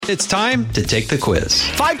It's time to take the quiz.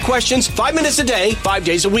 5 questions, 5 minutes a day, 5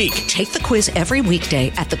 days a week. Take the quiz every weekday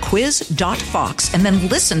at thequiz.fox and then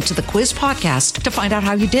listen to the quiz podcast to find out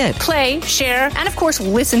how you did. Play, share, and of course,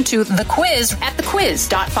 listen to the quiz at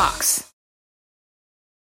thequiz.fox.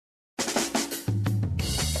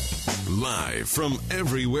 Live from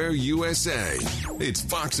everywhere USA, it's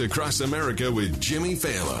Fox Across America with Jimmy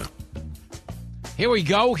Fallon. Here we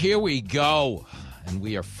go. And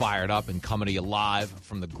we are fired up and coming to you live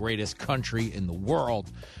from the greatest country in the world,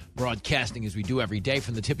 broadcasting as we do every day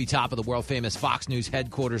from the tippy top of the world-famous Fox News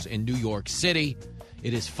headquarters in New York City.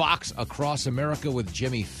 It is Fox Across America with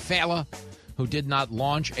Jimmy Fallon, who did not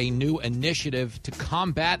launch a new initiative to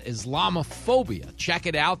combat Islamophobia. Check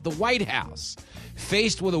it out, the White House.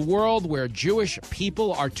 Faced with a world where Jewish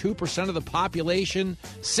people are 2% of the population,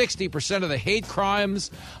 60% of the hate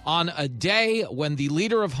crimes, on a day when the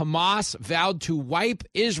leader of Hamas vowed to wipe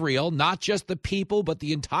Israel, not just the people, but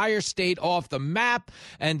the entire state off the map,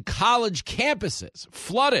 and college campuses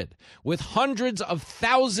flooded with hundreds of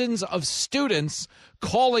thousands of students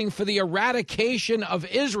calling for the eradication of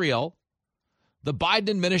Israel, the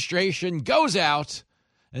Biden administration goes out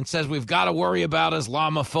and says we've got to worry about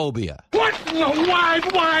Islamophobia. What in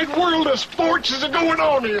the wide world of sports is going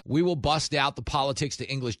on here? We will bust out the Politics to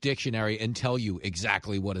English Dictionary and tell you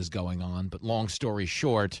exactly what is going on. But long story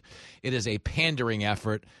short, it is a pandering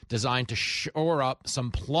effort designed to shore up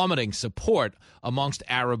some plummeting support amongst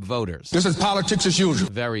Arab voters. This is politics as usual.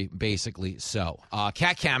 Very basically so.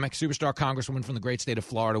 Kat Kamek, superstar congresswoman from the great state of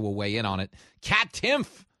Florida, will weigh in on it. Kat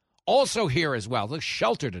Timpf, also here as well. Look,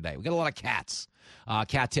 shelter today. We got a lot of cats.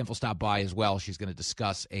 Kat Timpf will stop by as well. She's going to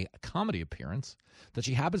discuss a comedy appearance that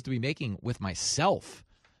she happens to be making with myself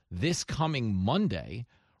this coming Monday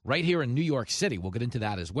right here in New York City. We'll get into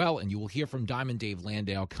that as well, and you will hear from Diamond Dave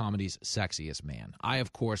Landau, comedy's sexiest man. I,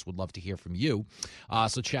 of course, would love to hear from you,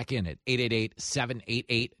 so check in at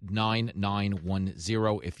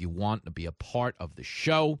 888-788-9910 if you want to be a part of the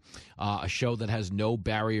show, a show that has no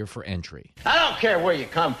barrier for entry. I don't care where you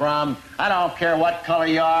come from. I don't care what color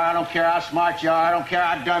you are. I don't care how smart you are. I don't care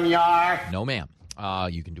how dumb you are. No, ma'am.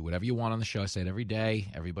 You can do whatever you want on the show. I say it every day.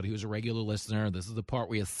 Everybody who's a regular listener, this is the part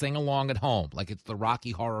where you sing along at home like it's the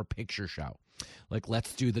Rocky Horror Picture Show. Like,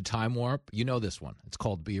 let's do the time warp. You know this one. It's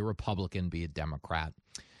called Be a Republican, Be a Democrat.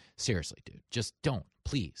 Seriously, dude. Just don't.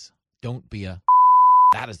 Please. Don't be a...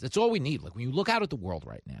 That's all we need. Like, when you look out at the world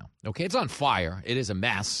right now, okay, it's on fire. It is a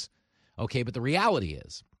mess. Okay, but the reality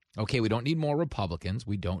is, okay, we don't need more Republicans.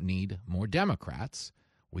 We don't need more Democrats.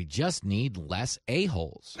 We just need less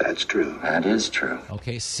a-holes. That's true. That is true.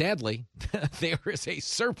 Okay, sadly, there is a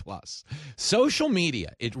surplus. Social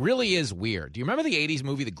media, it really is weird. Do you remember the 80s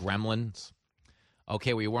movie, The Gremlins?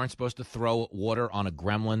 Okay, where you weren't supposed to throw water on a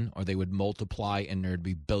gremlin or they would multiply and there'd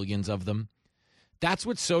be billions of them? That's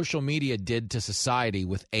what social media did to society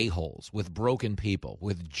with a-holes, with broken people,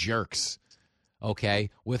 with jerks, okay,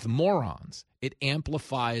 with morons. It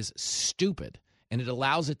amplifies stupid. And it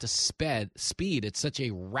allows it to speed at such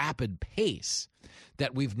a rapid pace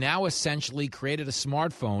that we've now essentially created a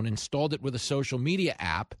smartphone, installed it with a social media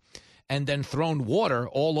app, and then thrown water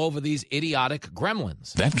all over these idiotic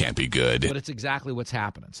gremlins. That can't be good. But it's exactly what's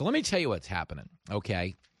happening. So let me tell you what's happening,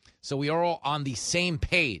 okay? So we are all on the same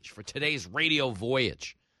page for today's radio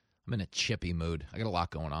voyage. I'm in a chippy mood. I got a lot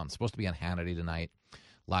going on. I'm supposed to be on Hannity tonight.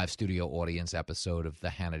 Live studio audience episode of the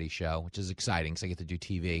Hannity Show, which is exciting because I get to do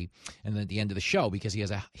TV. And then at the end of the show, because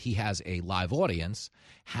he has a live audience,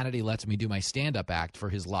 Hannity lets me do my stand-up act for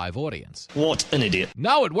his live audience. What an idiot.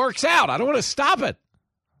 No, it works out. I don't want to stop it.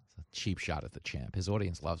 It's a cheap shot at the champ. His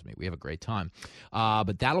audience loves me. We have a great time.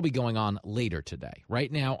 But that'll be going on later today.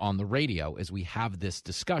 Right now on the radio, as we have this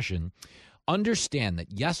discussion, understand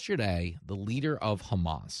that yesterday the leader of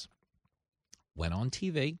Hamas went on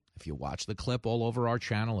TV. If you watch the clip all over our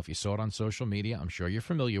channel, if you saw it on social media, I'm sure you're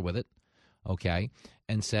familiar with it, okay,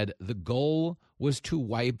 and said the goal was to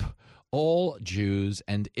wipe all Jews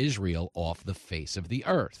and Israel off the face of the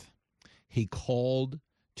earth. He called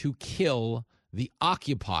to kill the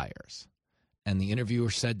occupiers. And the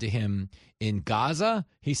interviewer said to him, in Gaza?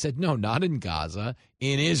 He said, no, not in Gaza,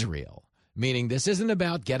 in Israel. Meaning this isn't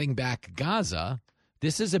about getting back Gaza.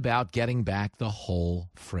 This is about getting back the whole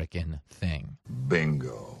frickin' thing.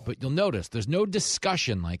 Bingo. But you'll notice there's no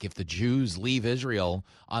discussion like if the Jews leave Israel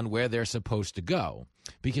on where they're supposed to go,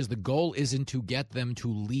 because the goal isn't to get them to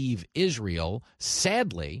leave Israel.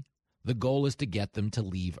 Sadly, the goal is to get them to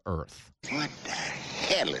leave Earth. What the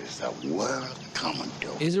hell is the world coming to?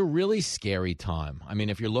 It's a really scary time. I mean,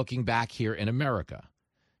 if you're looking back here in America,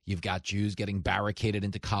 you've got Jews getting barricaded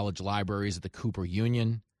into college libraries at the Cooper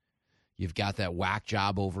Union. You've got that whack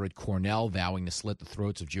job over at Cornell vowing to slit the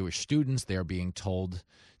throats of Jewish students. They're being told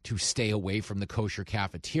to stay away from the kosher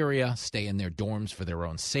cafeteria, stay in their dorms for their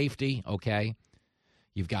own safety, okay?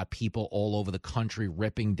 You've got people all over the country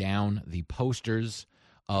ripping down the posters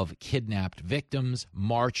of kidnapped victims,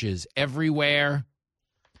 marches everywhere.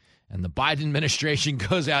 And the Biden administration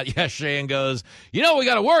goes out yesterday and goes, you know what we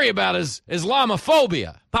got to worry about is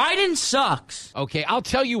Islamophobia. Biden sucks. Okay, I'll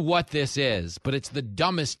tell you what this is, but it's the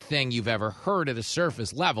dumbest thing you've ever heard at a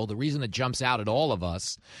surface level. The reason it jumps out at all of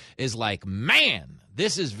us is like, man,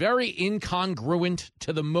 this is very incongruent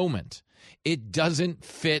to the moment. It doesn't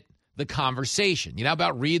fit the conversation. You know how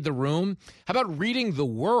about read the room? How about reading the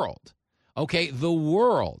world? Okay, the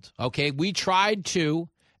world. Okay, we tried to,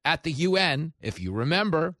 at the UN, if you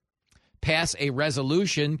remember, pass a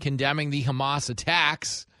resolution condemning the Hamas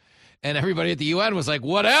attacks, and everybody at the UN was like,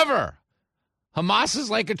 whatever. Hamas is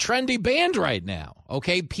like a trendy band right now,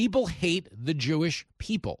 okay? People hate the Jewish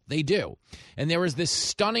people. They do. And there is this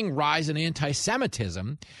stunning rise in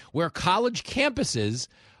anti-Semitism where college campuses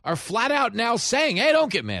are flat out now saying, hey,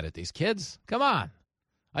 don't get mad at these kids. Come on.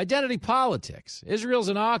 Identity politics. Israel's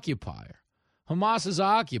an occupier. Hamas is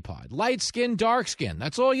occupied. Light skin, dark skin.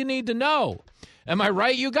 That's all you need to know. Am I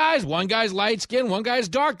right, you guys? One guy's light skin, one guy's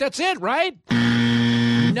dark. That's it, right?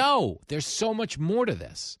 No, there's so much more to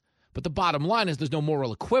this. But the bottom line is there's no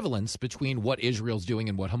moral equivalence between what Israel's doing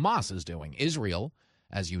and what Hamas is doing. Israel,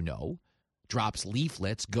 as you know, drops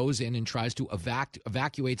leaflets, goes in and tries to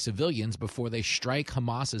evacuate civilians before they strike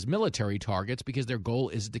Hamas's military targets because their goal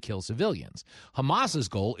is to kill civilians. Hamas's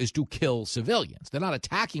goal is to kill civilians. They're not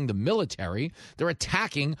attacking the military. They're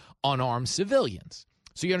attacking unarmed civilians.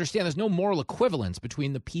 So you understand there's no moral equivalence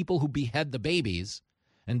between the people who behead the babies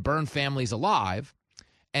and burn families alive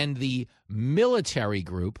and the military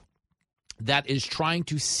group that is trying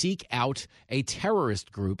to seek out a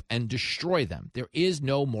terrorist group and destroy them. There is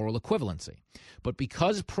no moral equivalency. But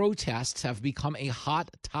because protests have become a hot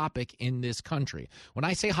topic in this country, when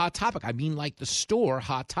I say hot topic, I mean like the store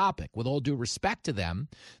Hot Topic. With all due respect to them,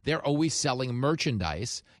 they're always selling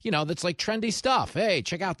merchandise, that's like trendy stuff. Hey,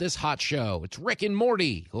 check out this hot show. It's Rick and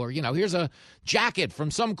Morty. Or, here's a jacket from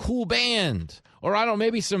some cool band. Or, I don't know,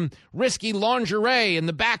 maybe some risky lingerie in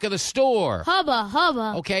the back of the store. Hubba,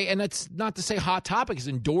 hubba. Okay, and that's not to say Hot Topic is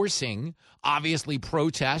endorsing, obviously,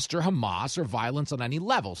 protest or Hamas or violence on any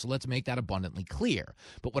level. So let's make that abundantly clear.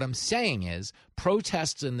 But what I'm saying is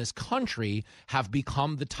protests in this country have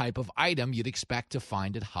become the type of item you'd expect to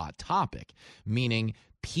find at Hot Topic, meaning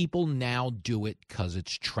people now do it because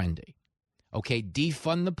it's trendy. Okay,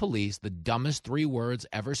 defund the police, the dumbest 3 words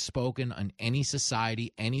ever spoken on any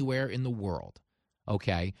society anywhere in the world.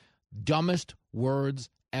 Okay, dumbest words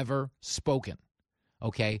ever spoken.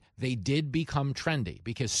 Okay, they did become trendy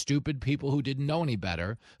because stupid people who didn't know any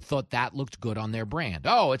better thought that looked good on their brand.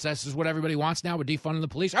 Oh, this is what everybody wants now with defunding the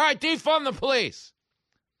police. All right, defund the police.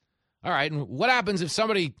 All right, and what happens if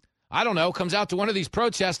somebody, I don't know, comes out to one of these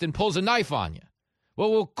protests and pulls a knife on you?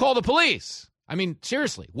 Well, we'll call the police. I mean,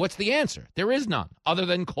 seriously, what's the answer? There is none other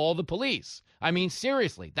than call the police. I mean,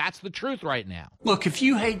 seriously, that's the truth right now. Look, if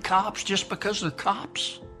you hate cops just because they're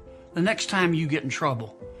cops, the next time you get in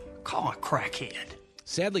trouble, call a crackhead.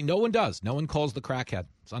 Sadly, no one does. No one calls the crackhead.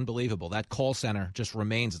 It's unbelievable. That call center just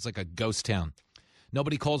remains. It's like a ghost town.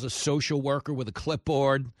 Nobody calls a social worker with a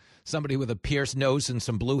clipboard, somebody with a pierced nose and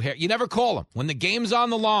some blue hair. You never call them when the game's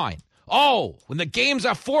on the line. Oh, when the games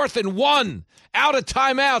are 4th and 1, out of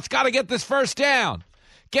timeouts, got to get this first down.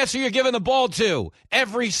 Guess who you're giving the ball to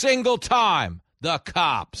every single time? The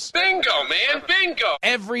cops. Bingo, man, bingo.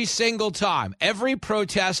 Every single time. Every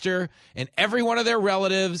protester and every one of their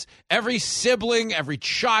relatives, every sibling, every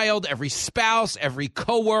child, every spouse, every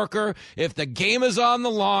coworker, if the game is on the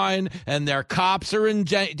line and their cops are in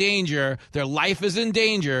danger, their life is in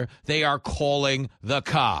danger, they are calling the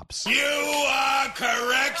cops. You are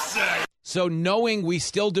correct, sir. So knowing we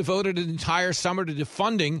still devoted an entire summer to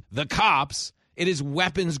defunding the cops, it is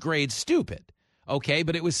weapons grade stupid. Okay,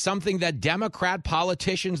 but it was something that Democrat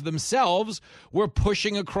politicians themselves were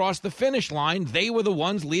pushing across the finish line. They were the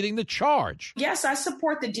ones leading the charge. Yes, I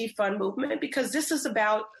support the defund movement because this is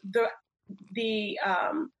about the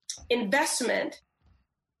investment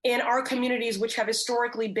in our communities, which have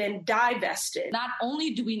historically been divested. Not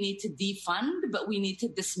only do we need to defund, but we need to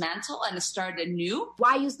dismantle and start anew.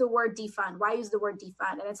 Why use the word defund? Why use the word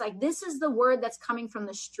defund? And it's like, this is the word that's coming from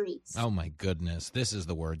the streets. Oh, my goodness. This is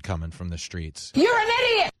the word coming from the streets. You're an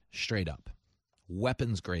idiot! Straight up.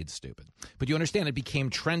 Weapons grade stupid. But you understand it became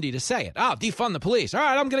trendy to say it. Oh, defund the police. All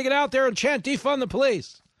right, I'm going to get out there and chant defund the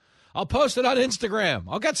police. I'll post it on Instagram.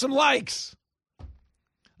 I'll get some likes.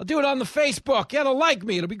 I'll do it on the Facebook. Yeah, they'll like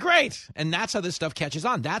me. It'll be great. And that's how this stuff catches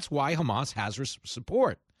on. That's why Hamas has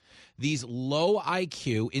support. These low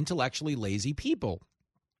IQ, intellectually lazy people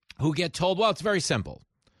who get told, well, it's very simple.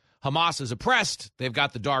 Hamas is oppressed. They've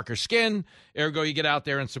got the darker skin. Ergo, you get out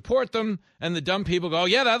there and support them. And the dumb people go,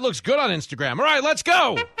 yeah, that looks good on Instagram. All right, let's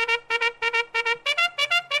go.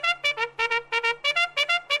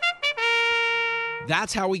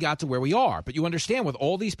 That's how we got to where we are. But you understand, with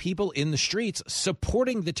all these people in the streets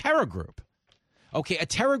supporting the terror group, okay, a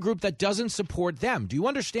terror group that doesn't support them. Do you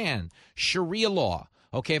understand? Sharia law.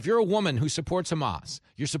 Okay, if you're a woman who supports Hamas,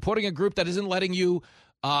 you're supporting a group that isn't letting you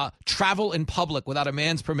travel in public without a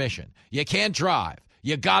man's permission. You can't drive.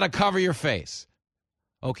 You got to cover your face.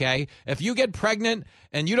 Okay? If you get pregnant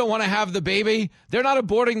and you don't want to have the baby, they're not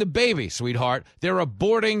aborting the baby, sweetheart. They're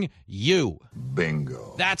aborting you.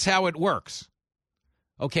 Bingo. That's how it works.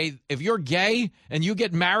 Okay? If you're gay and you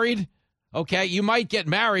get married, okay, you might get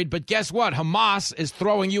married, but guess what? Hamas is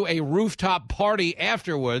throwing you a rooftop party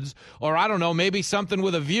afterwards, or I don't know, maybe something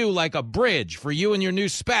with a view like a bridge for you and your new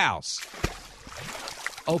spouse.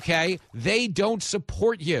 Okay? They don't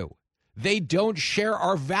support you. They don't share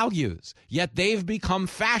our values, yet they've become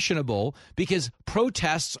fashionable because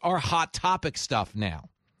protests are hot topic stuff now.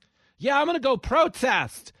 Yeah, I'm going to go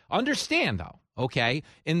protest. Understand, though, okay?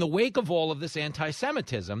 In the wake of all of this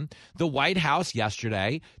anti-Semitism, the White House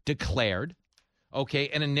yesterday declared, okay,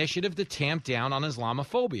 an initiative to tamp down on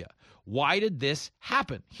Islamophobia. Why did this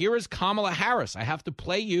happen? Here is Kamala Harris. I have to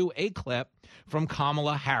play you a clip from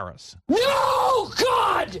Kamala Harris. No,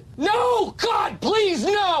 God! No, God, please,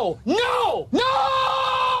 no! No!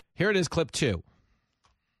 No! Here it is, clip 2.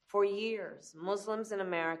 For years, Muslims in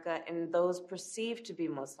America and those perceived to be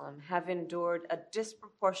Muslim have endured a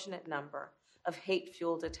disproportionate number of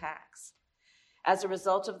hate-fueled attacks. As a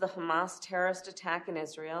result of the Hamas terrorist attack in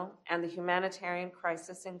Israel and the humanitarian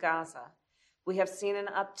crisis in Gaza, we have seen an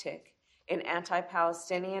uptick in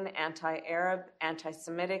anti-Palestinian, anti-Arab,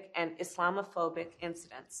 anti-Semitic, and Islamophobic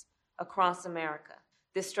incidents across America.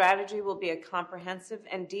 This strategy will be a comprehensive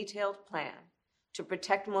and detailed plan to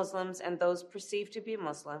protect Muslims and those perceived to be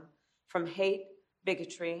Muslim from hate,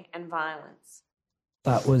 bigotry, and violence.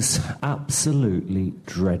 That was absolutely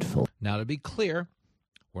dreadful. Now, to be clear,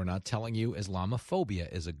 we're not telling you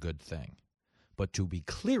Islamophobia is a good thing. But to be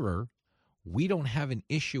clearer, we don't have an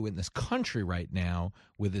issue in this country right now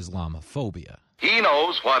with Islamophobia. He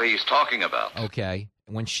knows what he's talking about. Okay.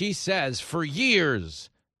 When she says, for years,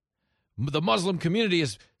 the Muslim community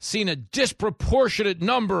has seen a disproportionate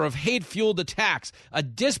number of hate-fueled attacks, a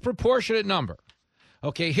disproportionate number.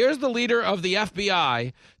 Okay, here's the leader of the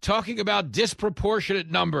FBI talking about disproportionate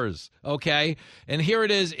numbers, okay? And here it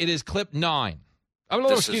is clip 9.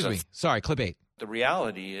 Sorry, clip 8. The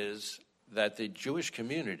reality is that the Jewish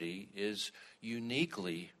community is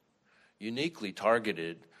uniquely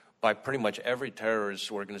targeted by pretty much every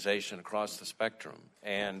terrorist organization across the spectrum.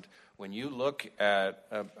 And when you look at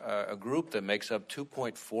a group that makes up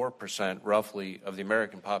 2.4% roughly of the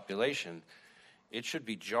American population, it should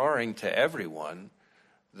be jarring to everyone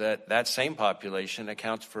that same population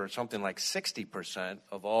accounts for something like 60%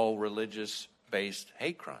 of all religious-based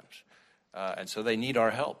hate crimes. And so they need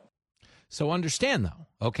our help. So understand, though,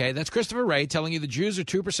 okay, that's Christopher Wray telling you the Jews are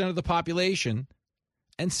 2% of the population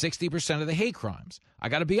and 60% of the hate crimes. I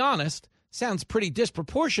got to be honest, sounds pretty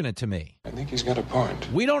disproportionate to me. I think he's got a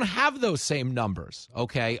point. We don't have those same numbers,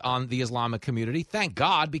 okay, on the Islamic community. Thank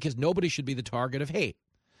God, because nobody should be the target of hate.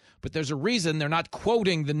 But there's a reason they're not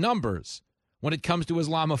quoting the numbers when it comes to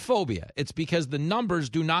Islamophobia. It's because the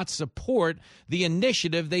numbers do not support the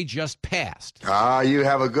initiative they just passed. You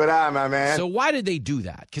have a good eye, my man. So why did they do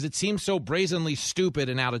that? Because it seems so brazenly stupid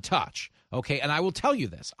and out of touch. Okay, and I will tell you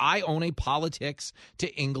this. I own a politics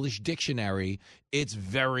to English dictionary. It's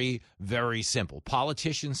very, very simple.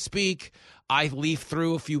 Politicians speak. I leaf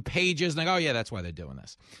through a few pages and I go, oh, yeah, that's why they're doing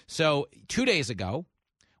this. So 2 days ago,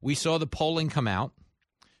 we saw the polling come out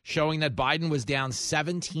showing that Biden was down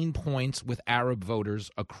 17 points with Arab voters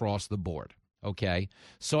across the board, okay?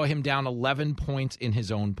 Saw him down 11 points in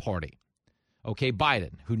his own party. Okay,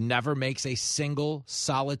 Biden, who never makes a single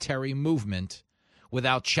solitary movement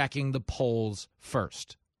without checking the polls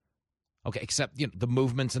first. Okay, except, the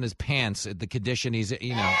movements in his pants, the condition he's,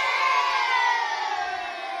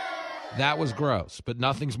 That was gross, but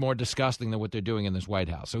nothing's more disgusting than what they're doing in this White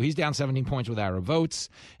House. So he's down 17 points with Arab votes.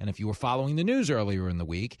 And if you were following the news earlier in the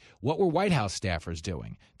week, what were White House staffers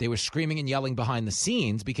doing? They were screaming and yelling behind the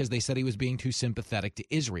scenes because they said he was being too sympathetic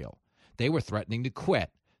to Israel. They were threatening to quit.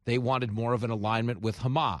 They wanted more of an alignment with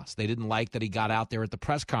Hamas. They didn't like that he got out there at the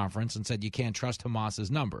press conference and said you can't trust Hamas's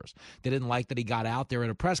numbers. They didn't like that he got out there at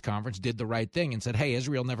a press conference, did the right thing, and said, hey,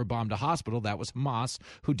 Israel never bombed a hospital. That was Hamas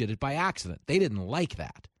who did it by accident. They didn't like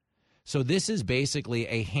that. So this is basically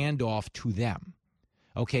a handoff to them.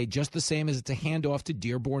 Okay, just the same as it's a handoff to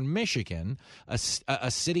Dearborn, Michigan,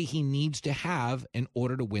 a city he needs to have in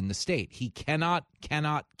order to win the state. He cannot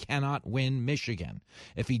win Michigan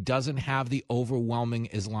if he doesn't have the overwhelming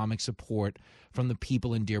Islamic support from the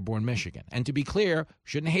people in Dearborn, Michigan. And to be clear,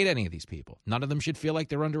 shouldn't hate any of these people. None of them should feel like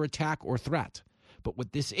they're under attack or threat. But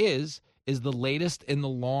what this is the latest in the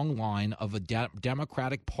long line of a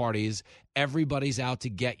Democratic Party's everybody's out to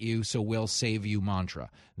get you, so we'll save you mantra.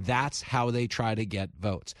 That's how they try to get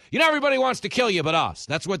votes. You know, everybody wants to kill you but us.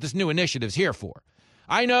 That's what this new initiative's here for.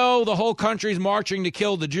 I know the whole country's marching to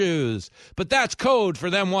kill the Jews, but that's code for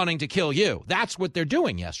them wanting to kill you. That's what they're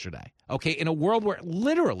doing yesterday. Okay, in a world where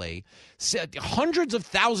literally hundreds of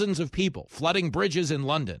thousands of people flooding bridges in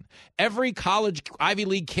London, every college Ivy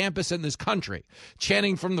League campus in this country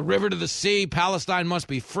chanting from the river to the sea, Palestine must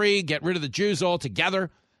be free, get rid of the Jews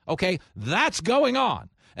altogether. Okay, that's going on.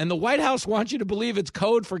 And the White House wants you to believe it's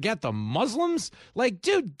code for get the Muslims? Like,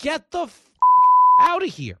 dude, get the out of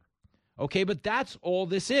here. Okay, but that's all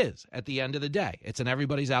this is at the end of the day. It's an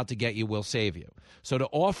everybody's out to get you, we'll save you. So to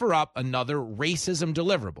offer up another racism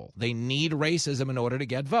deliverable, they need racism in order to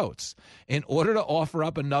get votes. In order to offer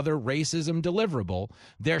up another racism deliverable,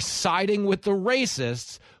 they're siding with the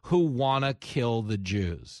racists who want to kill the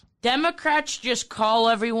Jews. Democrats just call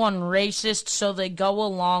everyone racist so they go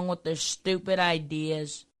along with their stupid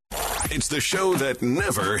ideas. It's the show that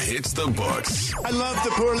never hits the books. I love the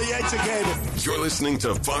poorly educated. You're listening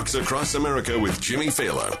to Fox Across America with Jimmy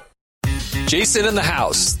Fallon. Jason in the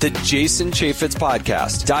House, the Jason Chaffetz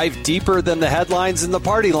podcast. Dive deeper than the headlines and the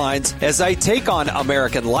party lines as I take on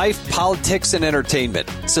American life, politics, and entertainment.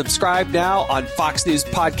 Subscribe now on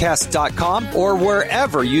foxnewspodcast.com or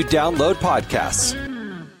wherever you download podcasts.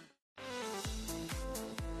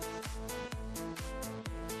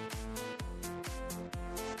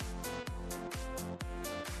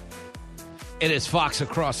 It is Fox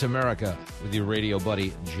Across America with your radio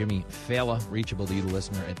buddy, Jimmy Fallon, reachable to you, the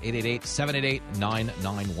listener, at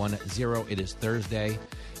 888-788-9910. It is Thursday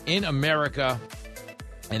in America,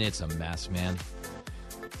 and it's a mess, man.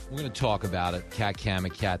 We're going to talk about it. Kat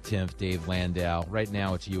Kamek, Kat Timpf, Dave Landau. Right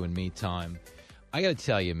now, it's you and me time. I got to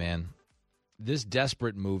tell you, man, this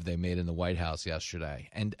desperate move they made in the White House yesterday,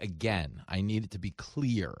 and again, I need it to be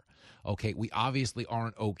clear, okay, we obviously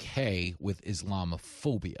aren't okay with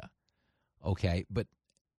Islamophobia. Okay, but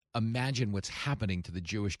imagine what's happening to the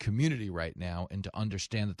Jewish community right now, and to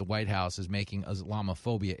understand that the White House is making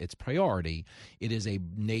Islamophobia its priority. It is a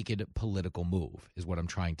naked political move, is what I'm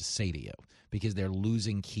trying to say to you, because they're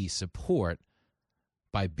losing key support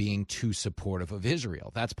by being too supportive of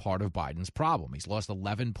Israel. That's part of Biden's problem. He's lost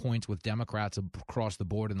 11 points with Democrats across the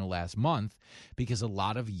board in the last month because a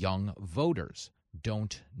lot of young voters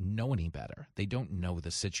don't know any better. They don't know the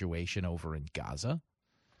situation over in Gaza.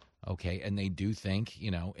 Okay, and they do think,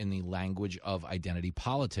 you know, in the language of identity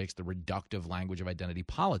politics, the reductive language of identity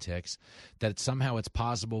politics, that somehow it's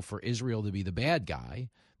possible for Israel to be the bad guy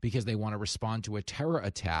because they want to respond to a terror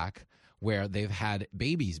attack where they've had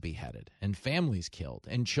babies beheaded and families killed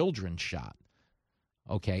and children shot.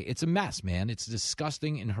 Okay, it's a mess, man. It's a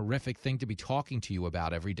disgusting and horrific thing to be talking to you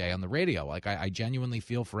about every day on the radio. Like, I genuinely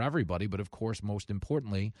feel for everybody, but of course, most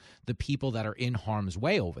importantly, the people that are in harm's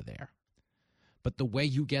way over there. But the way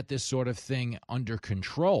you get this sort of thing under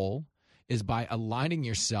control is by aligning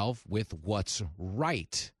yourself with what's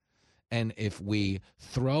right. And if we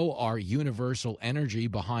throw our universal energy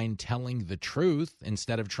behind telling the truth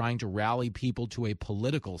instead of trying to rally people to a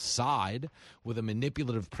political side with a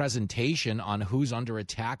manipulative presentation on who's under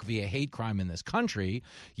attack via hate crime in this country,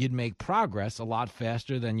 you'd make progress a lot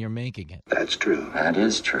faster than you're making it. That's true. That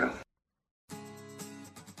is true.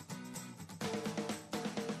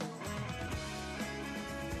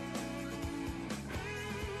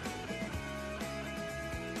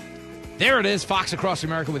 There it is, Fox Across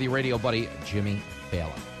America with your radio buddy, Jimmy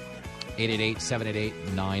Fallon.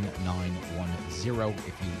 888-788-9910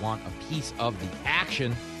 if you want a piece of the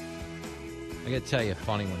action. I got to tell you a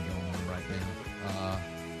funny one going on right now.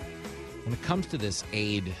 When it comes to this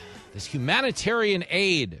aid, this humanitarian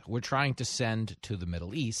aid we're trying to send to the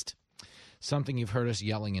Middle East, something you've heard us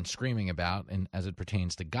yelling and screaming about, and as it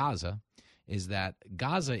pertains to Gaza, is that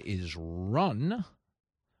Gaza is run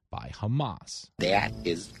by Hamas. That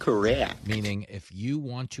is correct. Meaning, if you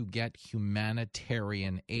want to get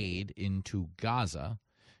humanitarian aid into Gaza,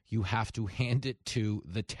 you have to hand it to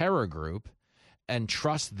the terror group and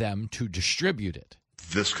trust them to distribute it.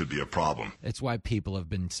 This could be a problem. It's why people have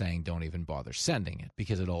been saying don't even bother sending it,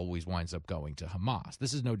 because it always winds up going to Hamas.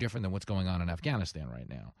 This is no different than what's going on in Afghanistan right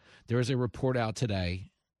now. There is a report out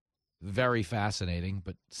today, very fascinating,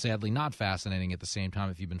 but sadly not fascinating at the same time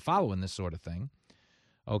if you've been following this sort of thing.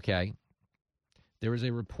 Okay. There is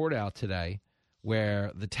a report out today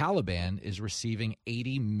where the Taliban is receiving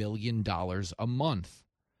 $80 million a month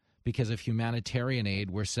because of humanitarian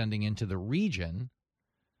aid we're sending into the region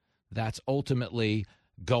that's ultimately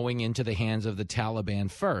going into the hands of the Taliban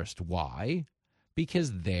first. Why?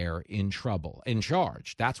 Because they're in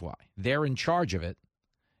charge. That's why. They're in charge of it.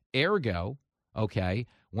 Ergo, okay,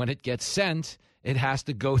 when it gets sent, it has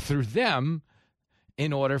to go through them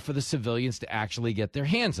in order for the civilians to actually get their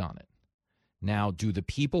hands on it. Now, do the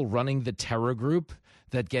people running the terror group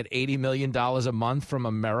that get $80 million a month from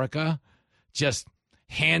America just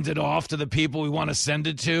hand it off to the people we want to send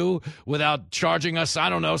it to without charging us, I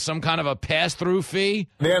don't know, some kind of a pass-through fee?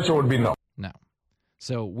 The answer would be no. No.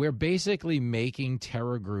 So we're basically making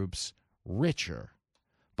terror groups richer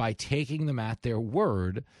by taking them at their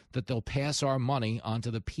word that they'll pass our money on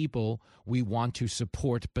to the people we want to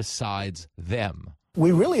support besides them.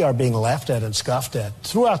 We really are being laughed at and scoffed at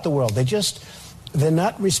throughout the world. They're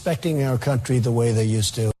not respecting our country the way they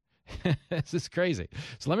used to. This is crazy.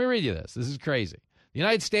 So let me read you this. This is crazy. The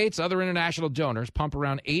United States, other international donors pump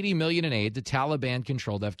around $80 million in aid to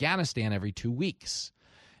Taliban-controlled Afghanistan every 2 weeks.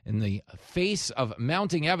 In the face of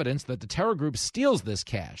mounting evidence that the terror group steals this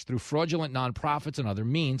cash through fraudulent nonprofits and other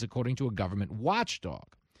means, according to a government watchdog.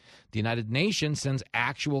 The United Nations sends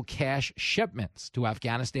actual cash shipments to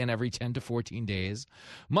Afghanistan every 10 to 14 days,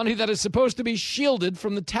 money that is supposed to be shielded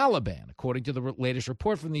from the Taliban, according to the latest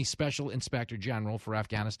report from the Special Inspector General for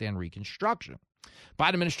Afghanistan Reconstruction.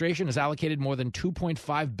 Biden administration has allocated more than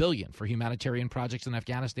 $2.5 billion for humanitarian projects in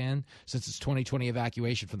Afghanistan since its 2020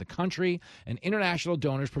 evacuation from the country, and international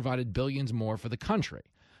donors provided billions more for the country.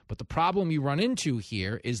 But the problem you run into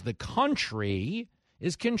here is the country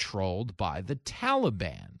is controlled by the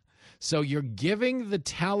Taliban. So you're giving the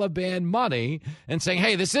Taliban money and saying,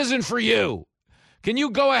 hey, this isn't for you. Can you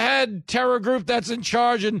go ahead, terror group that's in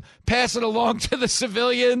charge, and pass it along to the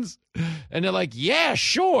civilians? And they're like, yeah,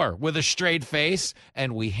 sure, with a straight face,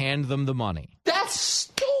 and we hand them the money. That's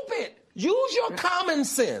stupid. Use your common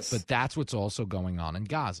sense. But that's what's also going on in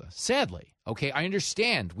Gaza, sadly. Okay, I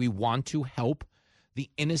understand we want to help the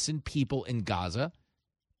innocent people in Gaza.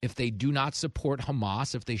 If they do not support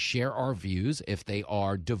Hamas, if they share our views, if they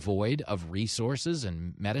are devoid of resources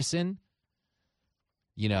and medicine,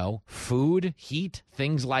 food, heat,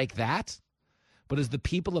 things like that. But as the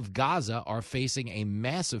people of Gaza are facing a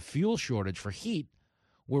massive fuel shortage for heat,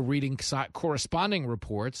 we're reading corresponding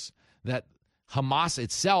reports that Hamas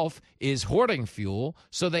itself is hoarding fuel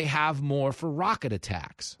so they have more for rocket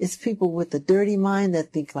attacks. It's people with a dirty mind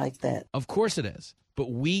that think like that. Of course it is.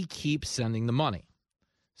 But we keep sending the money.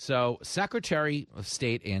 So Secretary of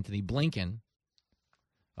State Antony Blinken,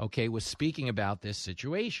 was speaking about this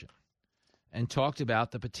situation and talked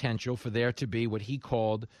about the potential for there to be what he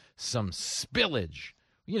called some spillage.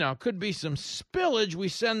 Could be some spillage. We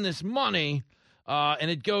send this money and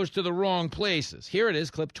it goes to the wrong places. Here it is,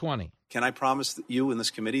 clip 20. Can I promise you in this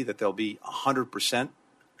committee that there'll be 100%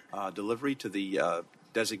 delivery to the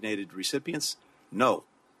designated recipients? No.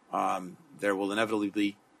 There will inevitably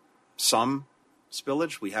be some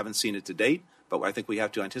spillage. We haven't seen it to date, but I think we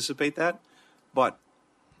have to anticipate that. But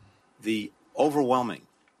the overwhelming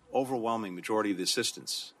majority of the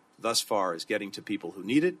assistance thus far is getting to people who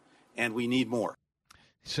need it, and we need more.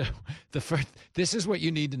 So this is what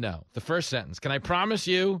you need to know. The first sentence. Can I promise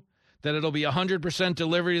you that it'll be 100%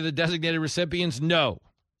 delivery to the designated recipients? No.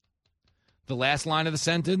 The last line of the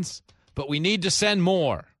sentence, but we need to send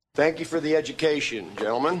more. Thank you for the education,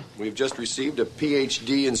 gentlemen. We've just received a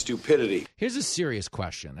PhD in stupidity. Here's a serious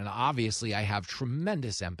question, and obviously I have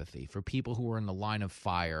tremendous empathy for people who are in the line of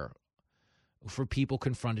fire, for people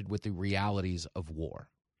confronted with the realities of war.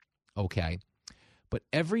 Okay? But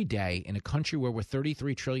every day in a country where we're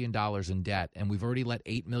 $33 trillion in debt and we've already let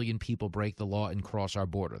 8 million people break the law and cross our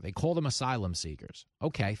border, they call them asylum seekers.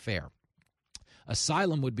 Okay, fair.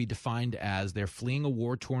 Asylum would be defined as they're fleeing a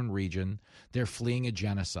war-torn region, they're fleeing a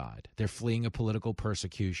genocide, they're fleeing a political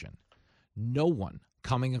persecution. No one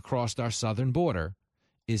coming across our southern border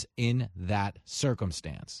is in that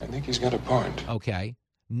circumstance. I think he's got a point. Okay?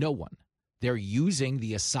 No one. They're using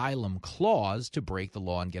the asylum clause to break the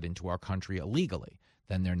law and get into our country illegally.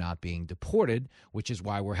 Then they're not being deported, which is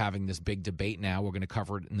why we're having this big debate now. We're going to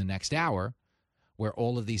cover it in the next hour, where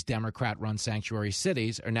all of these Democrat-run sanctuary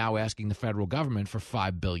cities are now asking the federal government for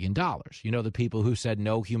 $5 billion. You know, the people who said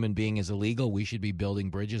no human being is illegal, we should be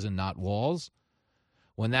building bridges and not walls?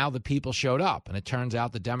 Well, now the people showed up, and it turns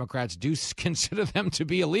out the Democrats do consider them to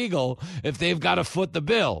be illegal if they've got to foot the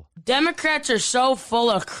bill. Democrats are so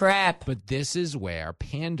full of crap. But this is where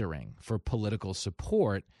pandering for political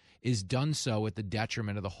support is done so at the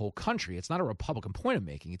detriment of the whole country. It's not a Republican point I'm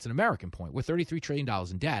making. It's an American point. We're $33 trillion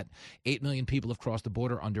in debt. 8 million people have crossed the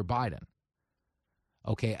border under Biden.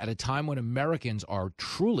 Okay, at a time when Americans are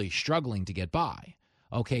truly struggling to get by.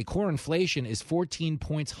 Okay, core inflation is 14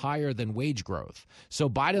 points higher than wage growth. So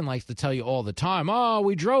Biden likes to tell you all the time, oh,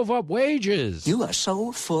 we drove up wages. You are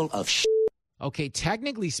so full of shit. Okay,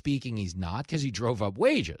 technically speaking, he's not because he drove up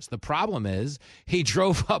wages. The problem is he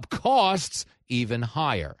drove up costs even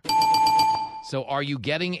higher. So are you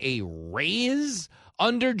getting a raise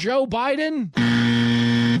under Joe Biden?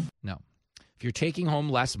 No. If you're taking home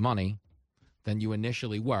less money than you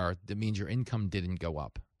initially were, that means your income didn't go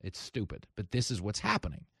up. It's stupid, but this is what's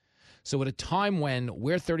happening. So at a time when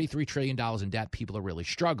we're $33 trillion in debt, people are really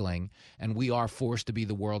struggling, and we are forced to be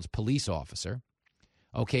the world's police officer,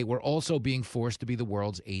 okay, we're also being forced to be the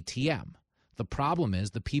world's ATM. The problem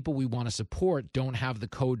is the people we want to support don't have the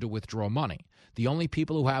code to withdraw money. The only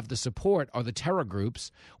people who have the support are the terror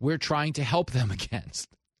groups we're trying to help them against.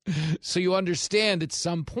 So you understand at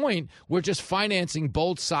some point we're just financing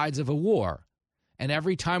both sides of a war. And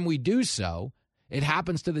every time we do so, it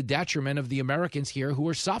happens to the detriment of the Americans here who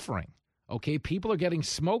are suffering. Okay, people are getting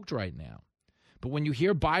smoked right now. But when you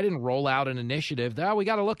hear Biden roll out an initiative, that we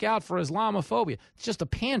got to look out for Islamophobia, it's just a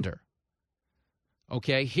pander.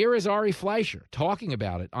 Okay, here is Ari Fleischer talking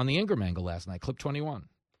about it on the Ingram Angle last night, clip 21.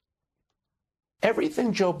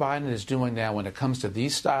 Everything Joe Biden is doing now when it comes to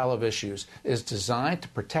these style of issues is designed to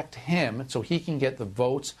protect him so he can get the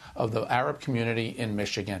votes of the Arab community in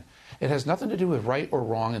Michigan. It has nothing to do with right or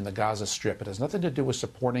wrong in the Gaza Strip. It has nothing to do with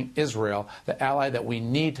supporting Israel, the ally that we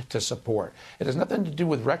need to support. It has nothing to do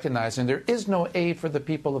with recognizing there is no aid for the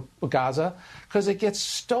people of Gaza because it gets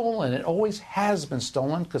stolen. It always has been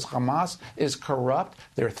stolen because Hamas is corrupt.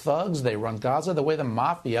 They're thugs. They run Gaza the way the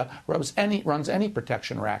mafia runs any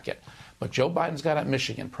protection racket. But Joe Biden's got a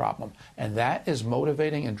Michigan problem, and that is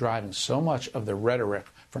motivating and driving so much of the rhetoric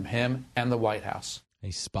from him and the White House.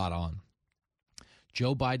 He's spot on.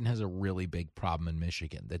 Joe Biden has a really big problem in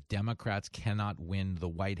Michigan. The Democrats cannot win the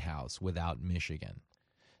White House without Michigan.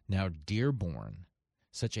 Now, Dearborn,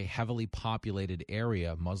 such a heavily populated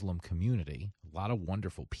area, Muslim community, a lot of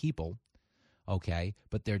wonderful people, okay,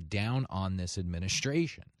 but they're down on this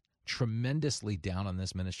administration. Tremendously down on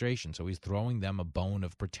this administration. So he's throwing them a bone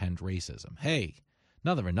of pretend racism. Hey,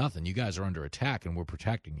 nothing for nothing. You guys are under attack and we're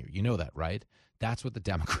protecting you. You know that, right? That's what the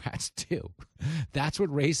Democrats do. That's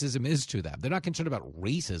what racism is to them. They're not concerned about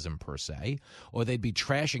racism per se, or they'd be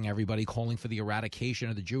trashing everybody calling for the eradication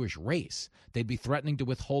of the Jewish race. They'd be threatening to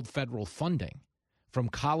withhold federal funding from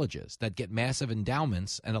colleges that get massive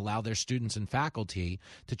endowments and allow their students and faculty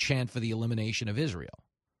to chant for the elimination of Israel.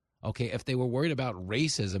 Okay, if they were worried about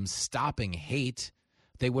racism stopping hate,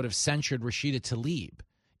 they would have censured Rashida Tlaib,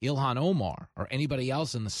 Ilhan Omar, or anybody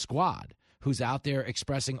else in the squad who's out there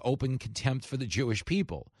expressing open contempt for the Jewish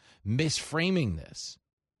people, misframing this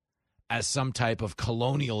as some type of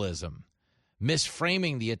colonialism,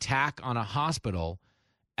 misframing the attack on a hospital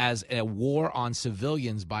as a war on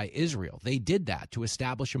civilians by Israel. They did that to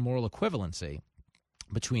establish a moral equivalency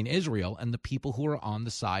between Israel and the people who are on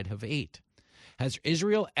the side of hate. Has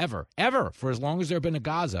Israel ever, for as long as there have been a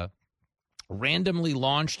Gaza, randomly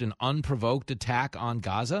launched an unprovoked attack on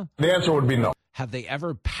Gaza? The answer would be no. Have they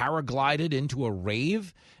ever paraglided into a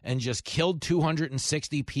rave and just killed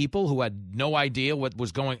 260 people who had no idea what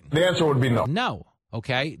was going on? The answer would be no. No.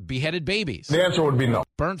 Okay. Beheaded babies. The answer would be no.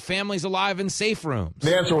 Burnt families alive in safe rooms.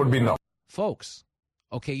 The answer would be no. Folks,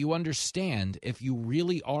 okay, you understand if you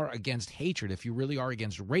really are against hatred, if you really are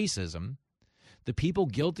against racism, the people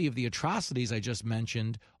guilty of the atrocities I just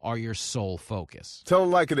mentioned are your sole focus. Tell him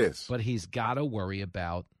like it is. But he's got to worry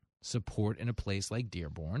about support in a place like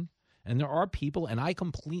Dearborn. And there are people, and I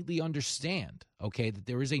completely understand, okay, that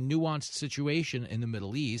there is a nuanced situation in the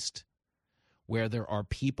Middle East where there are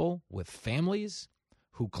people with families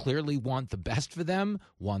who clearly want the best for them,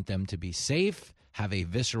 want them to be safe, have a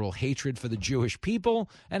visceral hatred for the Jewish people,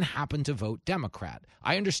 and happen to vote Democrat.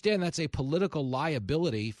 I understand that's a political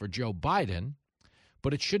liability for Joe Biden,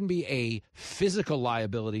 but it shouldn't be a physical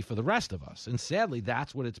liability for the rest of us. And sadly,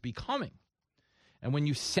 that's what it's becoming. And when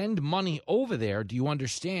you send money over there, do you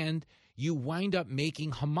understand? You wind up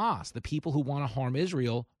making Hamas, the people who want to harm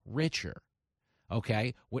Israel, richer.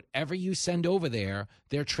 Okay? Whatever you send over there,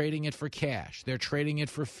 they're trading it for cash. They're trading it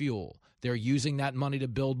for fuel. They're using that money to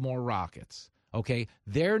build more rockets. Okay?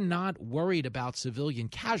 They're not worried about civilian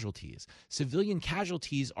casualties. Civilian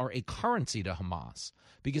casualties are a currency to Hamas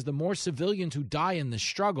because the more civilians who die in this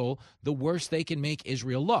struggle, the worse they can make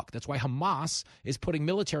Israel look. That's why Hamas is putting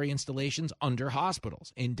military installations under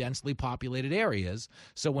hospitals in densely populated areas.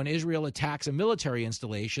 So when Israel attacks a military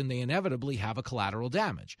installation, they inevitably have a collateral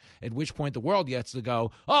damage, at which point the world gets to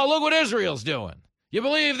go, oh, look what Israel's doing. You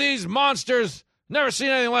believe these monsters? Never seen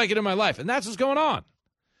anything like it in my life. And that's what's going on.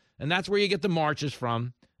 And that's where you get the marches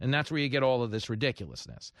from, and that's where you get all of this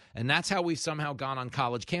ridiculousness. And that's how we've somehow gone on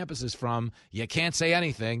college campuses from, you can't say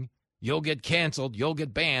anything, you'll get canceled, you'll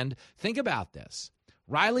get banned. Think about this.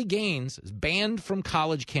 Riley Gaines is banned from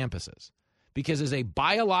college campuses because as a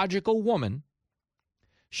biological woman,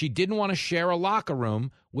 she didn't want to share a locker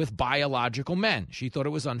room with biological men. She thought it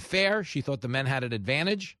was unfair. She thought the men had an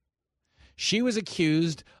advantage. She was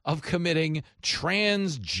accused of committing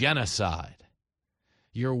trans genocide.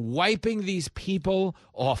 You're wiping these people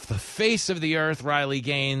off the face of the earth, Riley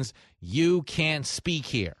Gaines. You can't speak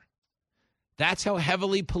here. That's how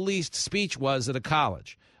heavily policed speech was at a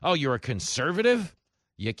college. Oh, you're a conservative?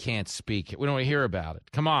 You can't speak. We don't want to hear about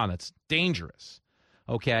it. Come on, it's dangerous.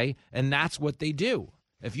 Okay? And that's what they do.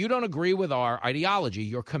 If you don't agree with our ideology,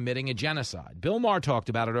 you're committing a genocide. Bill Maher talked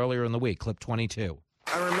about it earlier in the week, clip 22.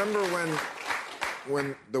 I remember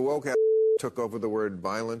when the woke took over the word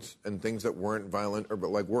violence and things that weren't violent, or but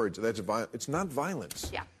like words. That's it's not violence.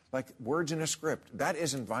 Yeah. Like words in a script. That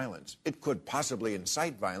isn't violence. It could possibly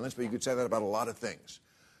incite violence, but you could say that about a lot of things.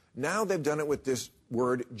 Now they've done it with this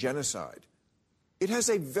word genocide. It has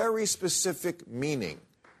a very specific meaning,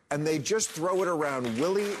 and they just throw it around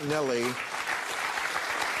willy-nilly.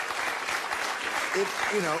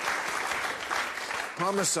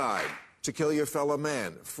 Homicide, to kill your fellow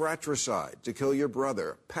man, fratricide, to kill your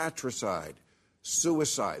brother, patricide,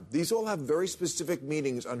 suicide. These all have very specific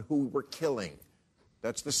meanings on who we're killing.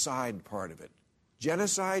 That's the side part of it.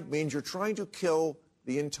 Genocide means you're trying to kill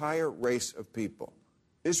the entire race of people.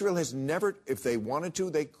 Israel has never, if they wanted to,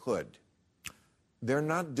 they could. They're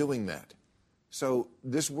not doing that. So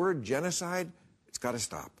this word genocide, it's got to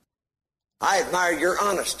stop. I admire your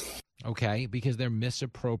honesty. Okay, because they're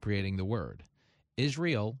misappropriating the word.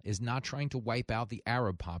 Israel is not trying to wipe out the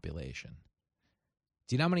Arab population.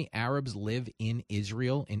 Do you know how many Arabs live in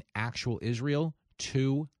Israel, in actual Israel?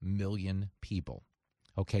 2 million people.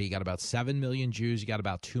 Okay, you got about 7 million Jews. You got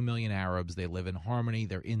about 2 million Arabs. They live in harmony.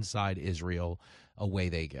 They're inside Israel. Away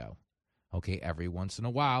they go. Okay, every once in a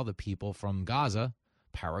while, the people from Gaza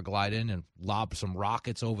paraglide in and lob some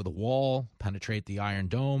rockets over the wall, penetrate the Iron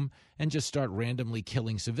Dome, and just start randomly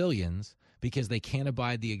killing civilians because they can't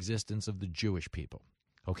abide the existence of the Jewish people.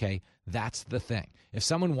 Okay, that's the thing. If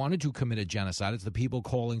someone wanted to commit a genocide, it's the people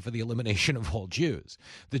calling for the elimination of all Jews.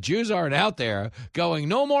 The Jews aren't out there going,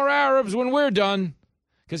 no more Arabs when we're done.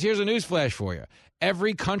 Because here's a newsflash for you.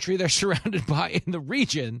 Every country they're surrounded by in the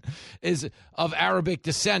region is of Arabic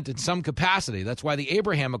descent in some capacity. That's why the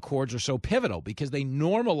Abraham Accords are so pivotal, because they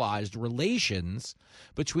normalized relations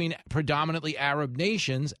between predominantly Arab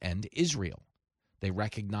nations and Israel. They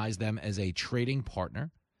recognized them as a trading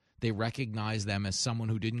partner. They recognized them as someone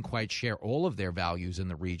who didn't quite share all of their values in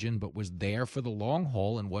the region, but was there for the long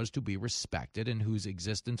haul and was to be respected and whose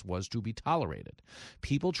existence was to be tolerated.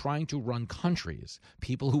 People trying to run countries,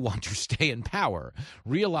 people who want to stay in power,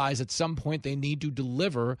 realize at some point they need to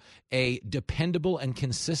deliver a dependable and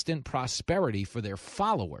consistent prosperity for their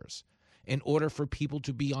followers in order for people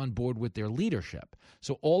to be on board with their leadership.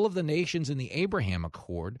 So all of the nations in the Abraham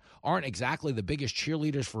Accord aren't exactly the biggest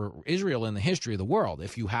cheerleaders for Israel in the history of the world,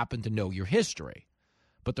 if you happen to know your history.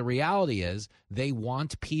 But the reality is they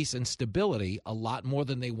want peace and stability a lot more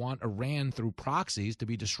than they want Iran through proxies to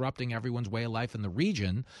be disrupting everyone's way of life in the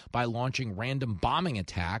region by launching random bombing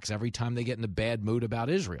attacks every time they get in a bad mood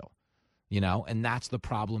about Israel. You know, and that's the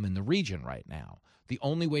problem in the region right now. The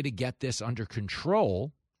only way to get this under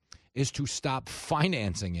control is to stop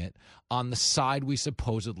financing it on the side we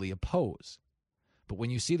supposedly oppose. But when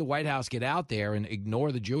you see the White House get out there and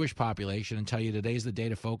ignore the Jewish population and tell you today's the day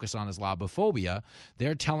to focus on Islamophobia,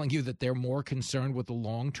 they're telling you that they're more concerned with the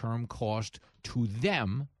long-term cost to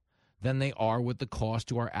them than they are with the cost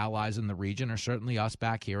to our allies in the region, or certainly us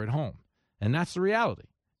back here at home. And that's the reality.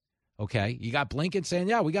 Okay, you got Blinken saying,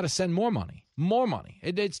 yeah, we got to send more money. More money.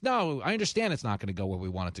 No, I understand it's not going to go where we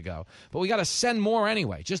want it to go, but we got to send more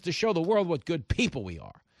anyway, just to show the world what good people we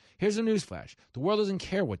are. Here's a newsflash. The world doesn't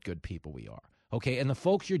care what good people we are. Okay, and the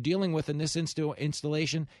folks you're dealing with in this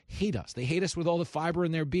installation hate us. They hate us with all the fiber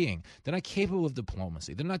in their being. They're not capable of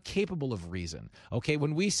diplomacy. They're not capable of reason. Okay,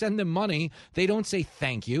 when we send them money, they don't say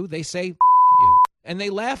thank you. They say F you, and they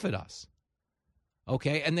laugh at us.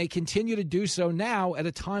 Okay, and they continue to do so now at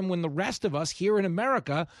a time when the rest of us here in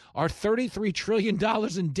America are $33 trillion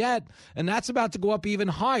in debt, and that's about to go up even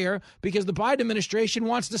higher because the Biden administration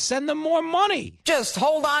wants to send them more money. Just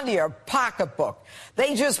hold on to your pocketbook.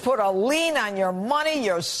 They just put a lien on your money,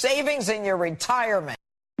 your savings, and your retirement.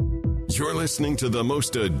 You're listening to the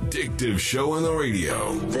most addictive show on the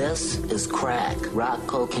radio. This is crack, rock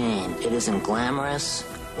cocaine. It isn't glamorous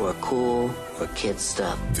or cool or kid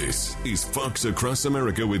stuff. This is Fox Across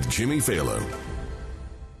America with Jimmy Fallon.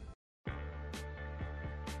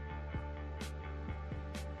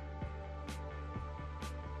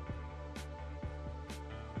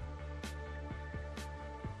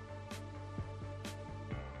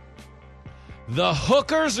 The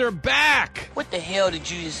hookers are back. What the hell did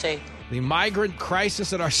you just say? The migrant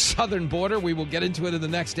crisis at our southern border, we will get into it in the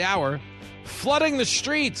next hour, flooding the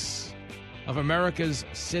streets of America's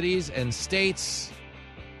cities and states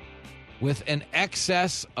with an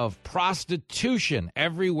excess of prostitution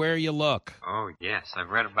everywhere you look. Oh, yes. I've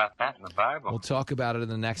read about that in the Bible. We'll talk about it in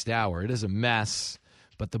the next hour. It is a mess,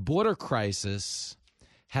 but the border crisis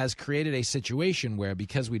has created a situation where,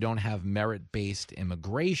 because we don't have merit-based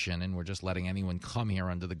immigration and we're just letting anyone come here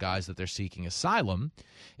under the guise that they're seeking asylum,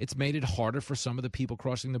 it's made it harder for some of the people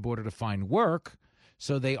crossing the border to find work.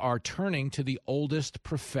 So they are turning to the oldest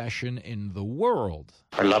profession in the world.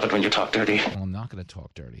 I love it when you talk dirty. Well, I'm not going to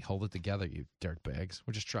talk dirty. Hold it together, you dirtbags.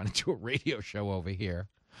 We're just trying to do a radio show over here.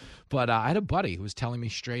 But I had a buddy who was telling me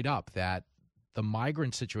straight up that the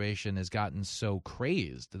migrant situation has gotten so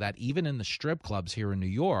crazed that even in the strip clubs here in New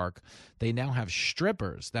York, they now have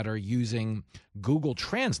strippers that are using Google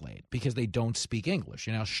Translate because they don't speak English.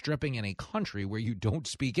 You're now stripping in a country where you don't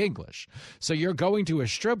speak English. So you're going to a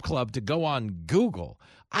strip club to go on Google.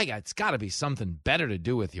 It's got to be something better to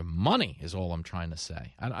do with your money is all I'm trying to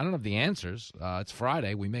say. I don't have the answers. It's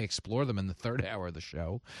Friday. We may explore them in the third hour of the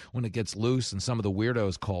show when it gets loose and some of the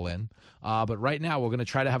weirdos call in. But right now we're going to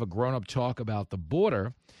try to have a grown-up talk about the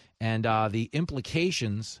border and the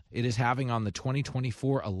implications it is having on the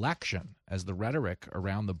 2024 election as the rhetoric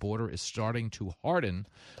around the border is starting to harden,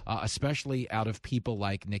 especially out of people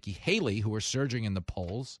like Nikki Haley, who are surging in the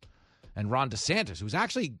polls, and Ron DeSantis, who's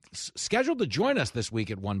actually scheduled to join us this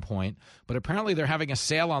week at one point, but apparently they're having a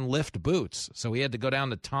sale on Lyft boots, so he had to go down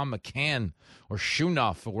to Tom McCann or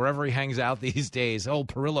Shoenuff or wherever he hangs out these days, old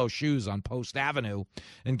Perillo shoes on Post Avenue,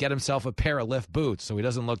 and get himself a pair of Lyft boots so he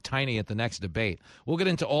doesn't look tiny at the next debate. We'll get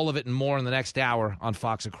into all of it and more in the next hour on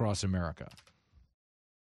Fox Across America.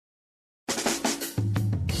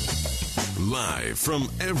 Live from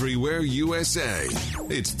everywhere USA,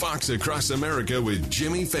 it's Fox Across America with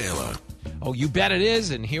Jimmy Fallon. Oh, you bet it is,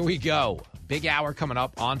 and here we go. Big hour coming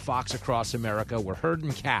up on Fox Across America. We're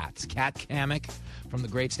herding cats. Kat Kamek from the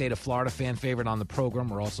great state of Florida, fan favorite on the program.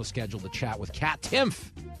 We're also scheduled to chat with Kat Timpf,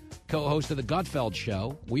 co-host of the Gutfeld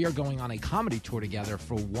Show. We are going on a comedy tour together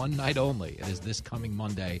for one night only. It is this coming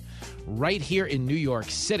Monday right here in New York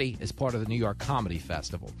City as part of the New York Comedy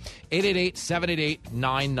Festival.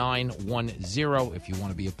 888-788-9910 if you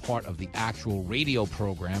want to be a part of the actual radio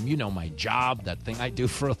program. You know my job, that thing I do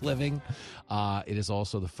for a living. It is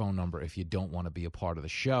also the phone number if you don't want to be a part of the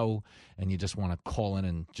show and you just want to call in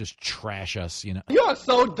and just trash us, you know. You are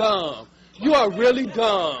so dumb. You are really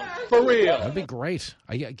dumb. For real. That'd be great.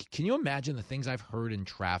 Can you imagine the things I've heard in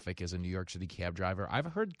traffic as a New York City cab driver? I've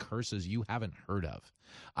heard curses you haven't heard of.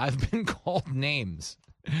 I've been called names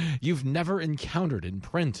you've never encountered in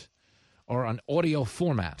print or on audio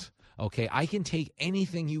format. Okay, I can take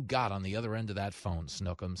anything you got on the other end of that phone,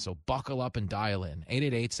 Snookum, so buckle up and dial in,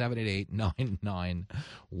 888-788-9910.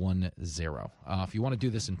 If you want to do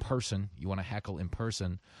this in person, you want to heckle in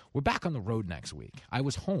person, we're back on the road next week. I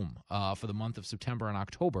was home for the month of September and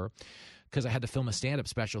October because I had to film a stand-up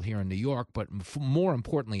special here in New York, but more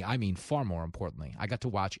importantly, far more importantly, I got to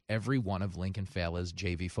watch every one of Lincoln Fala's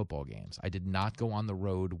JV football games. I did not go on the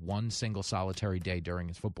road one single solitary day during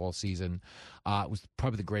his football season. It was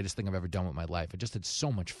probably the greatest thing I've ever done with my life. I just had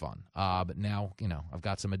so much fun. But now, I've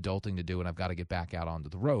got some adulting to do, and I've got to get back out onto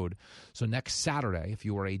the road. So next Saturday, if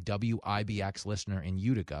you are a WIBX listener in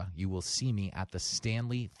Utica, you will see me at the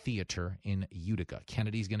Stanley Theater in Utica.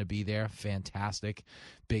 Kennedy's going to be there. Fantastic.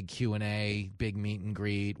 Big Q&A, big meet and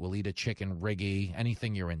greet. We'll eat a chicken riggy,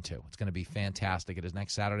 anything you're into. It's going to be fantastic. It is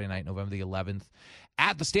next Saturday night, November the 11th,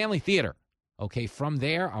 at the Stanley Theater. Okay, from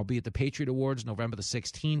there, I'll be at the Patriot Awards November the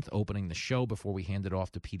 16th, opening the show before we hand it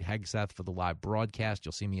off to Pete Hegseth for the live broadcast.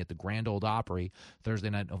 You'll see me at the Grand Ole Opry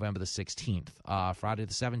Thursday night, November the 16th. Friday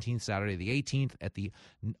the 17th, Saturday the 18th at the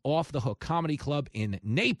Off the Hook Comedy Club in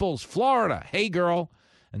Naples, Florida. Hey, girl.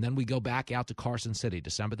 And then we go back out to Carson City,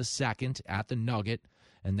 December the 2nd at the Nugget.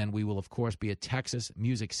 And then we will, of course, be at Texas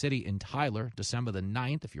Music City in Tyler, December the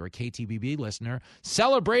 9th, if you're a KTBB listener,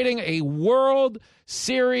 celebrating a World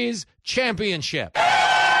Series championship.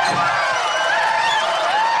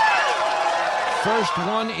 First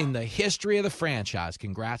one in the history of the franchise.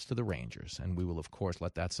 Congrats to the Rangers. And we will, of course,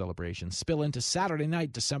 let that celebration spill into Saturday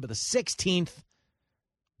night, December the 16th,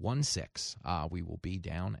 1-6. We will be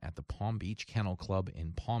down at the Palm Beach Kennel Club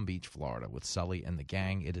in Palm Beach, Florida, with Sully and the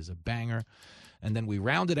gang. It is a banger. And then we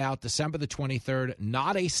round it out December the 23rd,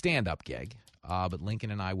 not a stand-up gig, but Lincoln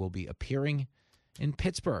and I will be appearing in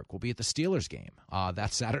Pittsburgh. We'll be at the Steelers game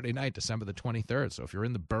that Saturday night, December the 23rd. So if you're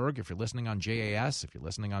in the Burgh, if you're listening on JAS, if you're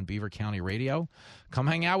listening on Beaver County Radio, come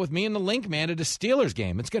hang out with me and the Link Man at a Steelers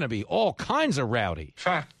game. It's going to be all kinds of rowdy.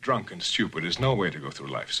 Fat, drunk, and stupid is no way to go through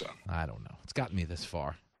life, son. I don't know. It's gotten me this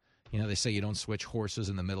far. You know, they say you don't switch horses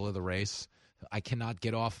in the middle of the race. I cannot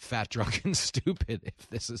get off fat, drunk, and stupid if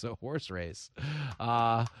this is a horse race.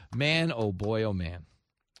 Man, oh boy, oh man.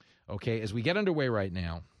 Okay, as we get underway right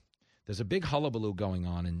now, there's a big hullabaloo going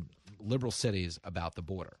on in liberal cities about the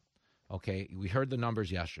border. Okay, we heard the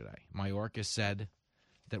numbers yesterday. Mayorkas said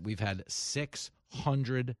that we've had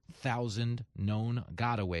 600,000 known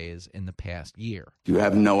gotaways in the past year. You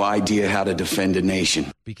have no idea how to defend a nation.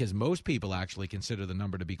 Because most people actually consider the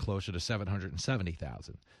number to be closer to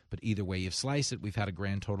 770,000. But either way you slice it, we've had a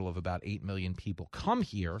grand total of about 8 million people come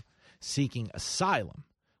here seeking asylum,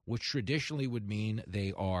 which traditionally would mean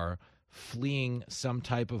they are fleeing some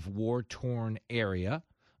type of war-torn area,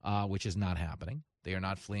 which is not happening. They are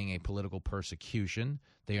not fleeing a political persecution.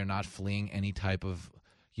 They are not fleeing any type of,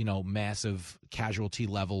 massive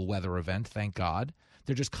casualty-level weather event, thank God.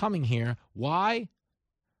 They're just coming here. Why?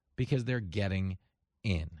 Because they're getting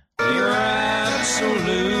in. You're absolutely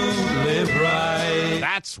right.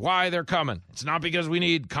 That's why they're coming. It's not because we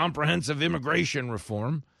need comprehensive immigration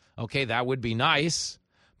reform. Okay, that would be nice.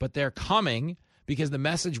 But they're coming because the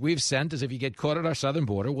message we've sent is if you get caught at our southern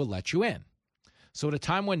border, we'll let you in. So at a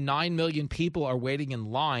time when 9 million people are waiting in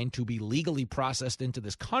line to be legally processed into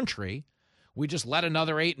this country, we just let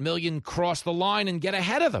another 8 million cross the line and get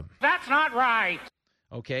ahead of them. That's not right.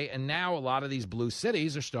 Okay, and now a lot of these blue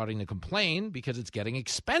cities are starting to complain because it's getting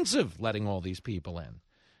expensive letting all these people in.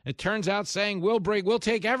 It turns out saying we'll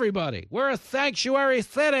take everybody. We're a sanctuary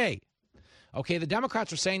city. Okay, the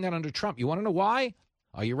Democrats are saying that under Trump. You want to know why?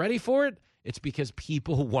 Are you ready for it? It's because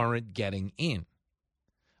people weren't getting in.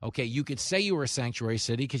 Okay, you could say you were a sanctuary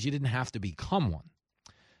city because you didn't have to become one.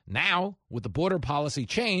 Now, with the border policy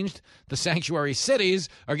changed, the sanctuary cities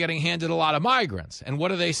are getting handed a lot of migrants. And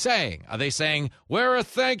what are they saying? Are they saying, we're a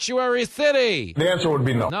sanctuary city? The answer would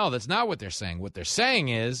be no. No, that's not what they're saying. What they're saying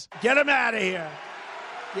is, Get them out of here.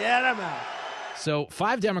 Get them out. So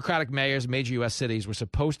 5 Democratic mayors of major U.S. cities were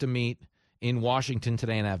supposed to meet in Washington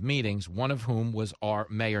today and have meetings, one of whom was our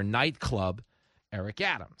mayor nightclub, Eric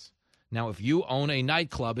Adams. Now, if you own a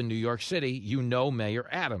nightclub in New York City, you know Mayor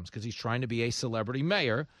Adams because he's trying to be a celebrity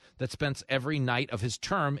mayor that spends every night of his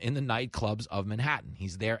term in the nightclubs of Manhattan.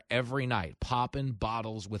 He's there every night, popping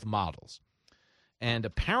bottles with models. And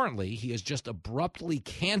apparently, he has just abruptly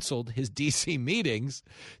canceled his D.C. meetings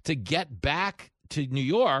to get back to New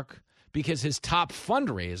York because his top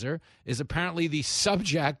fundraiser is apparently the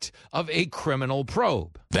subject of a criminal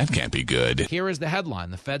probe. That can't be good. Here is the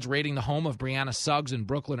headline. The feds raiding the home of Brianna Suggs in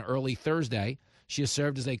Brooklyn early Thursday. She has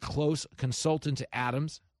served as a close consultant to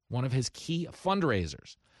Adams, one of his key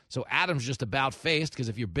fundraisers. So Adams just about faced, because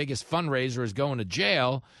if your biggest fundraiser is going to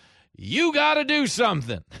jail, you got to do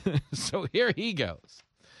something. So here he goes.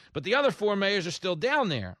 But the other 4 mayors are still down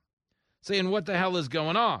there saying, what the hell is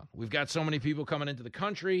going on? We've got so many people coming into the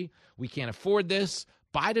country. We can't afford this.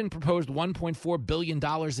 Biden proposed $1.4 billion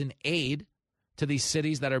in aid to these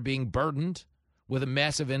cities that are being burdened with a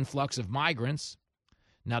massive influx of migrants.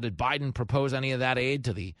 Now, did Biden propose any of that aid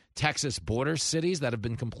to the Texas border cities that have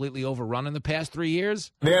been completely overrun in the past 3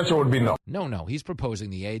 years? The answer would be no. No. He's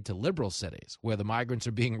proposing the aid to liberal cities where the migrants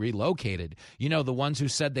are being relocated. You know, the ones who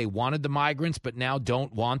said they wanted the migrants but now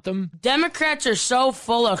don't want them? Democrats are so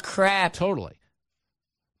full of crap. Totally.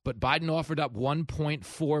 But Biden offered up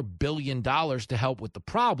 $1.4 billion to help with the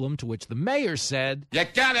problem, to which the mayor said, You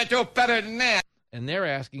gotta do better than that. And they're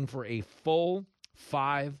asking for a full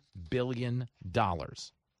 $5 billion.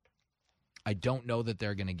 I don't know that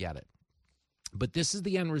they're going to get it. But this is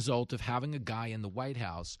the end result of having a guy in the White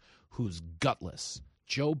House who's gutless.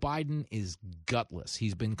 Joe Biden is gutless.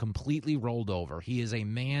 He's been completely rolled over. He is a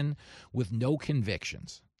man with no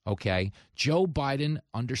convictions, okay? Joe Biden,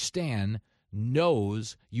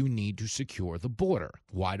 knows you need to secure the border.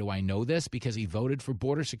 Why do I know this? Because he voted for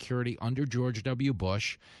border security under George W.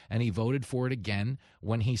 Bush, and he voted for it again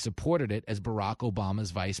when he supported it as Barack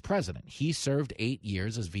Obama's vice president. He served 8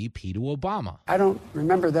 years as VP to Obama. I don't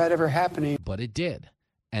remember that ever happening. But it did.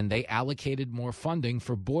 And they allocated more funding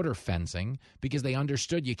for border fencing because they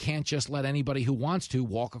understood you can't just let anybody who wants to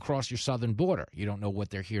walk across your southern border. You don't know what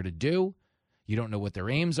they're here to do. You don't know what their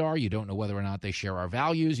aims are. You don't know whether or not they share our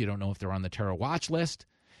values. You don't know if they're on the terror watch list.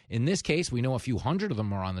 In this case, we know a few hundred of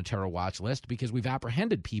them are on the terror watch list because we've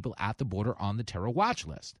apprehended people at the border on the terror watch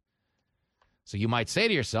list. So you might say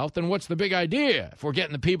to yourself, then what's the big idea? If we're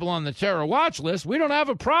getting the people on the terror watch list, we don't have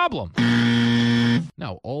a problem.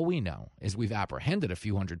 No, all we know is we've apprehended a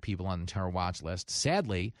few hundred people on the terror watch list.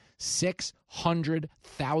 Sadly,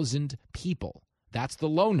 600,000 people, that's the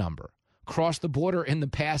low number, crossed the border in the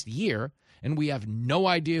past year, and we have no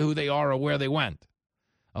idea who they are or where they went.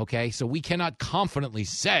 Okay, so we cannot confidently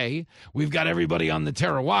say we've got everybody on the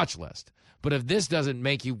terror watch list. But if this doesn't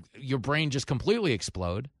make your brain just completely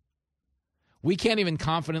explode, we can't even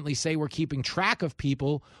confidently say we're keeping track of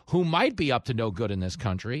people who might be up to no good in this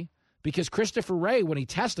country, because Christopher Wray, when he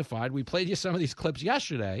testified, we played you some of these clips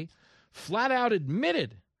yesterday, flat out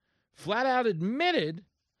admitted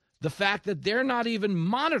the fact that they're not even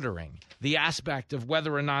monitoring the aspect of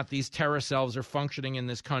whether or not these terror cells are functioning in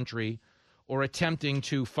this country or attempting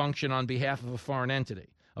to function on behalf of a foreign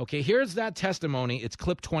entity. Okay, here's that testimony. It's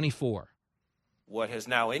clip 24. What has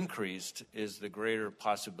now increased is the greater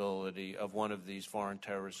possibility of one of these foreign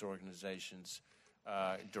terrorist organizations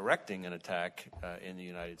directing an attack in the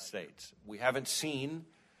United States. We haven't seen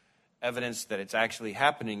evidence that it's actually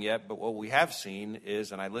happening yet, but what we have seen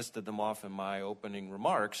is, and I listed them off in my opening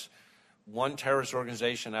remarks, one terrorist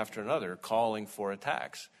organization after another calling for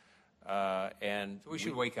attacks. And so we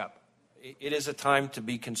should wake up. It is a time to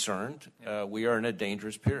be concerned. We are in a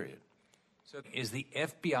dangerous period. So is the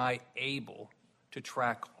FBI able to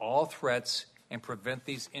track all threats and prevent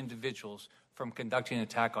these individuals from conducting an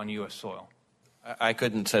attack on U.S. soil? I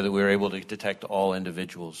couldn't say that we were able to detect all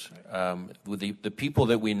individuals. With the people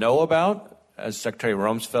that we know about, as Secretary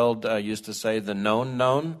Rumsfeld used to say, the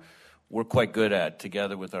known, we're quite good at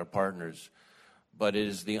together with our partners. But it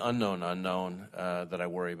is the unknown that I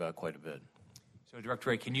worry about quite a bit. So, Director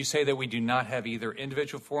Wray, can you say that we do not have either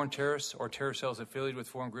individual foreign terrorists or terror cells affiliated with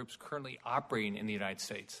foreign groups currently operating in the United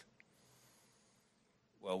States?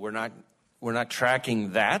 Well, we're not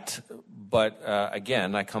tracking that, but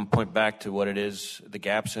again, I point back to what it is. The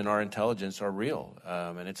gaps in our intelligence are real,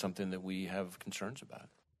 and it's something that we have concerns about.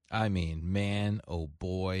 I mean, man, oh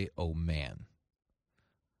boy, oh man.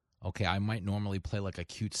 Okay, I might normally play like a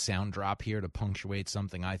cute sound drop here to punctuate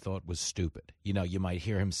something I thought was stupid. You know, you might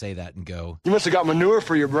hear him say that and go, "You must have got manure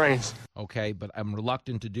for your brains." Okay, but I'm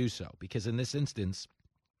reluctant to do so because in this instance,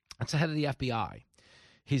 it's the head of the FBI.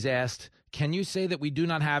 He's asked, can you say that we do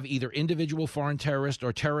not have either individual foreign terrorists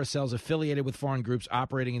or terror cells affiliated with foreign groups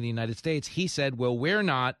operating in the United States? He said, well, we're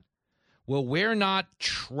not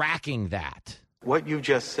tracking that. What you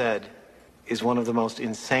just said is one of the most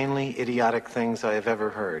insanely idiotic things I have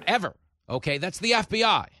ever heard. Ever. Okay, that's the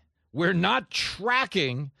FBI. We're not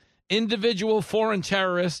tracking individual foreign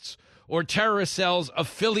terrorists or terrorist cells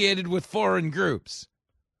affiliated with foreign groups.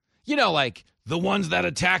 You know, like the ones that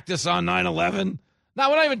attacked us on 9/11? No,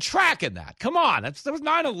 we're not even tracking that. Come on, that was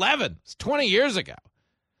 9/11. It's 20 years ago.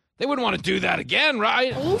 They wouldn't want to do that again,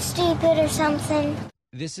 right? Are you stupid or something?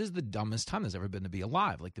 This is the dumbest time there's ever been to be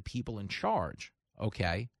alive. Like the people in charge,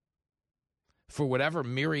 okay, for whatever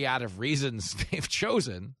myriad of reasons they've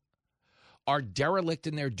chosen, are derelict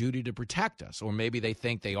in their duty to protect us. Or maybe they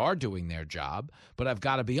think they are doing their job, but I've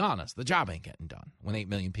got to be honest, the job ain't getting done when 8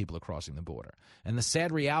 million people are crossing the border. And the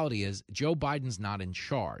sad reality is Joe Biden's not in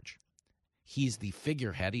charge. He's the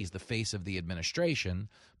figurehead. He's the face of the administration.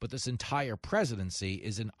 But this entire presidency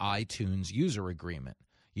is an iTunes user agreement.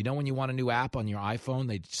 You know when you want a new app on your iPhone,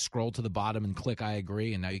 they scroll to the bottom and click I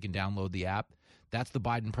agree, and now you can download the app? That's the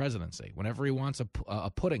Biden presidency. Whenever he wants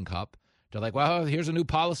a pudding cup, they're like, well, here's a new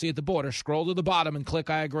policy at the border. Scroll to the bottom and click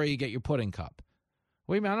I agree, you get your pudding cup.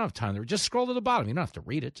 Wait a minute, I don't have time to read. Just scroll to the bottom. You don't have to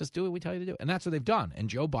read it. Just do what we tell you to do. And that's what they've done. And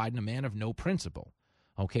Joe Biden, a man of no principle,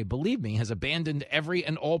 okay, believe me, has abandoned every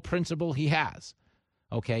and all principle he has.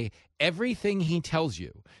 Okay? Everything he tells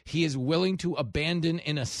you, he is willing to abandon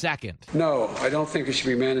in a second. No, I don't think it should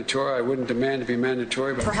be mandatory. I wouldn't demand to be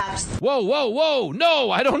mandatory, but Perhaps. Whoa.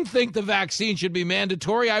 No, I don't think the vaccine should be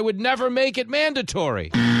mandatory. I would never make it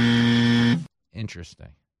mandatory.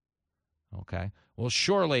 Interesting. Okay. Well,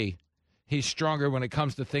 surely he's stronger when it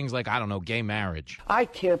comes to things like, I don't know, gay marriage. I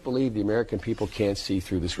can't believe the American people can't see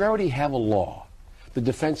through this. We already have a law, the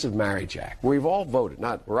Defense of Marriage Act, where we've all voted,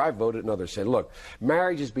 not where I voted and others said, look,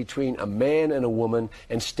 marriage is between a man and a woman,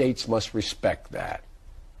 and states must respect that.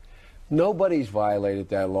 Nobody's violated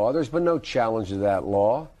that law. There's been no challenge to that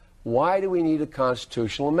law. Why do we need a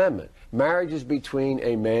constitutional amendment? Marriage is between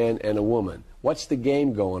a man and a woman. What's the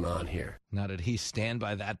game going on here? Now, did he stand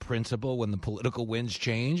by that principle when the political winds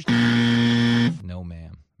changed? No,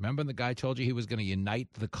 ma'am. Remember the guy told you he was going to unite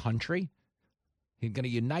the country? He's going to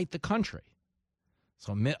unite the country.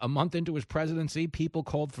 So a month into his presidency, people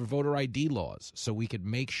called for voter ID laws so we could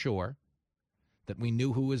make sure that we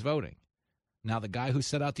knew who was voting. Now, the guy who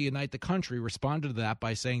set out to unite the country responded to that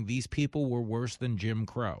by saying these people were worse than Jim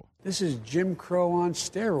Crow. this is Jim Crow on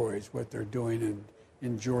steroids, what they're doing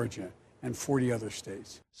in Georgia and 40 other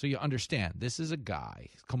states. So you understand, this is a guy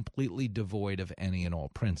completely devoid of any and all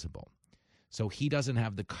principle. So he doesn't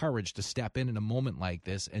have the courage to step in a moment like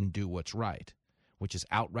this and do what's right, which is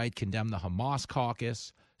outright condemn the Hamas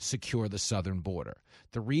caucus, secure the southern border.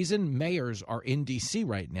 The reason mayors are in D.C.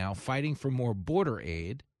 right now fighting for more border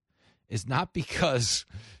aid is not because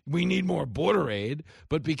we need more border aid,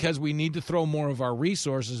 but because we need to throw more of our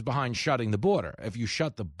resources behind shutting the border. If you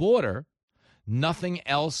shut the border, nothing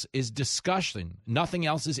else is discussion. Nothing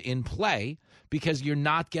else is in play because you're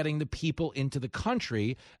not getting the people into the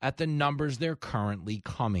country at the numbers they're currently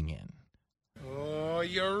coming in. Oh,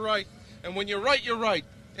 you're right. And when you're right, you're right.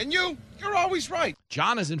 And you're always right.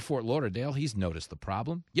 John is in Fort Lauderdale. He's noticed the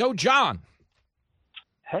problem. Yo, John.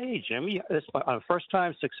 Hey, Jimmy. This is my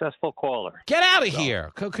first-time successful caller. Get out of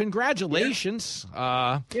here. Congratulations.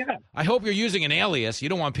 Yeah. I hope you're using an alias. You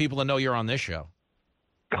don't want people to know you're on this show.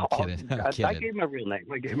 I'm kidding. I gave my real name.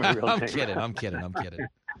 I'm kidding.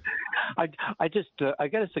 I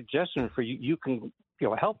got a suggestion for you. You can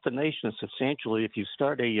help the nation substantially if you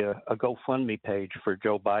start a GoFundMe page for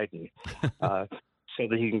Joe Biden. So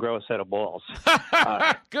that he can grow a set of balls.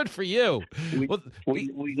 Good for you. We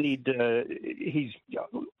need.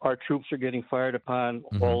 Our troops are getting fired upon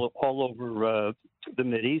all over the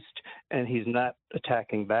Mideast, and he's not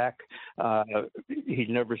attacking back. He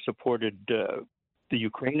never supported the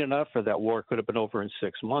Ukraine enough, or that war could have been over in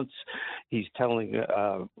 6 months. He's telling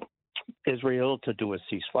Israel to do a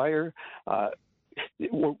ceasefire.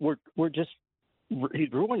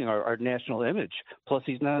 He's ruining our national image. Plus,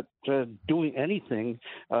 he's not doing anything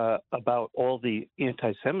about all the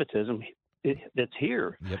anti-Semitism that's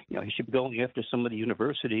here. Yep. He should be going after some of the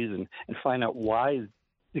universities and find out why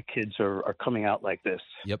the kids are coming out like this.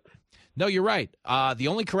 Yep. No, you're right. The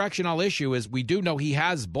only correction I'll issue is we do know he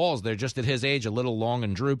has balls. They're just at his age a little long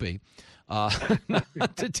and droopy.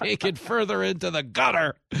 Not to take it further into the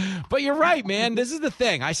gutter. But you're right, man. This is the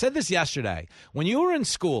thing. I said this yesterday. When you were in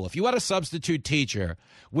school, if you had a substitute teacher,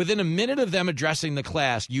 within a minute of them addressing the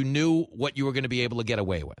class, you knew what you were going to be able to get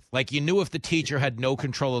away with. Like, you knew if the teacher had no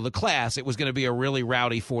control of the class, it was going to be a really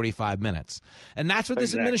rowdy 45 minutes. And that's what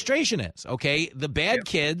this administration is, okay? The bad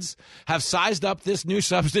kids have sized up this new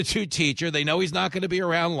substitute teacher. They know he's not going to be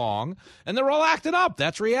around long, and they're all acting up.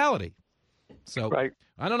 That's reality. So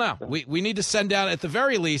I don't know. We need to send out, at the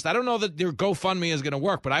very least, I don't know that your GoFundMe is going to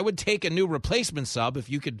work, but I would take a new replacement sub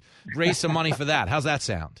if you could raise some money for that. How's that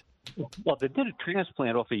sound? Well, if they did a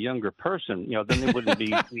transplant off a younger person, then they wouldn't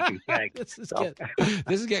be leaking tag. This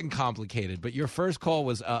is getting complicated, but your first call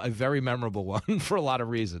was a very memorable one for a lot of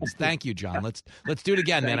reasons. Thank you, John. Let's do it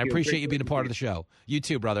again, man. I appreciate you being a part of the show. You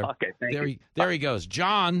too, brother. Okay, thank you. There he goes.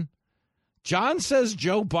 John says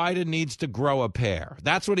Joe Biden needs to grow a pair.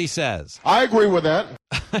 That's what he says. I agree with that.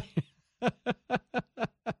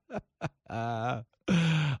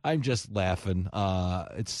 I'm just laughing.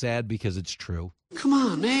 It's sad because it's true. Come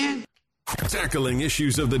on, man. Tackling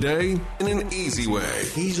issues of the day in an easy way.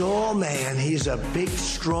 He's all man. He's a big,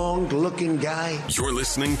 strong-looking guy. You're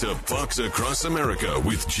listening to Fox Across America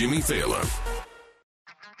with Jimmy Thaler.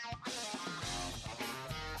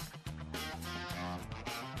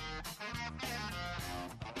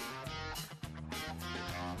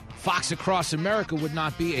 Fox Across America would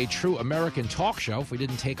not be a true American talk show if we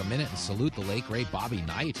didn't take a minute and salute the late, great Bobby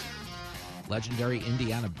Knight, legendary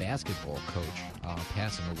Indiana basketball coach,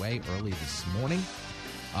 passing away early this morning.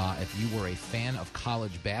 If you were a fan of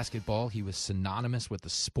college basketball, he was synonymous with the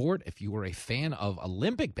sport. If you were a fan of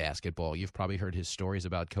Olympic basketball, you've probably heard his stories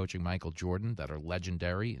about coaching Michael Jordan that are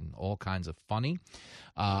legendary and all kinds of funny.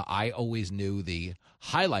 I always knew the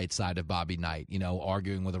highlight side of Bobby Knight,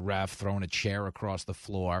 arguing with a ref, throwing a chair across the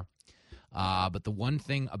floor. But the one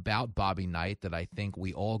thing about Bobby Knight that I think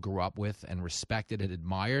we all grew up with and respected and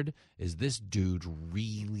admired is this dude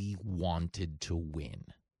really wanted to win.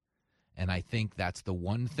 And I think that's the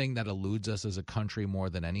one thing that eludes us as a country more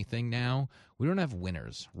than anything now. We don't have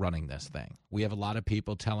winners running this thing. We have a lot of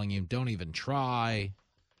people telling you, don't even try.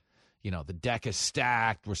 The deck is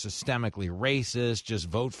stacked. We're systemically racist. Just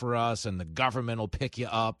vote for us and the government will pick you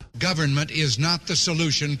up. Government is not the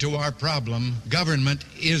solution to our problem. Government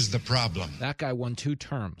is the problem. That guy won 2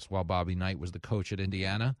 terms while Bobby Knight was the coach at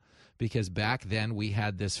Indiana, because back then we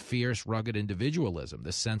had this fierce, rugged individualism,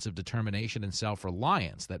 this sense of determination and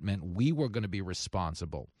self-reliance that meant we were going to be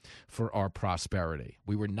responsible for our prosperity.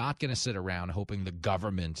 We were not going to sit around hoping the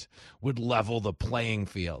government would level the playing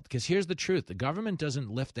field. Because here's the truth. The government doesn't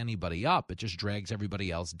lift anybody up. It just drags everybody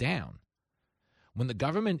else down. When the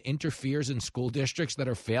government interferes in school districts that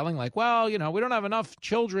are failing, like, we don't have enough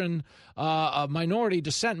children of minority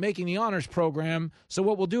descent making the honors program, so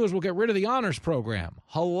what we'll do is we'll get rid of the honors program.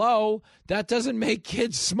 Hello? That doesn't make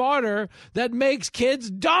kids smarter. That makes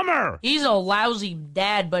kids dumber. He's a lousy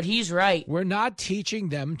dad, but he's right. We're not teaching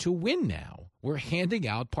them to win now. We're handing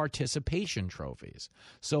out participation trophies.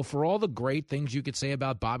 So for all the great things you could say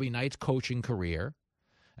about Bobby Knight's coaching career,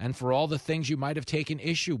 and for all the things you might have taken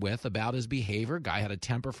issue with about his behavior, guy had a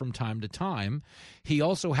temper from time to time, he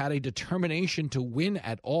also had a determination to win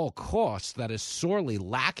at all costs that is sorely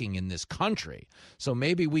lacking in this country. So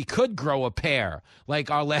maybe we could grow a pair, like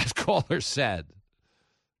our last caller said.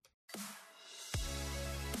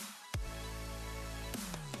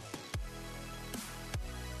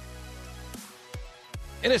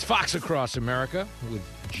 It is Fox Across America with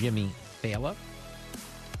Jimmy Fallon.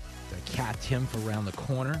 Cat Tim around the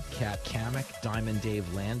corner, Kat Kamek, Diamond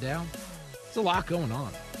Dave Landau. There's a lot going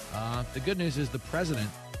on. The good news is the president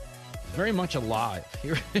is very much alive.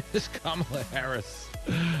 Here is Kamala Harris.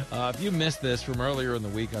 If you missed this from earlier in the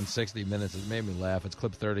week on 60 Minutes, it made me laugh. It's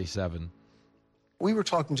clip 37. We were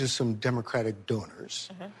talking to some Democratic donors,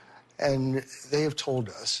 and they have told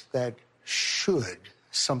us that should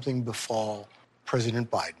something befall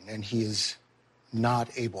President Biden and he is not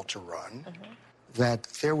able to run, that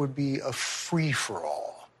there would be a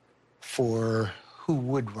free-for-all for who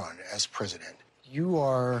would run as president. You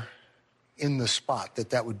are in the spot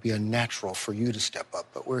that would be unnatural for you to step up,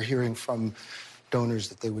 but we're hearing from donors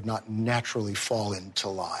that they would not naturally fall into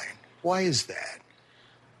line. Why is that?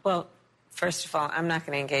 Well, first of all, I'm not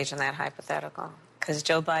going to engage in that hypothetical because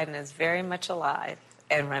Joe Biden is very much alive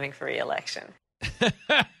and running for re-election.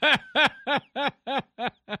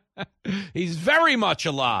 He's very much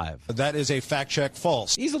alive. That is a fact check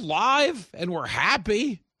false. He's alive, and we're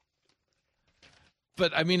happy.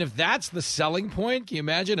 But, I mean, if that's the selling point, can you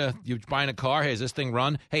imagine you're buying a car? Hey, does this thing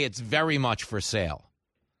run? Hey, it's very much for sale.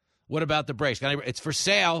 What about the brakes? It's for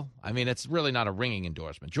sale. I mean, it's really not a ringing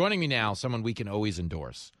endorsement. Joining me now, someone we can always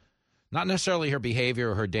endorse. Not necessarily her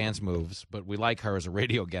behavior or her dance moves, but we like her as a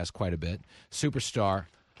radio guest quite a bit. Superstar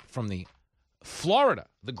from the Florida,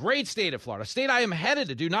 the great state of Florida, state I am headed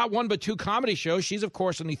to do not one but 2 comedy shows. She's, of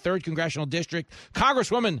course, in the 3rd Congressional District.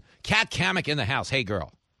 Congresswoman Kat Kamek in the house. Hey,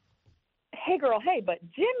 girl. Hey, girl. Hey, but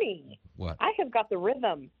Jimmy. What? I have got the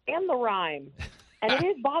rhythm and the rhyme. And it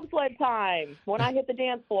is bobsled time when I hit the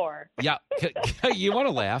dance floor. Yeah. You want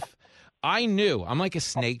to laugh? I knew. I'm like a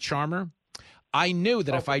snake charmer. I knew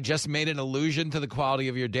that if I just made an allusion to the quality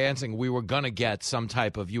of your dancing, we were going to get some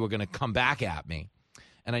type of, you were going to come back at me.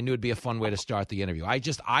 And I knew it'd be a fun way to start the interview. I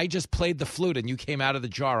just played the flute, and you came out of the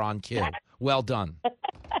jar on cue. Well done.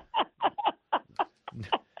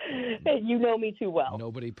 You know me too well.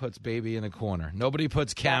 Nobody puts baby in the corner. Nobody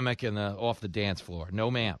puts Kamek off the dance floor.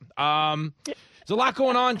 No, ma'am. There's a lot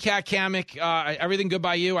going on, Kat Kamek. Everything good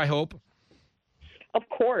by you, I hope? Of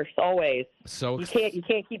course, always. So you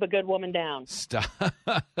can't keep a good woman down. Stop.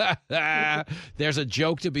 There's a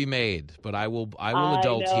joke to be made, but I will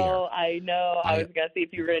adult here. I know. I was going to see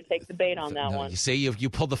if you were going to take the bait on that one. You see, you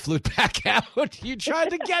pulled the flute back out. You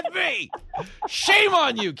tried to get me. Shame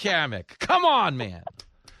on you, Kamek. Come on, man.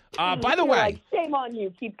 By the way, shame on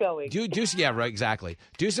you. Keep going. Yeah, right, exactly.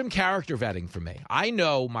 Do some character vetting for me. I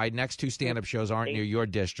know my next 2 stand-up shows aren't near your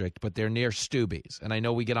district, but they're near Stubby's, and I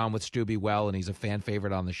know we get on with Stubby well, and he's a fan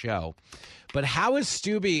favorite on the show. But how is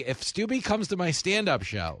Stubby? If Stubby comes to my stand-up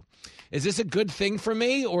show, is this a good thing for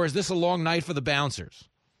me, or is this a long night for the bouncers?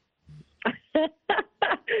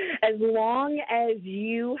 As As long as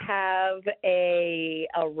you have a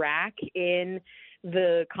rack in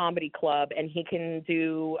the comedy club and he can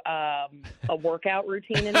do a workout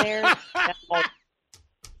routine in there.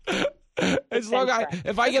 As long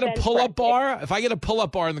if I get a pull-up bar,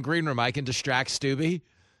 in the green room, I can distract Stubby.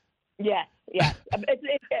 Yes.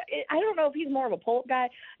 I don't know if he's more of a pull-up guy.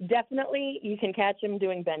 Definitely, you can catch him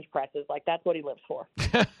doing bench presses. Like, that's what he lives for.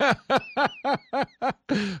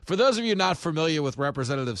 For those of you not familiar with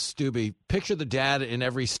Representative Stubby, picture the dad in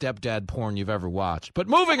every stepdad porn you've ever watched. But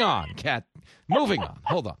moving on, Kat. Moving on.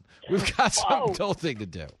 Hold on. We've got some adulting to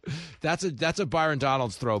do. That's a Byron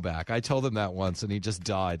Donalds throwback. I told him that once, and he just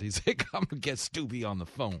died. He's like, I'm going to get Stubby on the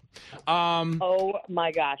phone. Oh,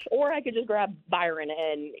 my gosh. Or I could just grab Byron,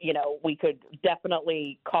 and, we could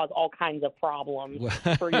definitely cause all kinds of problems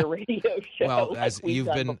for your radio show. Well, as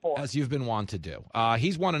you've been wont to do.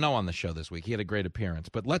 He's 1-0 on the show this week. He had a great appearance.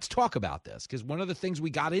 But let's talk about this, because one of the things we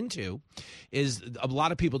got into is a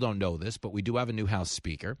lot of people don't know this, but we do have a new House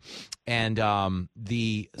Speaker. And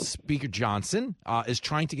the Speaker Johnson is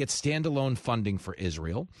trying to get standalone funding for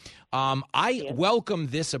Israel. I welcome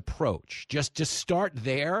this approach. Just to start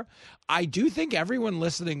there, I do think everyone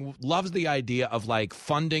listening loves the idea of like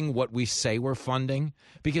funding what we say we're funding,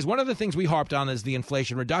 because one of the things we harped on is the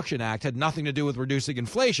Inflation Reduction Act had nothing to do with reducing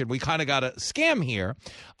inflation. We kind of got a scam here.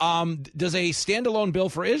 Does a standalone bill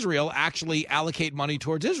for Israel actually allocate money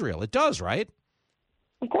towards Israel? It does, right?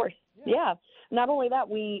 Of course. Yeah. Not only that,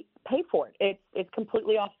 we pay for it. It's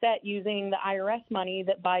completely offset using the IRS money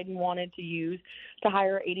that Biden wanted to use to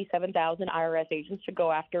hire 87,000 IRS agents to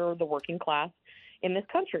go after the working class in this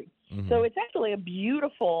country. Mm-hmm. So it's actually a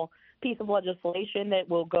beautiful piece of legislation that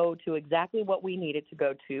will go to exactly what we need it to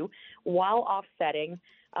go to while offsetting.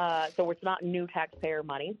 So it's not new taxpayer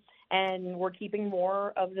money. And we're keeping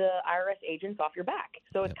more of the IRS agents off your back.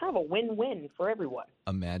 So it's kind of a win-win for everyone.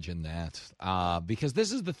 Imagine that. Because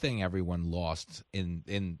this is the thing everyone lost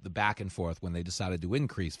in the back and forth when they decided to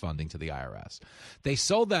increase funding to the IRS. They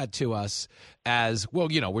sold that to us as, well,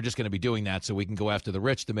 we're just going to be doing that so we can go after the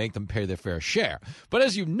rich to make them pay their fair share. But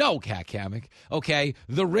as you know, Kat Kamek, okay,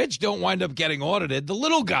 the rich don't wind up getting audited. The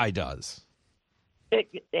little guy does.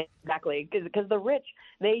 Exactly, because the rich,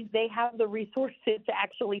 they have the resources to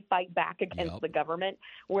actually fight back against the government,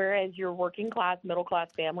 whereas your working class, middle class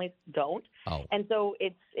families don't. Oh. And so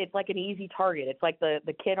it's like an easy target. It's like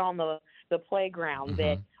the kid on the playground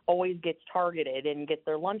that always gets targeted and gets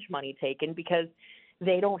their lunch money taken because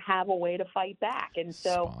they don't have a way to fight back. And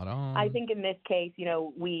so I think in this case,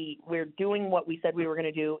 we're doing what we said we were going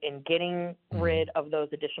to do in getting rid of those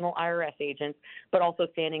additional IRS agents, but also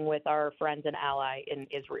standing with our friends and ally in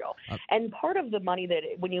Israel. And part of the money that,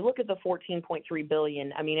 when you look at the $14.3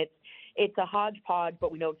 billion, I mean, it's a hodgepodge,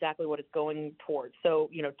 but we know exactly what it's going towards. So,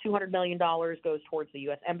 $200 million goes towards the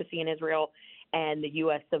U.S. Embassy in Israel and the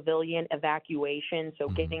U.S. civilian evacuation, so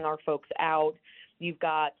getting our folks out. You've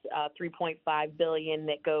got $3.5 billion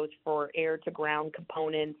that goes for air-to-ground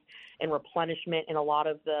components and replenishment and a lot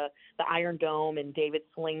of the Iron Dome and David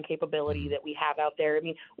Sling capability that we have out there. I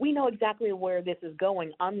mean, we know exactly where this is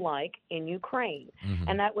going, unlike in Ukraine.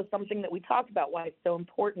 And that was something that we talked about, why it's so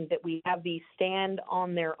important that we have these stand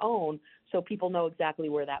on their own so people know exactly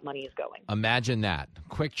where that money is going. Imagine that.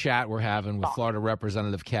 Quick chat we're having with Florida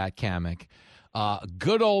Representative Kat Kamek.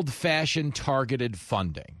 Good old-fashioned targeted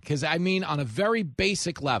funding. Because, I mean, on a very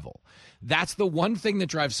basic level, that's the one thing that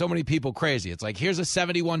drives so many people crazy. It's like, here's a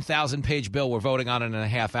 71,000-page bill we're voting on in a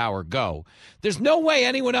half hour. Go. There's no way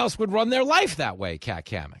anyone else would run their life that way, Kat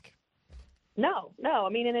Kamek. No. I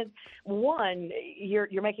mean, and it's, one,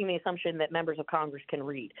 you're making the assumption that members of Congress can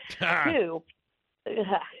read. Two,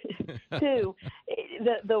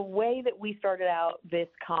 the way that we started out this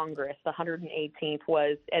Congress, the 118th,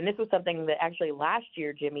 was, and this was something that actually last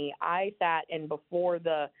year, Jimmy, I sat in before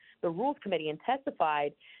the Rules Committee and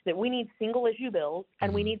testified that we need single issue bills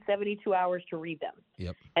and we need 72 hours to read them.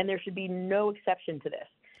 Yep. And there should be no exception to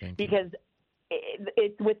this because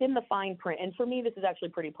it's within the fine print. And for me, this is actually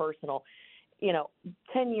pretty personal.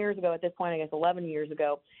 10 years ago, at this point, I guess 11 years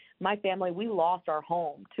ago, my family, we lost our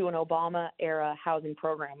home to an Obama-era housing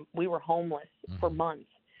program. We were homeless for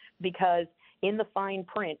months because in the fine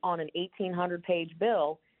print on an 1,800-page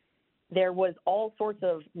bill, there was all sorts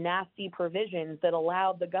of nasty provisions that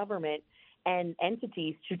allowed the government and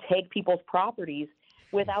entities to take people's properties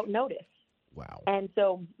without notice. Wow. And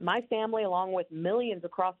so my family, along with millions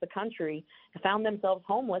across the country, found themselves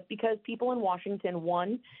homeless because people in Washington,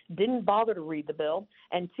 one, didn't bother to read the bill,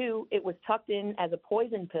 and two, it was tucked in as a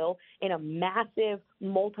poison pill in a massive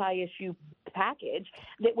multi-issue package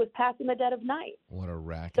that was passed in the dead of night. What a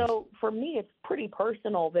racket. So for me, it's pretty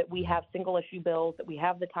personal that we have single issue bills, that we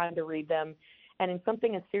have the time to read them. And in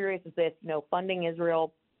something as serious as this, funding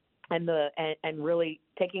Israel and really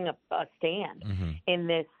taking a stand in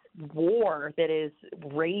this war that is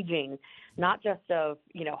raging, not just of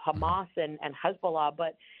Hamas and Hezbollah,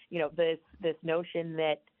 but this notion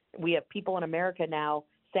that we have people in America now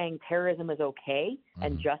saying terrorism is okay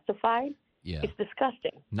and justified. Yeah. It's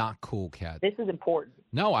disgusting. Not cool, Kat. This is important.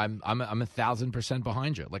 No, I'm 1,000%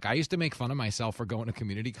 behind you. Like, I used to make fun of myself for going to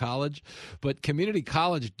community college, but community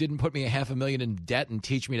college didn't put me $500,000 in debt and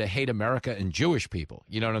teach me to hate America and Jewish people.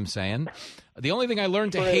 You know what I'm saying? The only thing I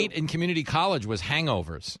learned to hate in community college was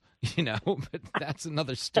hangovers. But that's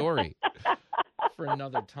another story for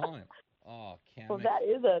another time. Oh, well, that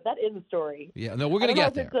is a story. Yeah, no, we're gonna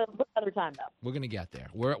get there. It's another time though. We're gonna get there.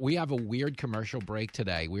 We have a weird commercial break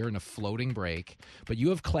today. We're in a floating break, but you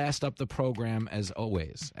have classed up the program as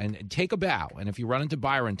always. And take a bow. And if you run into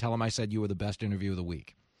Byron, tell him I said you were the best interview of the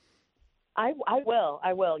week. I will.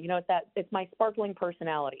 It's my sparkling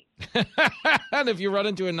personality. And if you run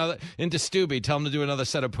into Stubby, tell him to do another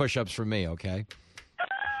set of push-ups for me. Okay.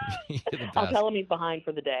 I'll tell him he's behind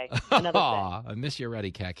for the day. I miss you already,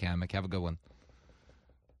 Kat Kamek. Have a good one.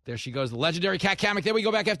 There she goes, the legendary Kat Kamek. There we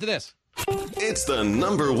go back after this. It's the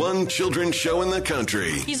 #1 children's show in the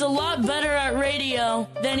country. He's a lot better at radio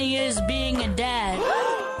than he is being a dad.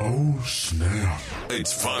 Oh, snap.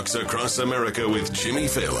 It's Fox Across America with Jimmy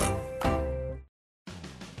Fallon.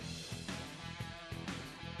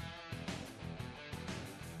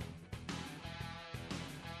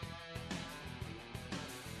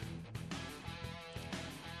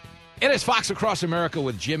 It is Fox Across America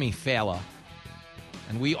with Jimmy Fallon,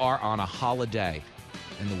 and we are on a holiday,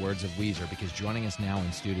 in the words of Weezer, because joining us now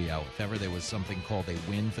in studio, if ever there was something called a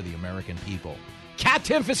win for the American people, Kat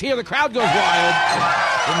Timpf is here. The crowd goes wild.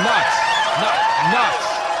 They're nuts,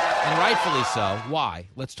 and rightfully so. Why?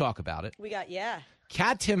 Let's talk about it.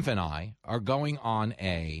 Kat Timpf and I are going on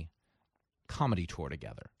a comedy tour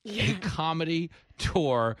together. A comedy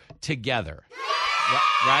tour together.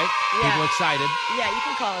 Right? Yeah. People excited. Yeah, you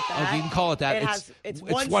can call it that. Oh, you can call it that. It's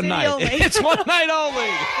one night. Only. It's one night only.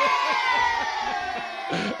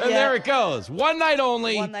 And there it goes. One night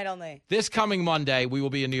only. One night only. This coming Monday, we will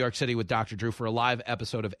be in New York City with Dr. Drew for a live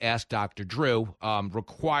episode of Ask Dr. Drew.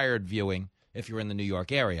 Required viewing if you're in the New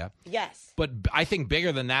York area. Yes. But I think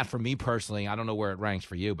bigger than that for me personally, I don't know where it ranks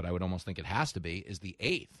for you, but I would almost think it has to be, is the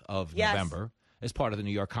 8th of November as part of the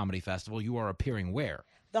New York Comedy Festival. You are appearing where?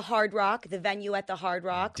 The Hard Rock, the venue at the Hard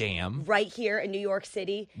Rock. Damn. Right here in New York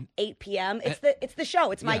City, 8 p.m. It's the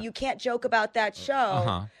show. It's my You Can't Joke About That show.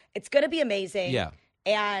 Uh-huh. It's going to be amazing. Yeah.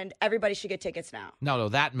 And everybody should get tickets now. No,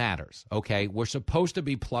 that matters, okay? We're supposed to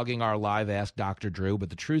be plugging our live Ask Dr. Drew, but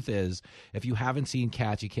the truth is, if you haven't seen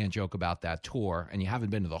Kat, You Can't Joke About That tour, and you haven't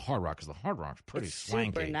been to the Hard Rock, because the Hard Rock's pretty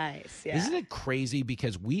swanky. Super nice, yeah. Isn't it crazy?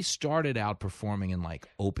 Because we started out performing in, like,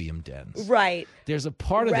 opium dens. Right. There's a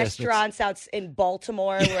part of this restaurants out in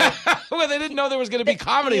Baltimore where, where they didn't know there was going to be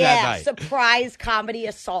comedy that night. Surprise comedy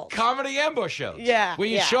assault. Comedy ambush shows. Yeah. Where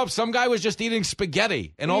you show up, some guy was just eating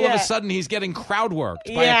spaghetti, and all of a sudden he's getting crowd worked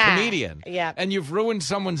by a comedian. Yeah. And you've ruined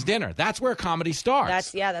someone's dinner. That's where comedy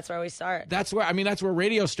starts. That's where we start. That's where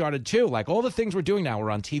radio started too. Like all the things we're doing now, we're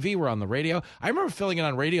on TV, we're on the radio. I remember filling it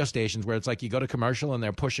on radio stations where it's like you go to commercial and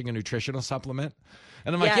they're pushing a nutritional supplement.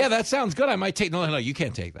 And I'm like, yeah, that sounds good. I might take. No, you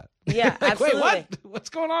can't take that. Yeah, like, absolutely. Wait, what? What's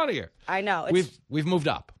going on here? I know. We've moved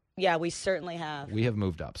up. Yeah, we certainly have. We have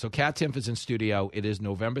moved up. So Kat Timpf is in studio. It is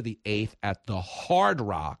November the 8th at the Hard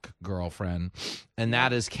Rock, girlfriend. And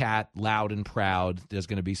that is Kat, loud and proud. There's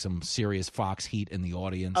going to be some serious Fox heat in the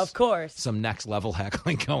audience. Of course. Some next level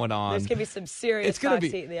heckling going on. There's going to be some serious Fox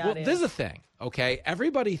heat in the audience. Well, this is the thing, okay?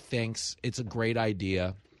 Everybody thinks it's a great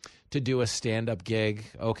idea to do a stand-up gig,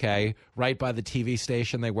 okay, right by the TV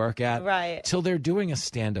station they work at. Right. Till they're doing a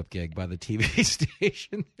stand-up gig by the TV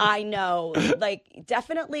station. I know. Like,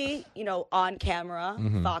 definitely, on camera,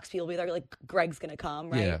 Fox people will be there, like, Greg's going to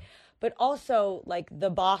come, right? Yeah. But also, like,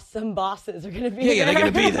 some bosses are going to be there. Yeah, they're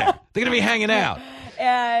going to be there. They're going to be hanging out.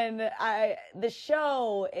 And the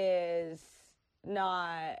show is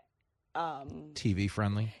not... TV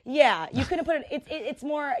friendly? Yeah, you couldn't put it. It's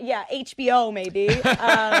more HBO maybe.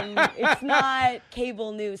 It's not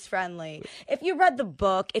cable news friendly. If you read the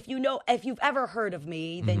book, if you've ever heard of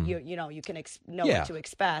me, then you can know what to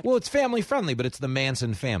expect. Well, it's family friendly, but it's the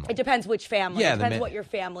Manson family. It depends which family. Yeah, it depends what your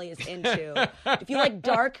family is into. If you like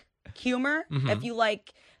dark humor, if you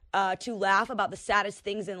like to laugh about the saddest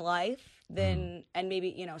things in life, then and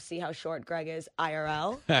maybe see how short Greg is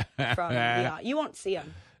IRL. You won't see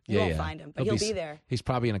him. You won't find him, but he'll be there. He's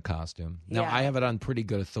probably in a costume. Now, Yeah. I have it on pretty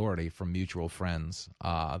good authority from mutual friends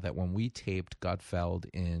that when we taped Gutfeld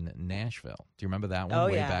in Nashville, do you remember that one? Oh,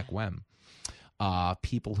 way yeah. back when?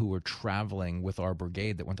 People who were traveling with our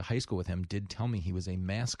brigade that went to high school with him did tell me he was a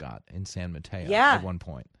mascot in San Mateo at one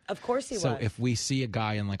point. Of course he was. So if we see a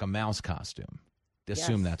guy in like a mouse costume,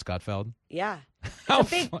 assume that's Gutfeld. Yeah. How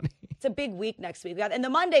funny. It's a big week next week. And the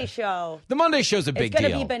Monday show. The Monday show's a big It's deal.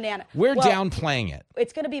 going to be banana. We're downplaying it.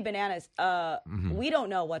 It's going to be bananas. We don't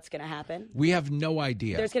know what's going to happen. We have no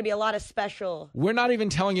idea. There's going to be a lot of special. We're not even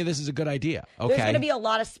telling you this is a good idea. Okay. There's going to be a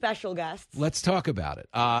lot of special guests. Let's talk about it.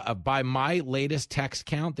 By my latest text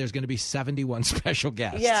count, there's going to be 71 special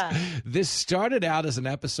guests. Yeah. This started out as an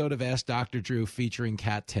episode of Ask Dr. Drew featuring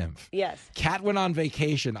Kat Timpf. Yes. Kat went on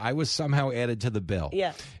vacation. I was somehow added to the bill.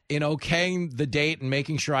 Yeah. In okaying the date and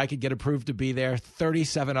making sure I could get approved to be there,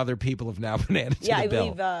 37 other people have now been added to the bill.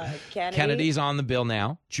 Yeah, I believe Kennedy. Kennedy's on the bill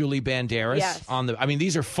now. Julie Banderas on the. I mean,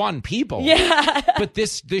 these are fun people. Yeah. But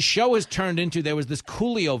this show has turned into. There was this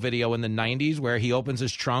Coolio video in the '90s where he opens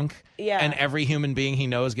his trunk, and every human being he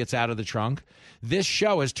knows gets out of the trunk. This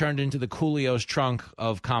show has turned into the Coolio's trunk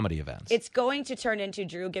of comedy events. It's going to turn into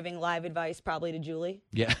Drew giving live advice probably to Julie.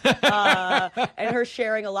 Yeah. And her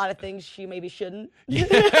sharing a lot of things she maybe shouldn't.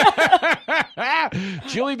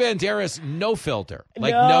 Julie Banderas, no filter.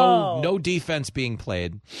 Like, No. no defense being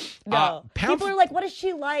played. No. People are like, what is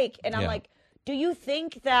she like? And I'm Yeah. like, do you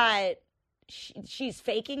think that she's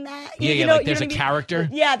faking that? Yeah, like there's a character?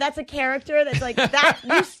 Yeah, that's a character that's like, that.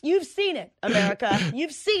 You've seen it, America.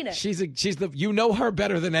 You've seen it. She's the you know her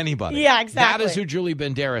better than anybody. Yeah, exactly. That is who Julie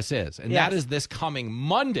Banderas is. And Yes. that is this coming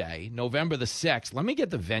Monday, November the 6th. Let me get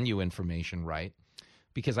the venue information right.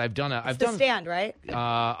 Because I've done The Stand, right?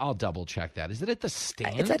 I'll double check that. Is it at the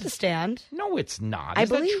Stand? It's at the Stand. No, it's not. I Is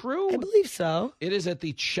believe, that true? I believe so. It is at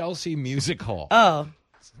the Chelsea Music Hall. Oh.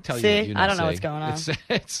 Tell you See? what you I don't know see. what's going on.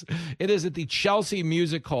 It is at the Chelsea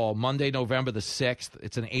Music Hall, Monday, November the 6th.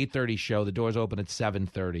 It's an 8:30 show. The doors open at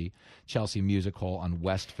 7:30. Chelsea Music Hall on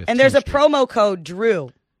West 15th And there's a Street. promo code,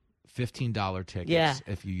 Drew. $15 tickets Yeah.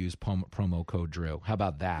 if you use promo code Drew. How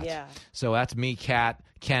about that? Yeah. So that's me, Kat,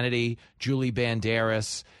 Kennedy, Julie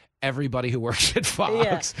Banderas, everybody who works at Fox,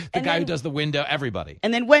 Yeah. the And guy who then- does the window, everybody.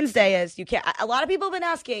 And then Wednesday is, you can't, a lot of people have been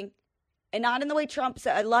asking, and not in the way Trump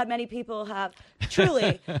said, many people have,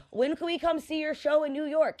 truly, when can we come see your show in New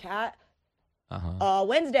York, Kat?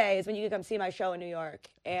 Wednesday is when you can come see my show in New York.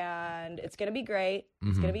 And it's going to be great.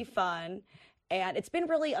 It's going to be fun. And it's been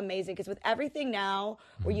really amazing because with everything now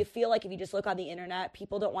where you feel like if you just look on the internet,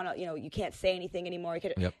 people don't want to, you can't say anything anymore.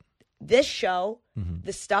 Yep. This show,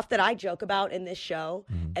 the stuff that I joke about in this show,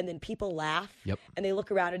 and then people laugh, Yep. and they look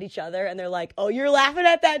around at each other, and they're like, "Oh, you're laughing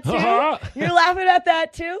at that too? You're laughing at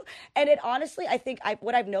that too?" And it honestly, I think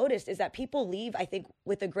what I've noticed is that people leave, I think,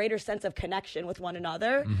 with a greater sense of connection with one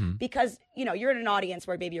another because you're in an audience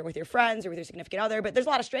where maybe you're with your friends or with your significant other, but there's a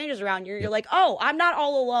lot of strangers around you. You're like, "Oh, I'm not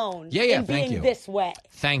all alone in being this way."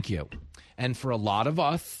 Thank you. And for a lot of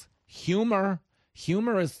us, humor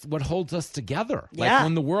is what holds us together. Like Yeah.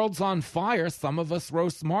 when the world's on fire, some of us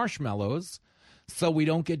roast marshmallows so we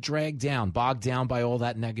don't get bogged down by all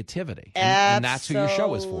that negativity. And that's who your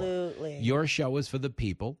show is for. Absolutely. Your show is for the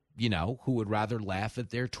people, who would rather laugh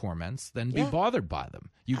at their torments than be bothered by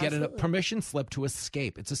them. You get a Absolutely. permission slip to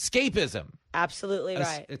escape. It's escapism. Absolutely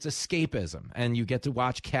right. It's escapism. And you get to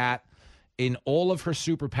watch Kat in all of her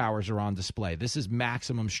superpowers are on display. This is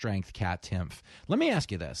maximum strength Kat Timpf. Let me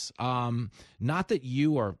ask you this. Not that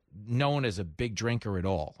you are known as a big drinker at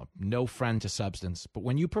all, no friend to substance, but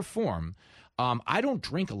when you perform, I don't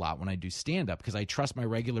drink a lot when I do stand-up because I trust my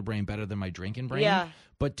regular brain better than my drinking brain. Yeah.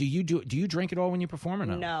 But do you drink at all when you perform or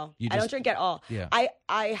no? No, You I don't just- drink at all. Yeah.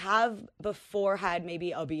 I have before had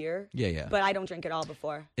maybe a beer. Yeah. But I don't drink at all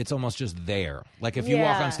before. It's almost just there. Like if you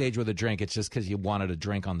walk Yeah. on stage with a drink, it's just because you wanted a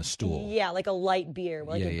drink on the stool. Yeah, like a light beer,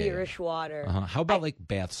 like Yeah, a yeah, beerish water. How about like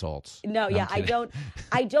bath salts? No, I'm yeah, I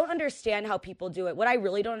kidding. don't understand how people do it. What I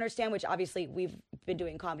really don't understand, which obviously we've been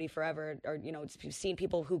doing comedy forever, or seen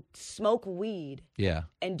people who smoke weed Yeah.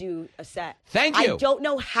 and do a set. Thank you. I don't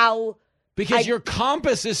know how. Because your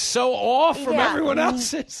compass is so off from everyone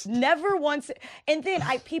else's. Never once. And then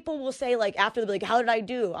people will say like after they'll be like, "How did I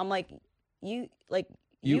do?" I'm like,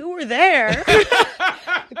 You were there.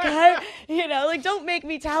 Okay? Don't make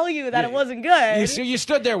me tell you that it wasn't good. You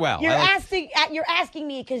stood there well. You're asking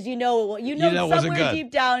me because you know somewhere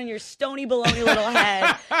deep down in your stony baloney little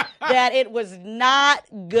head that it was not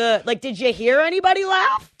good. Like, did you hear anybody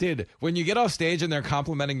laugh? When you get off stage and they're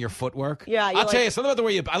complimenting your footwork, yeah, I'll tell you something about the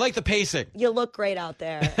way I like the pacing. You look great out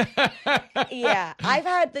there. Yeah, I've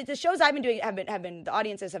had the shows I've been doing have been the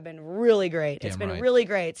audiences have been really great. It's been really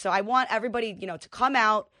great. So I want everybody, to come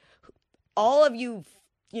out. All of you,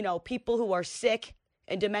 people who are sick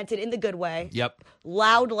and demented in the good way. Yep.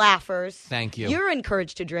 Loud laughers. Thank you. You're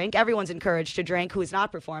encouraged to drink. Everyone's encouraged to drink who is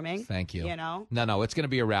not performing. Thank you. No, it's going to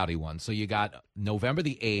be a rowdy one. So you got November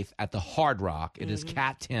the 8th at the Hard Rock. It is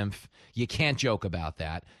Cat Timpf. You can't joke about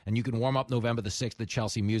that. And you can warm up November the 6th at the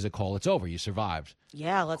Chelsea Music Hall. It's over. You survived.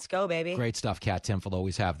 Yeah, let's go, baby. Great stuff. Cat Timpf will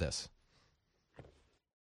always have this.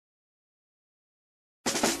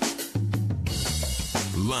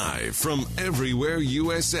 Live from everywhere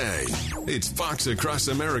USA, it's Fox Across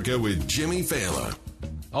America with Jimmy Fallon.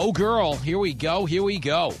 Oh, girl, here we go.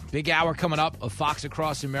 Big hour coming up of Fox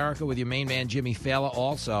Across America with your main man, Jimmy Fallon.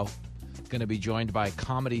 Also going to be joined by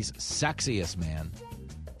comedy's sexiest man,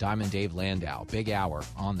 Diamond Dave Landau. Big hour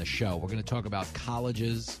on the show. We're going to talk about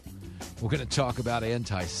colleges. We're going to talk about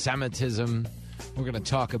anti-Semitism. We're going to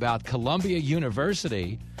talk about Columbia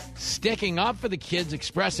University sticking up for the kids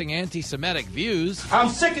expressing anti-Semitic views. I'm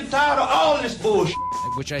sick and tired of all this bullshit.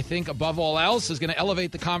 Which I think, above all else, is going to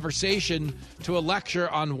elevate the conversation to a lecture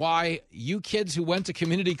on why you kids who went to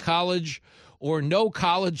community college or no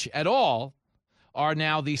college at all are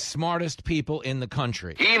now the smartest people in the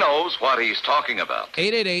country. He knows what he's talking about.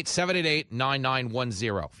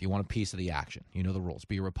 888-788-9910 if you want a piece of the action. You know the rules.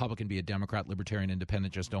 Be a Republican, be a Democrat, Libertarian,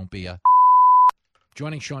 Independent. Just don't be a...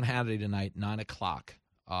 Joining Sean Hannity tonight, 9 o'clock,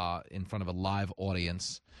 in front of a live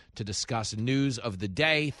audience to discuss news of the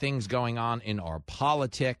day, things going on in our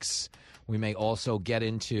politics. We may also get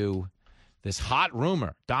into this hot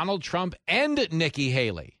rumor. Donald Trump and Nikki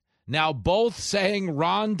Haley now both saying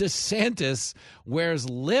Ron DeSantis wears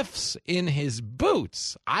lifts in his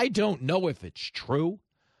boots. I don't know if it's true,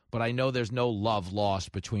 but I know there's no love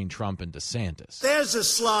lost between Trump and DeSantis. There's a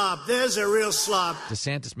slob. There's a real slob.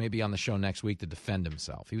 DeSantis may be on the show next week to defend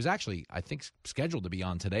himself. He was actually, I think, scheduled to be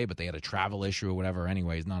on today, but they had a travel issue or whatever.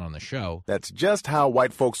 Anyway, he's not on the show. That's just how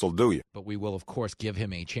white folks will do you. But we will, of course, give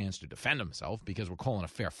him a chance to defend himself because we're calling a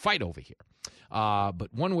fair fight over here.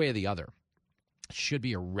 But one way or the other, should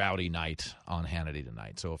be a rowdy night on Hannity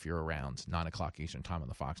tonight. So if you're around 9 o'clock Eastern time on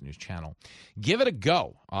the Fox News channel, give it a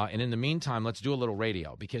go. And in the meantime, let's do a little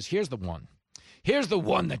radio because here's the one. Here's the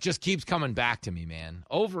one that just keeps coming back to me, man,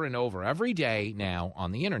 over and over every day now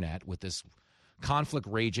on the internet with this conflict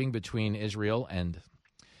raging between Israel and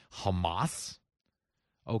Hamas.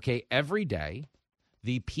 Okay, every day,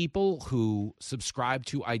 the people who subscribe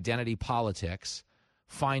to identity politics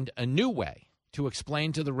find a new way to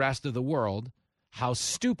explain to the rest of the world how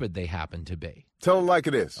stupid they happen to be. Tell them like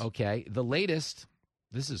it is. Okay, the latest,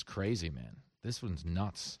 this is crazy, man. This one's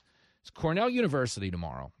nuts. It's Cornell University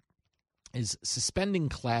tomorrow is suspending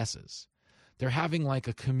classes. They're having like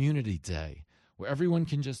a community day where everyone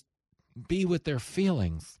can just be with their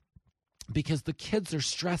feelings because the kids are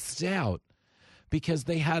stressed out because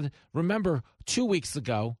they had, remember 2 weeks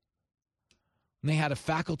ago, they had a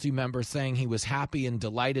faculty member saying he was happy and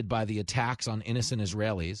delighted by the attacks on innocent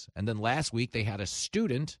Israelis. And then last week they had a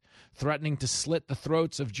student threatening to slit the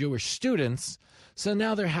throats of Jewish students. So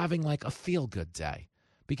now they're having like a feel-good day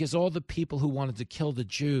because all the people who wanted to kill the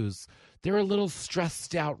Jews, they're a little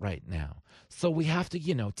stressed out right now. So we have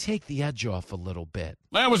to, take the edge off a little bit.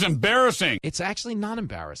 That was embarrassing. It's actually not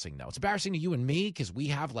embarrassing, though. It's embarrassing to you and me because we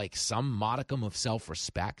have like some modicum of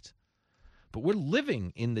self-respect. But we're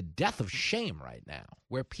living in the death of shame right now,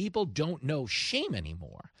 where people don't know shame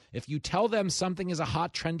anymore. If you tell them something is a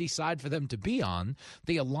hot, trendy side for them to be on,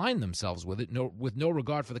 they align themselves with it with no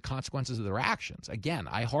regard for the consequences of their actions. Again,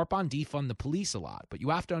 I harp on defund the police a lot, but you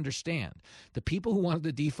have to understand, the people who wanted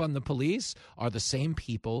to defund the police are the same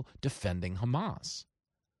people defending Hamas.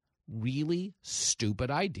 Really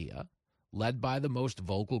stupid idea, led by the most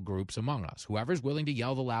vocal groups among us. Whoever's willing to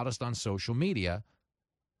yell the loudest on social media,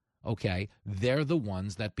 okay, they're the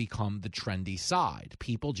ones that become the trendy side.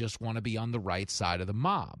 People just want to be on the right side of the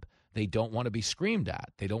mob. They don't want to be screamed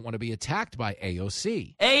at. They don't want to be attacked by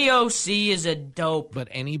AOC. AOC is a dope. But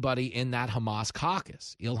anybody in that Hamas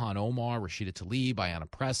caucus, Ilhan Omar, Rashida Tlaib,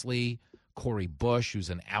 Ayanna Pressley, Cori Bush,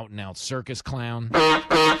 who's an out-and-out circus clown,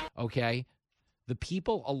 okay, the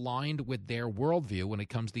people aligned with their worldview when it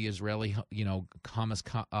comes to the Israeli, Hamas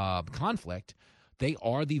conflict, They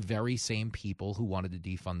are the very same people who wanted to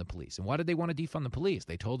defund the police. And why did they want to defund the police?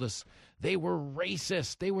 They told us they were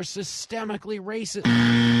racist. They were systemically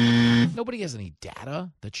racist. Nobody has any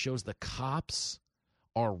data that shows the cops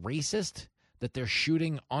are racist, that they're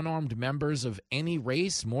shooting unarmed members of any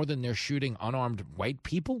race more than they're shooting unarmed white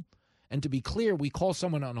people. And to be clear, we call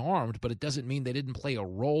someone unarmed, but it doesn't mean they didn't play a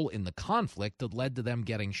role in the conflict that led to them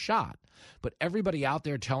getting shot. But everybody out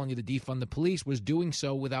there telling you to defund the police was doing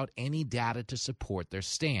so without any data to support their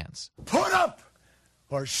stance. Put up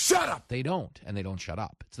or shut up. They don't, and they don't shut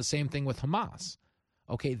up. It's the same thing with Hamas.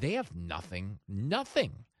 Okay, they have nothing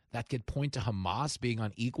that could point to Hamas being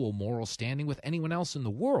on equal moral standing with anyone else in the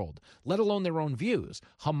world, let alone their own views.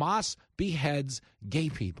 Hamas beheads gay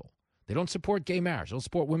people. They don't support gay marriage. They don't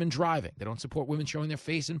support women driving. They don't support women showing their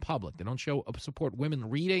face in public. They don't support women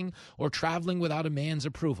reading or traveling without a man's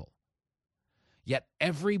approval. Yet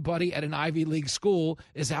everybody at an Ivy League school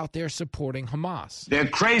is out there supporting Hamas. They're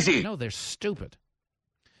crazy. No, they're stupid.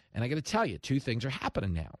 And I got to tell you, two things are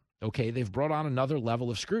happening now. Okay, they've brought on another level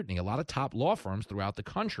of scrutiny. A lot of top law firms throughout the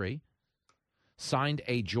country signed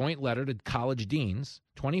a joint letter to college deans.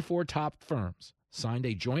 24 top firms signed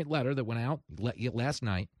a joint letter that went out last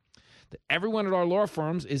night that everyone at our law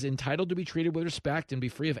firms is entitled to be treated with respect and be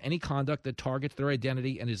free of any conduct that targets their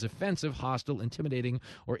identity and is offensive, hostile, intimidating,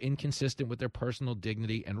 or inconsistent with their personal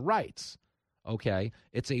dignity and rights. Okay?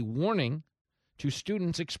 It's a warning to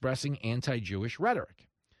students expressing anti-Jewish rhetoric.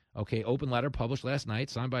 Okay, open letter published last night,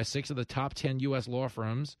 signed by 6 of the top 10 U.S. law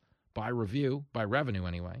firms by revenue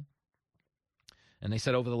anyway. And they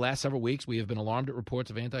said over the last several weeks, we have been alarmed at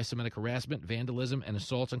reports of anti-Semitic harassment, vandalism, and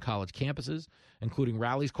assaults on college campuses, including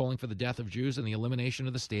rallies calling for the death of Jews and the elimination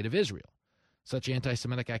of the State of Israel. Such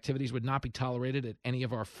anti-Semitic activities would not be tolerated at any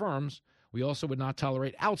of our firms. We also would not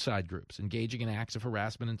tolerate outside groups engaging in acts of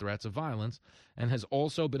harassment and threats of violence, and has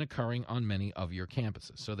also been occurring on many of your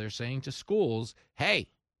campuses. So they're saying to schools,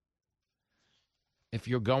 hey, if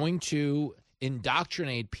you're going to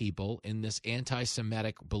indoctrinate people in this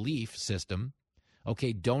anti-Semitic belief system,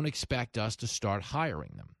 okay, don't expect us to start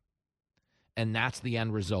hiring them. And that's the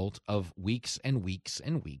end result of weeks and weeks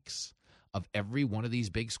and weeks of every one of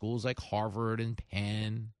these big schools like Harvard and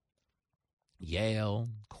Penn, Yale,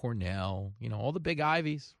 Cornell, all the big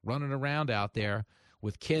Ivies running around out there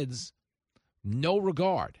with kids. No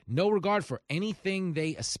regard for anything they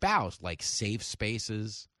espouse, like safe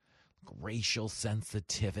spaces, racial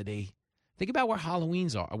sensitivity. Think about where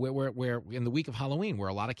Halloweens are, where in the week of Halloween, where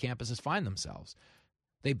a lot of campuses find themselves.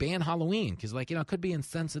 They ban Halloween because, it could be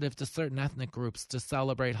insensitive to certain ethnic groups to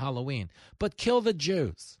celebrate Halloween. But kill the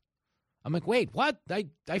Jews. I'm like, wait, what?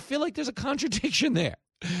 I feel like there's a contradiction there.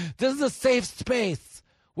 This is a safe space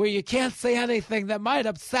where you can't say anything that might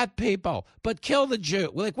upset people, but kill the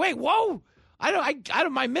Jew. We're like, wait, whoa.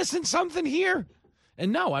 Am I missing something here?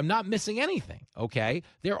 And no, I'm not missing anything, okay?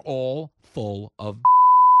 They're all full of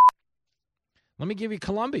Let me give you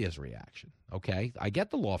Columbia's reaction, okay? I get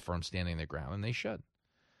the law firm standing their ground, and they should,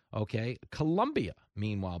 okay? Columbia,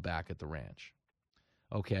 meanwhile, back at the ranch,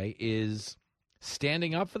 okay, is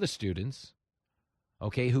standing up for the students,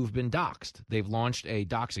 okay, who've been doxxed. They've launched a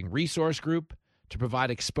doxing resource group to provide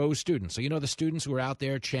exposed students. So, the students who are out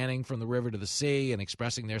there chanting from the river to the sea and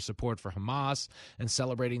expressing their support for Hamas and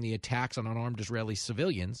celebrating the attacks on unarmed Israeli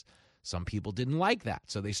civilians, some people didn't like that.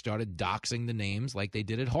 So they started doxing the names like they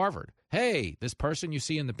did at Harvard. Hey, this person you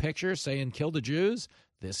see in the picture saying kill the Jews,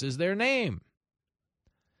 this is their name.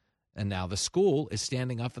 And now the school is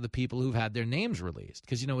standing up for the people who've had their names released.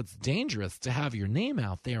 Because, it's dangerous to have your name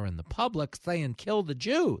out there in the public saying kill the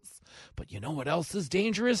Jews. But you know what else is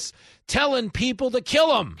dangerous? Telling people to kill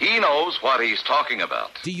them. He knows what he's talking about.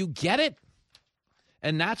 Do you get it?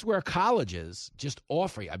 And that's where colleges just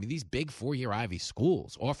offer you. These big 4-year Ivy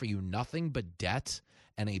schools offer you nothing but debt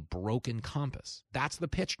and a broken compass. That's the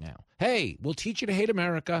pitch now. Hey, we'll teach you to hate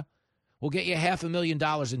America. We'll get you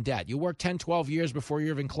 $500,000 in debt. You work 10, 12 years before you're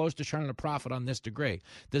even close to turning a profit on this degree.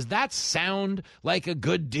 Does that sound like a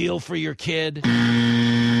good deal for your kid?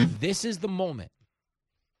 This is the moment.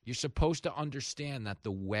 You're supposed to understand that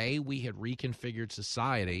the way we had reconfigured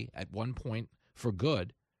society at one point for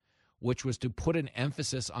good, which was to put an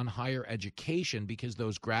emphasis on higher education because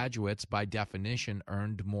those graduates, by definition,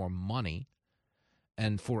 earned more money,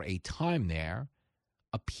 and for a time there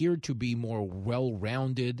appeared to be more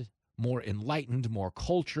well-rounded, more enlightened, more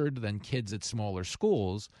cultured than kids at smaller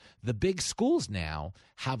schools. The big schools now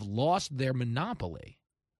have lost their monopoly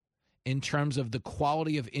in terms of the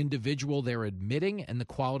quality of individual they're admitting and the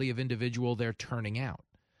quality of individual they're turning out.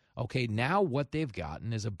 Okay, now what they've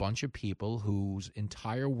gotten is a bunch of people whose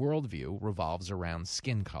entire worldview revolves around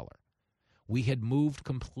skin color. We had moved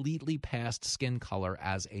completely past skin color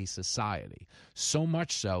as a society, so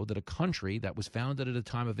much so that a country that was founded at a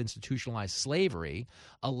time of institutionalized slavery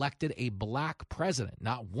elected a black president,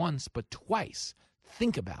 not once but twice.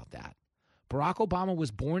 Think about that. Barack Obama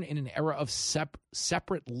was born in an era of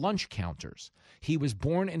separate lunch counters. He was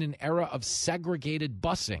born in an era of segregated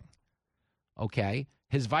busing. Okay?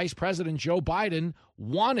 His vice president, Joe Biden,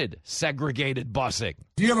 wanted segregated busing.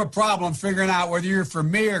 You have a problem figuring out whether you're for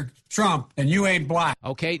me or Trump, and you ain't black.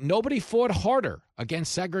 Okay, nobody fought harder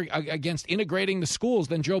against integrating the schools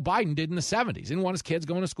than Joe Biden did in the 70s. He didn't want his kids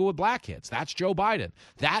going to school with black kids. That's Joe Biden.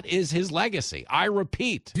 That is his legacy. I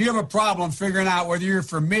repeat. You have a problem figuring out whether you're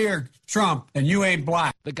for me or Trump, and you ain't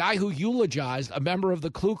black. The guy who eulogized a member of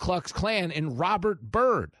the Ku Klux Klan in Robert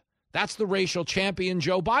Byrd. That's the racial champion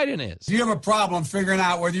Joe Biden is. You have a problem figuring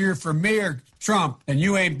out whether you're for me or Trump, and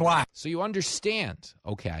you ain't black. So you understand,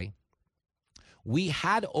 okay, we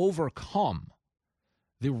had overcome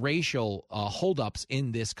the racial holdups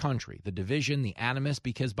in this country, the division, the animus,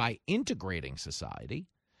 because by integrating society,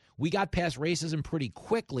 we got past racism pretty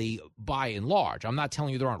quickly by and large. I'm not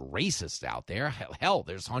telling you there aren't racists out there. Hell,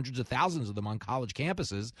 there's hundreds of thousands of them on college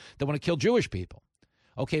campuses that want to kill Jewish people.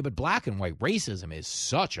 Okay, but black and white racism is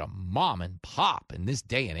such a mom and pop in this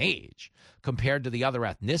day and age compared to the other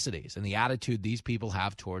ethnicities and the attitude these people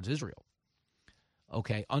have towards Israel.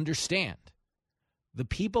 Okay, understand. The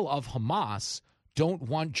people of Hamas don't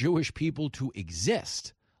want Jewish people to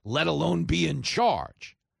exist, let alone be in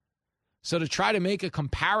charge. So to try to make a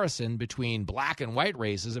comparison between black and white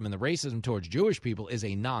racism and the racism towards Jewish people is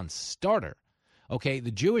a non-starter. Okay,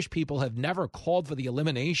 the Jewish people have never called for the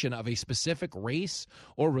elimination of a specific race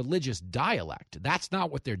or religious dialect. That's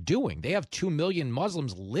not what they're doing. They have 2 million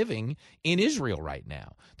Muslims living in Israel right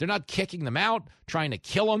now. They're not kicking them out, trying to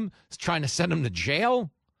kill them, trying to send them to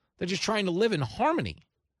jail. They're just trying to live in harmony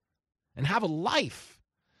and have a life.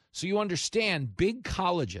 So you understand, big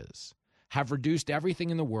colleges have reduced everything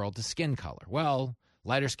in the world to skin color. Well,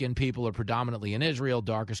 lighter-skinned people are predominantly in Israel.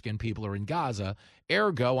 Darker-skinned people are in Gaza.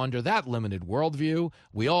 Ergo, under that limited worldview,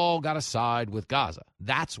 we all got to side with Gaza.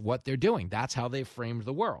 That's what they're doing. That's how they've framed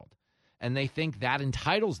the world. And they think that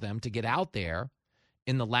entitles them to get out there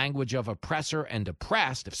in the language of oppressor and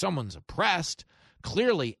oppressed. If someone's oppressed,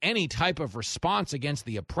 clearly any type of response against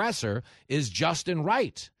the oppressor is just and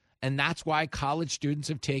right. And that's why college students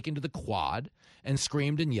have taken to the quad and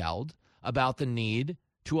screamed and yelled about the need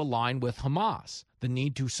to align with Hamas, the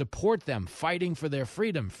need to support them fighting for their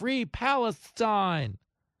freedom. Free Palestine.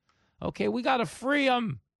 Okay, we got to free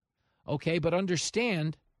them. Okay, but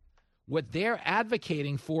understand what they're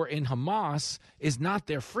advocating for in Hamas is not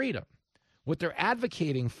their freedom. What they're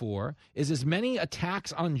advocating for is as many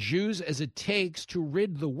attacks on Jews as it takes to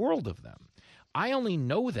rid the world of them. I only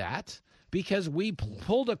know that because we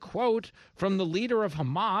pulled a quote from the leader of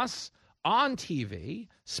Hamas on TV,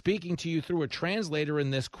 speaking to you through a translator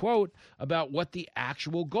in this quote about what the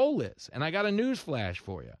actual goal is. And I got a news flash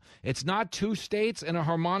for you. It's not two states and a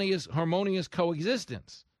harmonious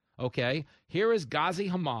coexistence. Okay? Here is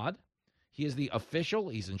Ghazi Hamad. He is the official.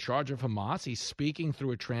 He's in charge of Hamas. He's speaking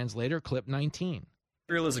through a translator, clip 19.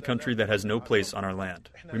 Israel is a country that has no place on our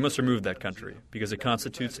land. We must remove that country because it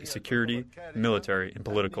constitutes a security, military, and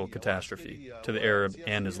political catastrophe to the Arab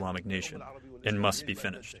and Islamic nation and must be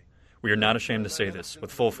finished. We are not ashamed to say this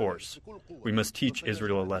with full force. We must teach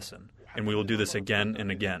Israel a lesson, and we will do this again and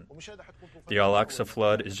again. The Al-Aqsa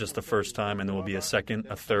flood is just the first time, and there will be a second,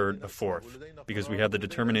 a third, a fourth, because we have the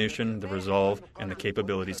determination, the resolve, and the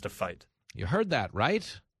capabilities to fight. You heard that,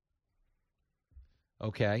 right?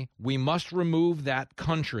 Okay. We must remove that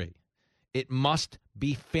country. It must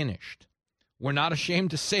be finished. We're not ashamed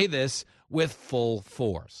to say this with full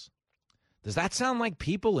force. Does that sound like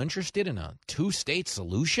people interested in a two-state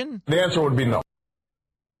solution? The answer would be no.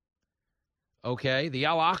 Okay, the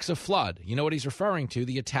Al-Aqsa flood. You know what he's referring to,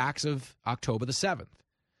 the attacks of October the 7th.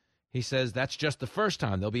 He says that's just the first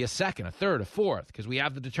time. There'll be a second, a third, a fourth, because we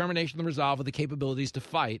have the determination, the resolve, and the capabilities to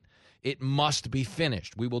fight. It must be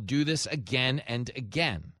finished. We will do this again and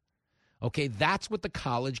again. Okay, that's what the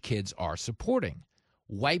college kids are supporting.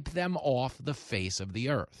 Wipe them off the face of the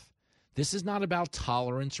earth. This is not about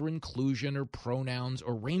tolerance or inclusion or pronouns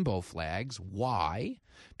or rainbow flags. Why?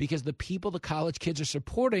 Because the people the college kids are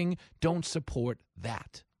supporting don't support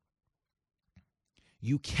that.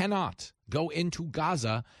 You cannot go into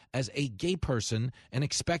Gaza as a gay person and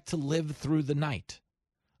expect to live through the night.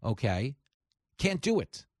 Okay? Can't do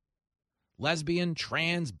it. Lesbian,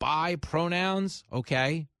 trans, bi, pronouns,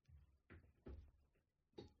 okay?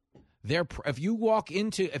 If you walk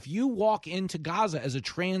into Gaza as a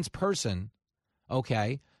trans person,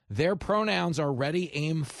 okay, their pronouns are ready,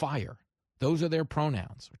 aim, fire. Those are their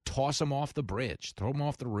pronouns. Toss them off the bridge. Throw them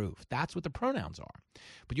off the roof. That's what the pronouns are.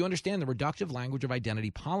 But you understand the reductive language of identity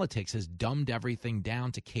politics has dumbed everything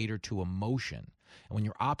down to cater to emotion. And when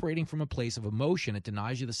you're operating from a place of emotion, it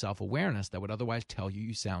denies you the self-awareness that would otherwise tell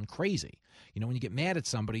you sound crazy. When you get mad at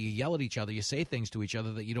somebody, you yell at each other, you say things to each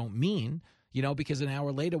other that you don't mean, because an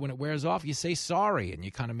hour later when it wears off, you say sorry and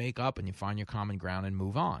you kind of make up and you find your common ground and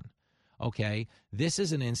move on. Okay, this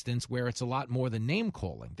is an instance where it's a lot more than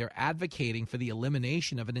name-calling. They're advocating for the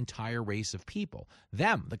elimination of an entire race of people.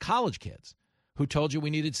 Them, the college kids, who told you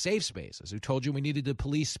we needed safe spaces, who told you we needed to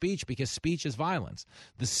police speech because speech is violence.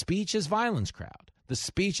 The speech is violence crowd. The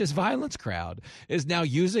speech is violence crowd is now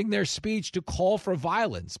using their speech to call for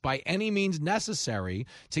violence by any means necessary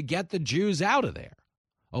to get the Jews out of there.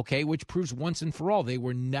 Okay, which proves once and for all they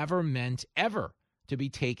were never meant ever to be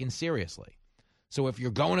taken seriously. So if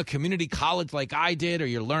you're going to community college like I did, or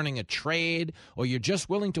you're learning a trade, or you're just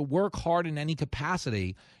willing to work hard in any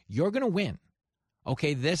capacity, you're going to win.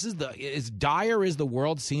 Okay, this is as dire as the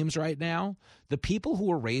world seems right now. The people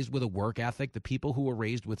who are raised with a work ethic, the people who are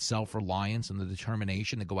raised with self-reliance and the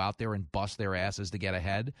determination to go out there and bust their asses to get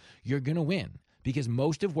ahead, you're going to win. Because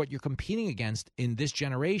most of what you're competing against in this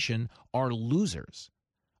generation are losers.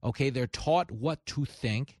 Okay, they're taught what to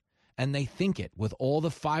think, and they think it with all the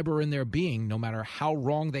fiber in their being, no matter how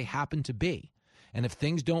wrong they happen to be. And if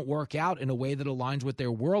things don't work out in a way that aligns with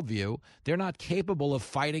their worldview, they're not capable of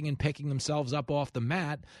fighting and picking themselves up off the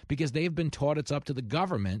mat because they've been taught it's up to the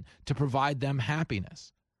government to provide them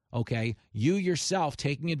happiness. Okay, you yourself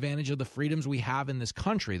taking advantage of the freedoms we have in this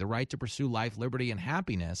country, the right to pursue life, liberty, and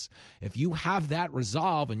happiness, if you have that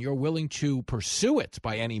resolve and you're willing to pursue it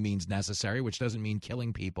by any means necessary, which doesn't mean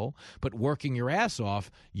killing people, but working your ass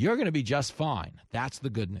off, you're going to be just fine. That's the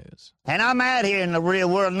good news. And I'm out here in the real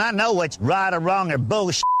world, and I know what's right or wrong or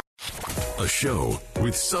bullshit. A show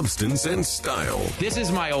with substance and style. This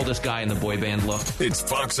is my oldest guy in the boy band look. It's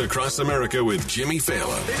Fox Across America with Jimmy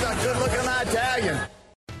Fallon. He's a good-looking Italian.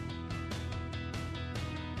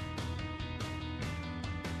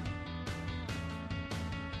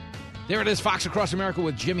 There it is, Fox Across America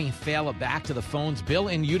with Jimmy Fallon. Back to the phones. Bill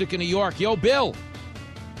in Utica, New York. Yo, Bill.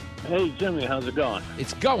 Hey, Jimmy, how's it going?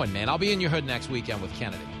 It's going, man. I'll be in your hood next weekend with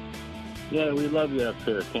Kennedy. Yeah, we love you up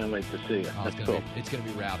here. Can't wait to see you. Oh, That's cool. It's going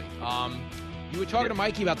to be rowdy. You were talking to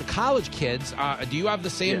Mikey about the college kids. Do you have the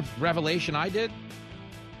same revelation I did?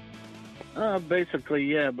 Basically,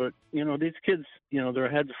 yeah. But, these kids,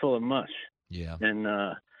 their heads full of mush. Yeah.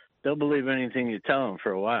 And they'll believe anything you tell them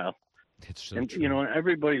for a while. It's so and, true.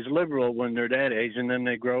 Everybody's liberal when they're that age, and then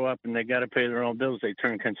they grow up and they got to pay their own bills. They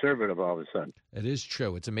turn conservative all of a sudden. It is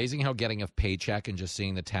true. It's amazing how getting a paycheck and just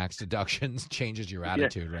seeing the tax deductions changes your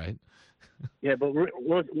attitude, right? Yeah, but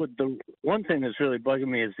what the one thing that's really bugging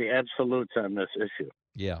me is the absolutes on this issue.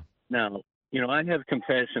 Yeah. Now, I have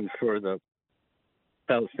compassion for the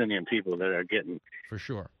Palestinian people that are getting, for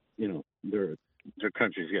sure, their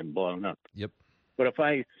country's getting blown up. Yep. But if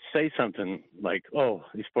I say something like, "Oh,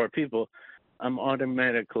 these poor people," I'm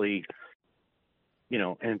automatically,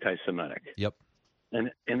 anti-Semitic. Yep.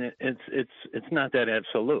 And it's not that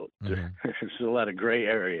absolute. Mm-hmm. There's a lot of gray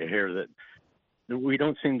area here that we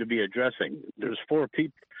don't seem to be addressing. There's four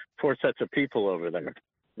sets of people over there.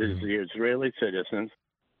 There's the Israeli citizens,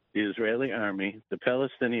 the Israeli army, the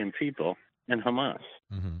Palestinian people, and Hamas.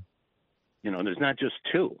 Mm-hmm. There's not just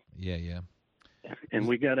two. Yeah. And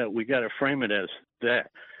we gotta frame it as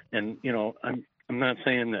that. And I'm not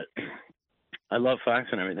saying that I love Fox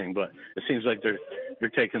and everything, but it seems like they're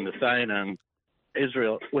taking the side on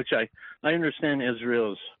Israel, which I understand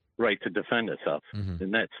Israel's right to defend itself,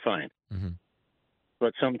 and that's fine. Mm-hmm.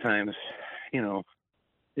 But sometimes,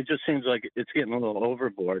 it just seems like it's getting a little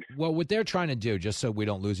overboard. Well, what they're trying to do, just so we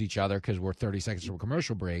don't lose each other because we're 30 seconds from a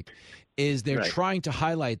commercial break, is they're trying to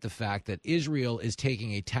highlight the fact that Israel is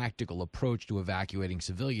taking a tactical approach to evacuating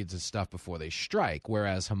civilians and stuff before they strike,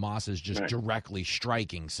 whereas Hamas is just directly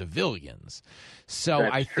striking civilians. So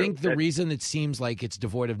I think the reason it seems like it's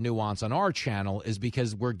devoid of nuance on our channel is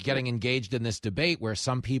because we're getting engaged in this debate where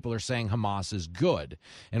some people are saying Hamas is good,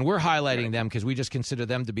 and we're highlighting them because we just consider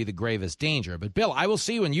them to be the gravest danger. But, Bill, I will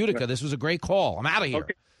see you in Utica. This was a great call. I'm out of here.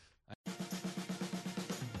 Okay.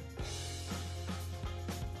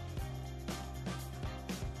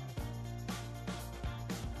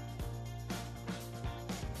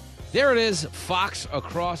 There it is, Fox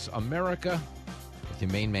Across America with your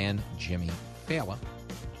main man, Jimmy Fallon.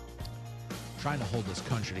 trying to hold this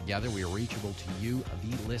country together. We are reachable to you,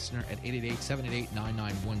 the listener, at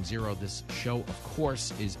 888-788-9910. This show, of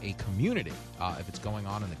course, is a community. If it's going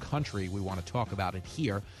on in the country, we want to talk about it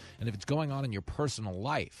here. And if it's going on in your personal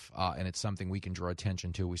life and it's something we can draw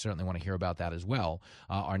attention to, we certainly want to hear about that as well.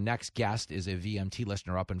 Our next guest is a VMT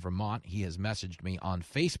listener up in Vermont. He has messaged me on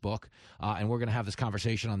Facebook, and we're going to have this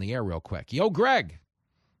conversation on the air real quick. Yo, Greg.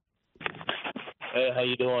 Hey, how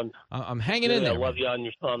you doing? I'm hanging in there. I love you on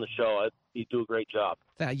the show. You do a great job.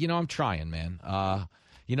 I'm trying, man. The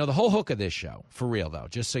whole hook of this show, for real, though,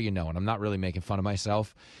 just so you know, and I'm not really making fun of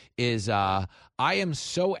myself, is I am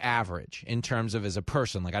so average in terms of as a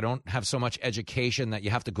person. Like, I don't have so much education that you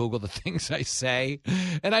have to Google the things I say,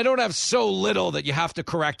 and I don't have so little that you have to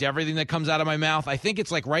correct everything that comes out of my mouth. I think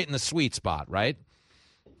it's, like, right in the sweet spot, right?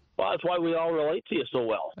 Well, that's why we all relate to you so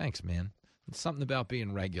well. Thanks, man. It's something about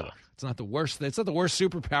being regular. It's not the worst. It's not the worst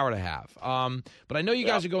superpower to have. But I know you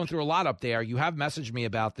guys are going through a lot up there. You have messaged me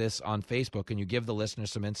about this on Facebook. Can you give the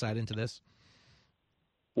listeners some insight into this?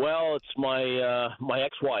 Well, it's my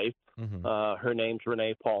ex-wife. Mm-hmm. Her name's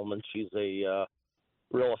Renee Paulman. She's a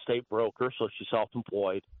real estate broker, so she's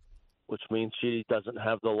self-employed, which means she doesn't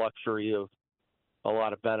have the luxury of a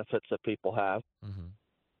lot of benefits that people have.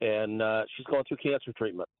 Mm-hmm. And she's going through cancer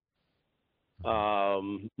treatment.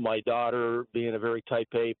 My daughter, being a very type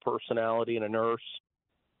A personality and a nurse,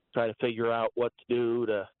 trying to figure out what to do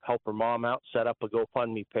to help her mom out, set up a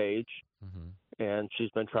GoFundMe page. Mm-hmm. And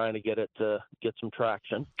she's been trying to get it to get some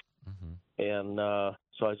traction. Mm-hmm. And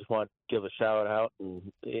so I just want to give a shout out. And,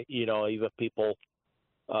 even if people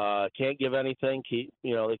can't give anything, they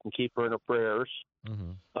can keep her in her prayers.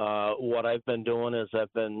 Mm-hmm. What I've been doing is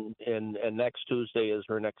and next Tuesday is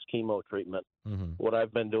her next chemo treatment. Mm-hmm. What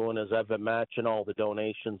I've been doing is I've been matching all the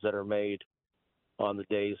donations that are made on the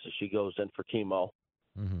days that she goes in for chemo,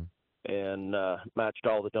 mm-hmm. and matched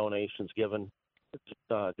all the donations given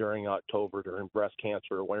during October during Breast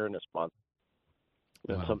Cancer Awareness Month.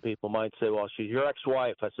 And Wow. some people might say, well, she's your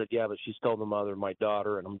ex-wife. I said, yeah, but she's still the mother of my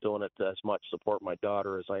daughter, and I'm doing it to as much support my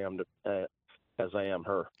daughter as I am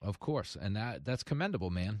her. Of course, and that's commendable,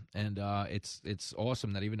 man. And it's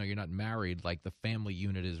awesome that even though you're not married, like the family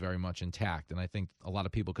unit is very much intact. And I think a lot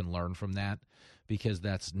of people can learn from that because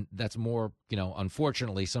that's more,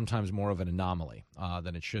 unfortunately, sometimes more of an anomaly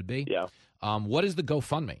than it should be. Yeah. What is the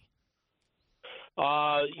GoFundMe?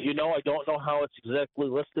 I don't know how it's exactly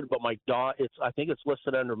listed, but I think it's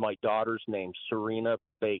listed under my daughter's name, Serena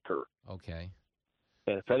Baker. Okay.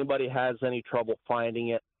 And if anybody has any trouble finding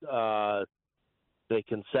it, they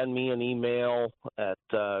can send me an email at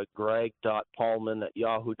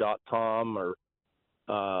greg.paulman@yahoo.com or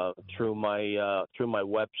through my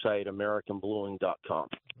website, americanbluing.com.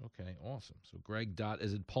 Okay, awesome. So Greg.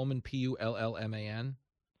 Is it Pullman, Pullman?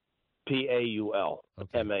 Paul,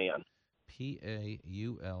 okay. MAN.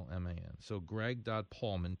 Paulman. So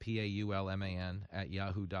Greg.Paulman, Paulman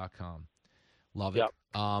 @yahoo.com. Love it. Yep.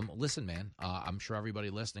 Listen, man, I'm sure everybody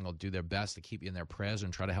listening will do their best to keep you in their prayers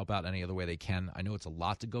and try to help out any other way they can. I know it's a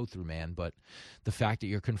lot to go through, man, but the fact that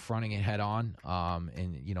you're confronting it head on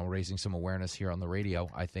and, raising some awareness here on the radio,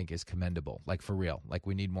 I think is commendable. Like, for real. Like,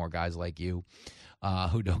 we need more guys like you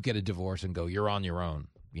who don't get a divorce and go, you're on your own,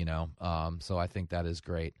 So I think that is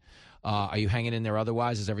great. Are you hanging in there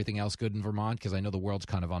otherwise? Is everything else good in Vermont? Because I know the world's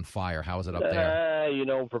kind of on fire. How is it up there?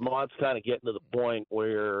 Vermont's kind of getting to the point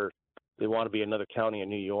where they want to be another county in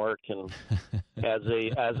New York. And as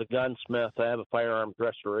a gunsmith, I have a firearms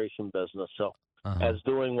restoration business. So as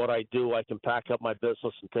doing what I do, I can pack up my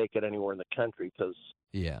business and take it anywhere in the country because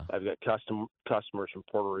I've got customers from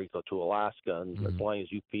Puerto Rico to Alaska, and as long as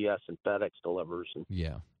UPS and FedEx delivers. And,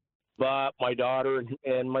 but my daughter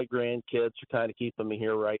and my grandkids are kind of keeping me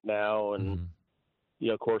here right now. And,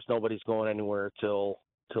 of course, nobody's going anywhere till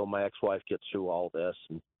my ex-wife gets through all this.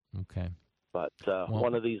 And, okay. But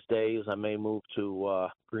one of these days I may move to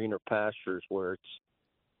greener pastures where it's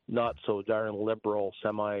not so darn liberal,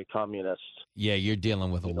 semi-communist. Yeah, you're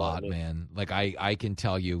dealing with a lot, man. Like, I can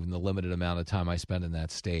tell you in the limited amount of time I spent in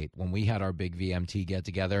that state, when we had our big VMT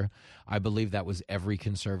get-together, I believe that was every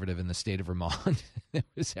conservative in the state of Vermont. It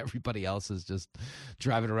was everybody else is just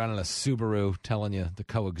driving around in a Subaru telling you to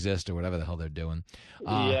coexist or whatever the hell they're doing.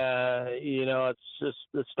 It's just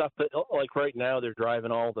the stuff that, like right now, they're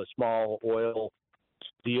driving all the small oil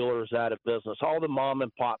dealers out of business. All the mom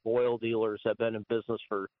and pop oil dealers have been in business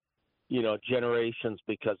for, generations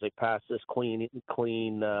because they passed this clean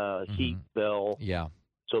heat bill. Yeah.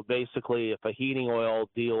 So basically, if a heating oil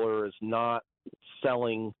dealer is not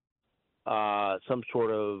selling some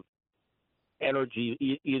sort of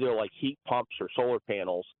energy, either like heat pumps or solar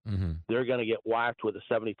panels, Mm-hmm. they're going to get whacked with a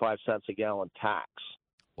 75 cents a gallon tax.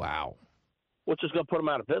 Wow. which is going to put them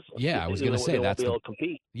out of business. Yeah, I was going to say they won't that's be able to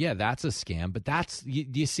compete. Yeah, that's a scam. But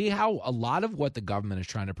do you see how a lot of what the government is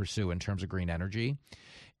trying to pursue in terms of green energy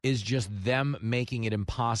is just them making it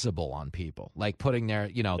impossible on people, like putting their,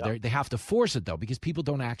 they have to force it though because people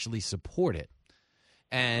don't actually support it.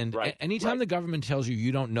 And anytime the government tells you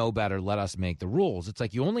you don't know better, let us make the rules. It's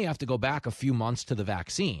like you only have to go back a few months to the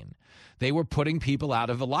vaccine. They were putting people out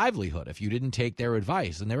of a livelihood if you didn't take their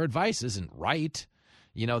advice, and their advice isn't right.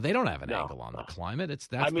 They don't have an angle on the climate.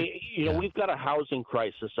 We've got a housing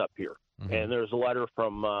crisis up here, and there's a letter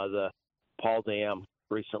from the Paul Dam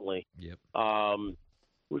recently. Yep.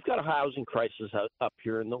 We've got a housing crisis up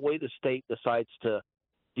here, and the way the state decides to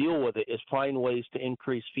deal with it is find ways to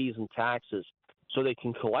increase fees and taxes so they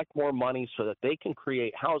can collect more money so that they can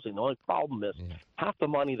create housing. The only problem is half the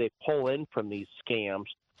money they pull in from these scams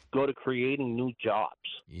go to creating new jobs.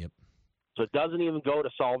 Yep. So it doesn't even go to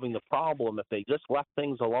solving the problem. If they just left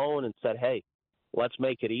things alone and said, hey, let's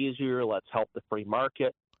make it easier, let's help the free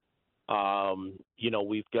market.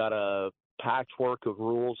 We've got a patchwork of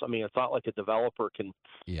rules. I mean, it's not like a developer can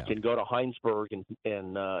go to Heinsberg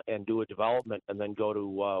and do a development and then go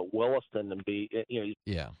to Williston and be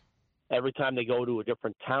every time they go to a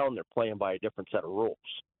different town, they're playing by a different set of rules.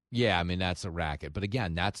 Yeah, I mean, that's a racket. But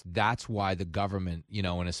again, that's why the government,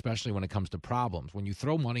 and especially when it comes to problems, when you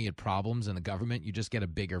throw money at problems in the government, you just get a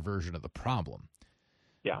bigger version of the problem.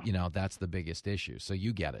 Yeah. That's the biggest issue. So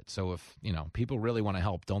you get it. So if, people really want to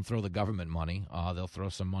help, don't throw the government money. They'll throw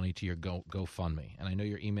some money to your GoFundMe. And I know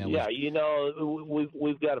your email Yeah,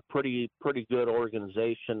 we've got a pretty good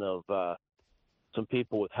organization of some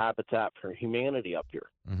people with Habitat for Humanity up here.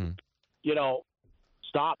 Mm-hmm.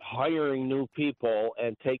 Stop hiring new people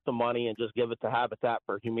and take the money and just give it to Habitat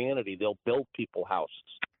for Humanity. They'll build people houses.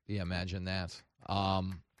 Yeah, imagine that.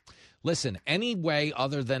 Listen, any way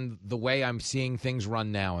other than the way I'm seeing things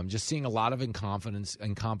run now, I'm just seeing a lot of incompetence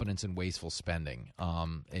and wasteful spending.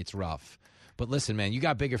 It's rough. But listen, man, you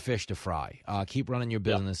got bigger fish to fry. Keep running your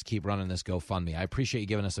business. Keep running this GoFundMe. I appreciate you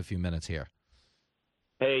giving us a few minutes here.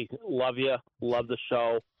 Hey, love you. Love the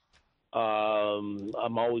show.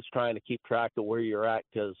 I'm always trying to keep track of where you're at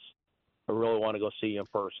because I really want to go see you in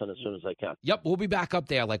person as soon as I can. Yep, we'll be back up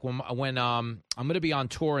there. Like when I'm going to be on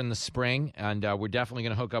tour in the spring, and we're definitely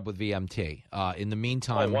going to hook up with VMT. In the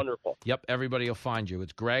meantime, wonderful. Yep, everybody will find you.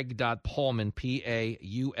 It's Greg.Pullman,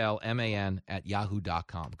 Paulman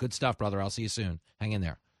 @yahoo.com. Good stuff, brother. I'll see you soon. Hang in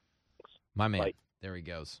there, my man. Bye. There he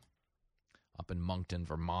goes. Up in Moncton,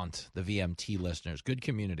 Vermont, the VMT listeners. Good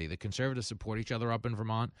community. The conservatives support each other up in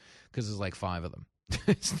Vermont because there's like 5 of them.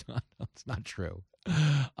 It's not true.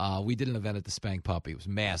 We did an event at the Spank Puppy. It was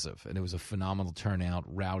massive, and it was a phenomenal turnout.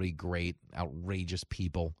 Rowdy, great, outrageous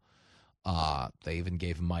people. They even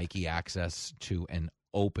gave Mikey access to an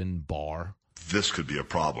open bar. This could be a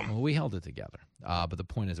problem. Well, we held it together. But the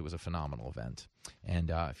point is it was a phenomenal event.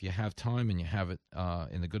 And if you have time and you have it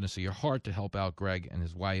in the goodness of your heart to help out Greg and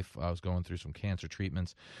his wife, I was going through some cancer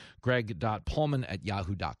treatments, Greg.Pullman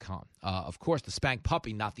 @yahoo.com. Of course, the Spank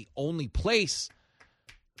Puppy, not the only place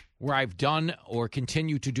where I've done or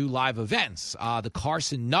continue to do live events. The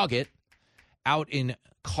Carson Nugget out in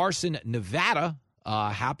Carson, Nevada,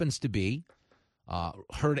 happens to be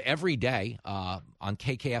heard every day on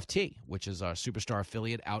KKFT, which is our Superstar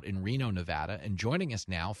affiliate out in Reno, Nevada. And joining us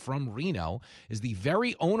now from Reno is the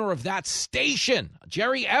very owner of that station.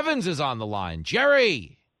 Jerry Evans is on the line.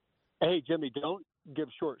 Jerry! Hey, Jimmy, don't give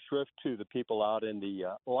short shrift to the people out in the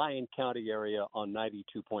Lyon County area on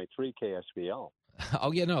 92.3 KSVL.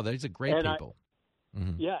 Oh, yeah, no, there's a great people.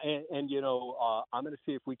 Yeah, and I'm going to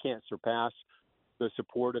see if we can't surpass the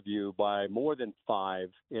support of you by more than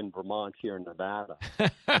 5 in Vermont here in Nevada.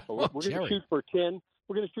 So we're going to shoot for 10.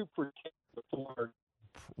 We're going to shoot for 10 before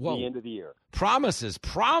the end of the year. Promises,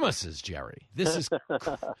 Jerry. This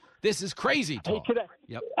is crazy talk.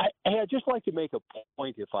 Hey, I'd just like to make a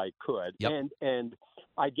point if I could. Yep. And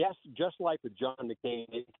I guess just like with John McCain,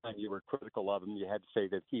 anytime you were critical of him, you had to say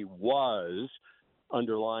that he was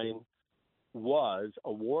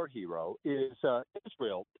a war hero, is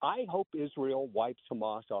Israel. I hope Israel wipes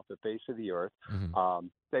Hamas off the face of the earth. Mm-hmm.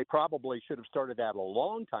 They probably should have started that a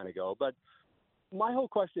long time ago. But my whole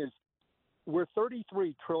question is, we're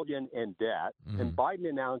 $33 trillion in debt, and Biden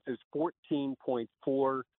announces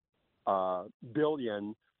 $14.4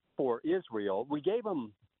 billion for Israel. We gave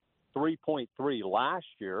them 3.3 last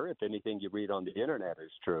year, if anything you read on the internet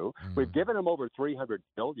is true. We've given them over $300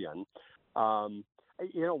 billion.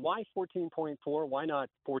 Why 14.4? Why not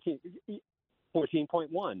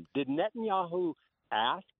 14.1? Did Netanyahu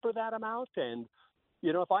ask for that amount? And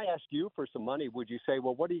if I ask you for some money, would you say,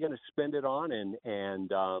 well, what are you going to spend it on? And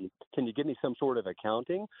can you give me some sort of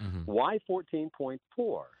accounting? Why 14.4?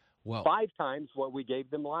 Well, 5 times what we gave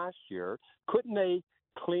them last year. Couldn't they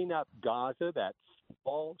clean up Gaza, that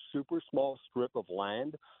small, super small strip of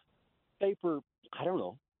land, pay for, I don't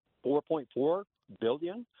know, $4.4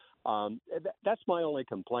 billion? That's my only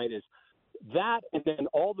complaint is that, and then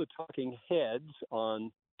all the talking heads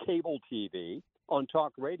on cable TV, on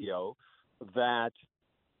talk radio, that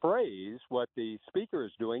praise what the speaker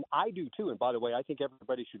is doing. I do too. And by the way, I think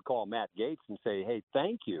everybody should call Matt Gaetz and say, hey,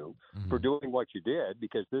 thank you for doing what you did,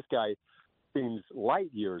 because this guy seems light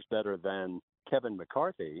years better than Kevin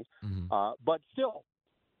McCarthy. But still,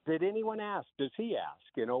 did anyone ask? Does he ask?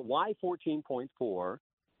 Why 14.4?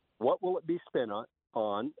 What will it be spent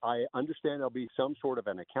on? I understand there'll be some sort of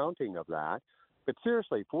an accounting of that. But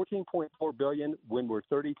seriously, $14.4 billion when we're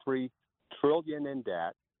 $33 trillion in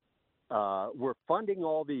debt. We're funding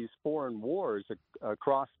all these foreign wars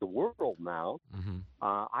across the world now.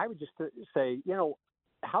 I would just say,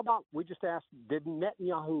 how about we just ask, did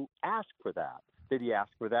Netanyahu ask for that? Did he ask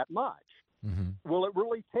for that much? Will it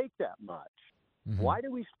really take that much? Why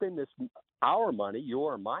do we spend our money,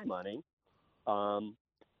 your or my money,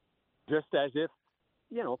 just as if,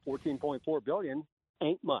 14.4 billion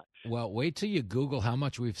ain't much? Well, wait till you Google how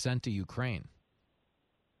much we've sent to Ukraine.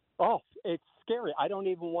 Oh, it's scary. I don't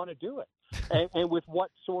even want to do it. And with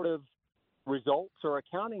what sort of results or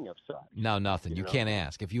accounting of such? No, nothing. You can't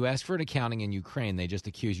ask. If you ask for an accounting in Ukraine, they just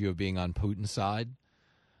accuse you of being on Putin's side.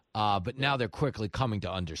 But now they're quickly coming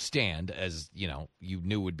to understand, as you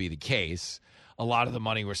knew would be the case, a lot of the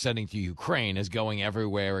money we're sending to Ukraine is going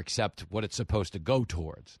everywhere except what it's supposed to go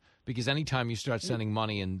towards. Because anytime you start sending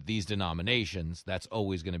money in these denominations, that's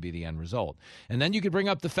always going to be the end result. And then you could bring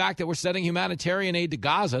up the fact that we're sending humanitarian aid to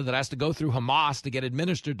Gaza that has to go through Hamas to get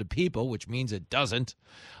administered to people, which means it doesn't.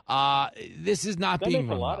 This is not being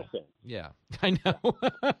run well. That makes a lot of sense. Yeah, I know.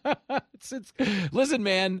 Listen,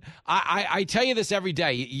 man, I tell you this every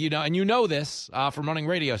day, and you know this from running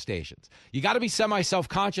radio stations. You got to be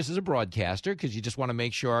semi-self-conscious as a broadcaster because you just want to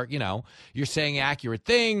make sure, you're saying accurate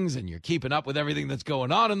things and you're keeping up with everything that's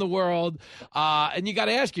going on in the world. And you got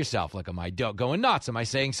to ask yourself, am I going nuts? Am I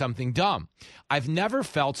saying something dumb? I've never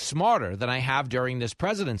felt smarter than I have during this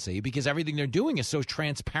presidency because everything they're doing is so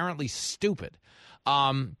transparently stupid.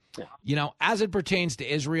 As it pertains to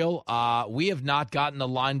Israel, we have not gotten the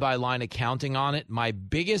line-by-line accounting on it. My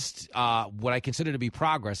biggest, what I consider to be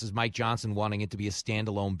progress, is Mike Johnson wanting it to be a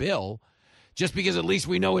standalone bill, just because at least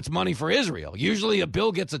we know it's money for Israel. Usually a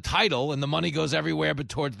bill gets a title, and the money goes everywhere but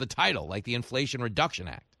towards the title, like the Inflation Reduction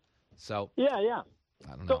Act. So yeah.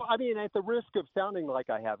 I don't know. So, at the risk of sounding like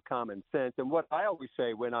I have common sense, and what I always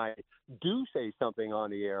say when I do say something on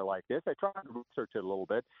the air like this, I try to research it a little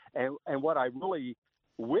bit, and what I really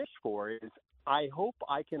wish for is I hope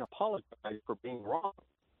I can apologize for being wrong.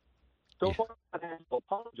 So far, I have to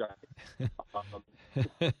apologize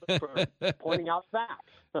for pointing out facts.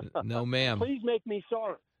 No, ma'am. Please make me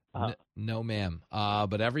sorry. No, ma'am.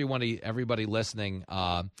 But everybody listening,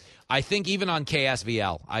 I think even on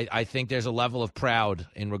KSVL, I think there's a level of proud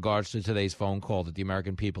in regards to today's phone call that the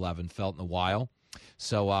American people haven't felt in a while.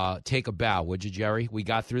 So take a bow, would you, Jerry? We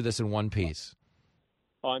got through this in one piece.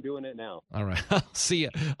 Oh, I'm doing it now. All right.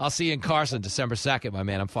 I'll see you in Carson December 2nd, my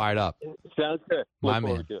man. I'm fired up. Sounds good. My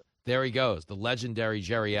man. There he goes, the legendary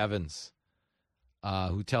Jerry Evans,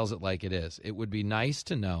 who tells it like it is. It would be nice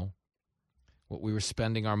to know what we were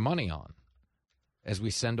spending our money on as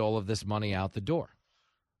we send all of this money out the door.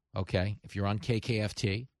 Okay? If you're on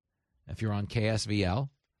KKFT, if you're on KSVL,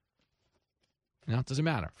 it doesn't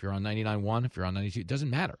matter. If you're on 99.1, if you're on 92, it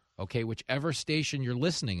doesn't matter. Okay? Whichever station you're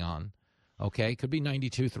listening on, okay, could be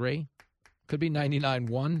 92.3, could be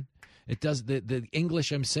 99.1. It does. The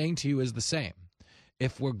English I'm saying to you is the same.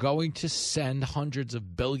 If we're going to send hundreds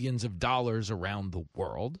of billions of dollars around the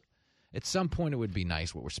world, at some point it would be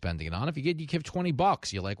nice what we're spending it on. If you give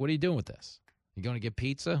 $20, you're like, what are you doing with this? You going to get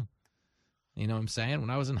pizza? You know what I'm saying? When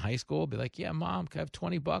I was in high school, I'd be like, yeah, Mom, can I have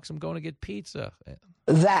 $20? I'm going to get pizza.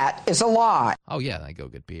 That is a lie. Oh, yeah, I go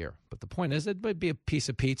get beer. But the point is, it might be a piece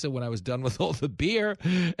of pizza when I was done with all the beer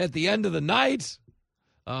at the end of the night.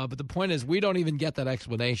 But the point is, we don't even get that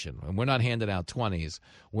explanation. And we're not handing out 20s.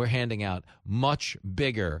 We're handing out much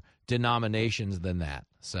bigger denominations than that.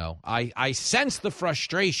 So I sense the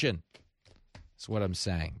frustration. That's what I'm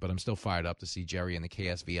saying. But I'm still fired up to see Jerry and the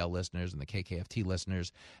KSVL listeners and the KKFT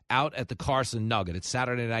listeners out at the Carson Nugget. It's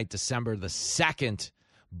Saturday night, December the 2nd.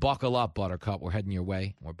 Buckle up, Buttercup. We're heading your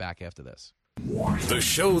way. We're back after this. The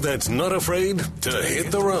show that's not afraid to hit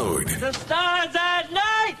the road. The stars at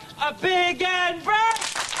night are big and bright.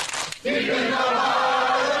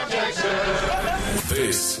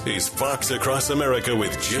 This is Fox Across America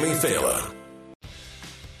with Jimmy Fallon.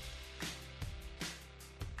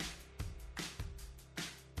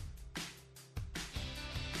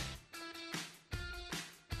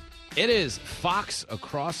 It is Fox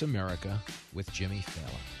Across America with Jimmy Fallon.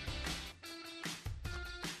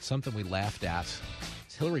 Something we laughed at.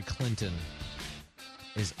 Hillary Clinton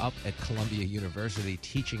is up at Columbia University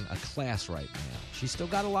teaching a class right now. She's still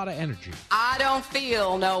got a lot of energy. I don't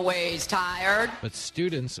feel no ways tired. But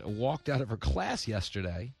students walked out of her class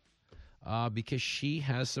yesterday because she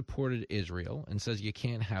has supported Israel and says you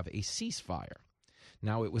can't have a ceasefire.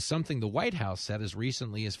 Now, it was something the White House said as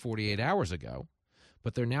recently as 48 hours ago,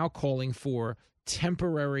 but they're now calling for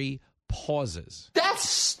temporary pauses. That's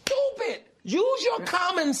stupid. Use your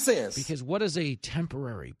common sense. Because what is a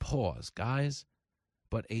temporary pause, guys?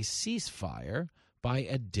 But a ceasefire by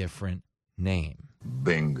a different name.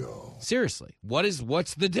 Bingo. Seriously,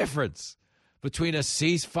 what's the difference between a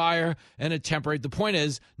ceasefire and a temporary? The point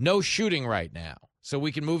is, no shooting right now, so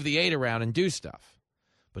we can move the aid around and do stuff.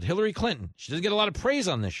 But Hillary Clinton, she doesn't get a lot of praise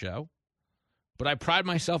on this show, but I pride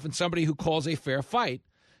myself in somebody who calls a fair fight.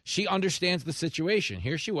 She understands the situation.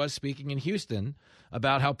 Here she was speaking in Houston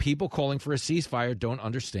about how people calling for a ceasefire don't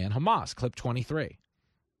understand Hamas. Clip 23.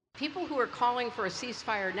 People who are calling for a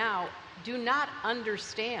ceasefire now do not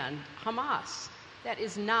understand Hamas. That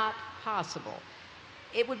is not possible.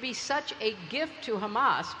 It would be such a gift to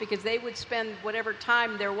Hamas because they would spend whatever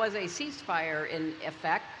time there was a ceasefire in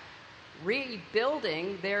effect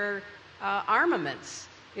rebuilding their armaments,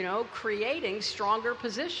 creating stronger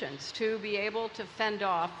positions to be able to fend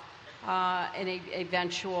off an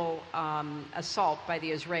eventual assault by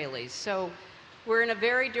the Israelis. So we're in a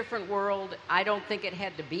very different world. I don't think it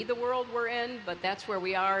had to be the world we're in, but that's where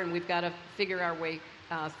we are, and we've got to figure our way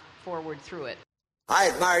forward through it. I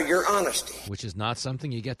admire your honesty. Which is not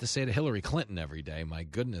something you get to say to Hillary Clinton every day. My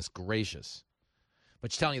goodness gracious.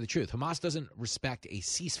 But she's telling you the truth. Hamas doesn't respect a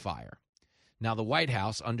ceasefire. Now, the White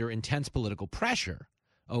House, under intense political pressure,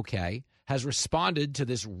 has responded to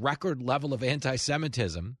this record level of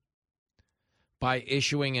anti-Semitism by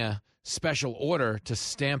issuing a special order to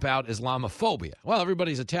stamp out Islamophobia. Well,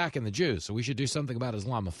 everybody's attacking the Jews, so we should do something about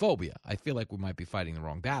Islamophobia. I feel like we might be fighting the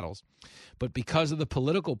wrong battles. But because of the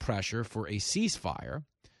political pressure for a ceasefire,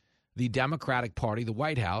 the Democratic Party, the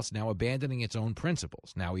White House, now abandoning its own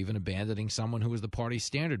principles, now even abandoning someone who was the party's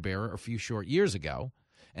standard bearer a few short years ago,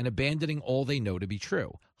 and abandoning all they know to be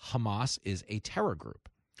true. Hamas is a terror group.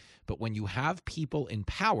 But when you have people in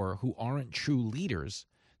power who aren't true leaders,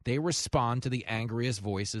 they respond to the angriest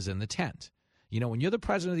voices in the tent. When you're the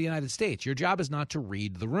president of the United States, your job is not to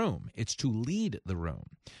read the room. It's to lead the room.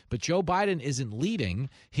 But Joe Biden isn't leading.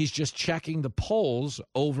 He's just checking the polls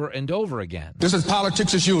over and over again. This is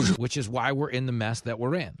politics as usual. Which is why we're in the mess that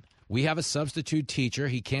we're in. We have a substitute teacher.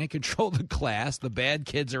 He can't control the class. The bad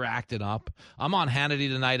kids are acting up. I'm on Hannity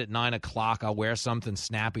tonight at 9 o'clock. I'll wear something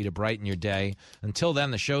snappy to brighten your day. Until then,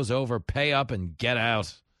 the show's over. Pay up and get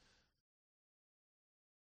out.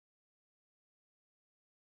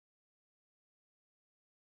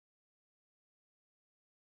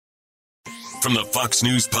 From the Fox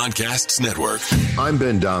News Podcasts Network. I'm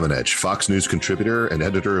Ben Domenech, Fox News contributor and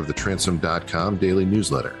editor of the Transom.com daily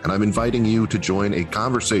newsletter, and I'm inviting you to join a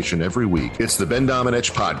conversation every week. It's the Ben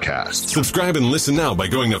Domenech Podcast. Subscribe and listen now by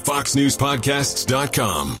going to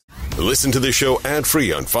foxnewspodcasts.com. Listen to the show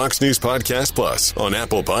ad-free on Fox News Podcast Plus, on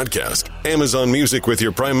Apple Podcast, Amazon Music with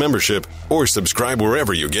your Prime membership, or subscribe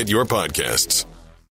wherever you get your podcasts.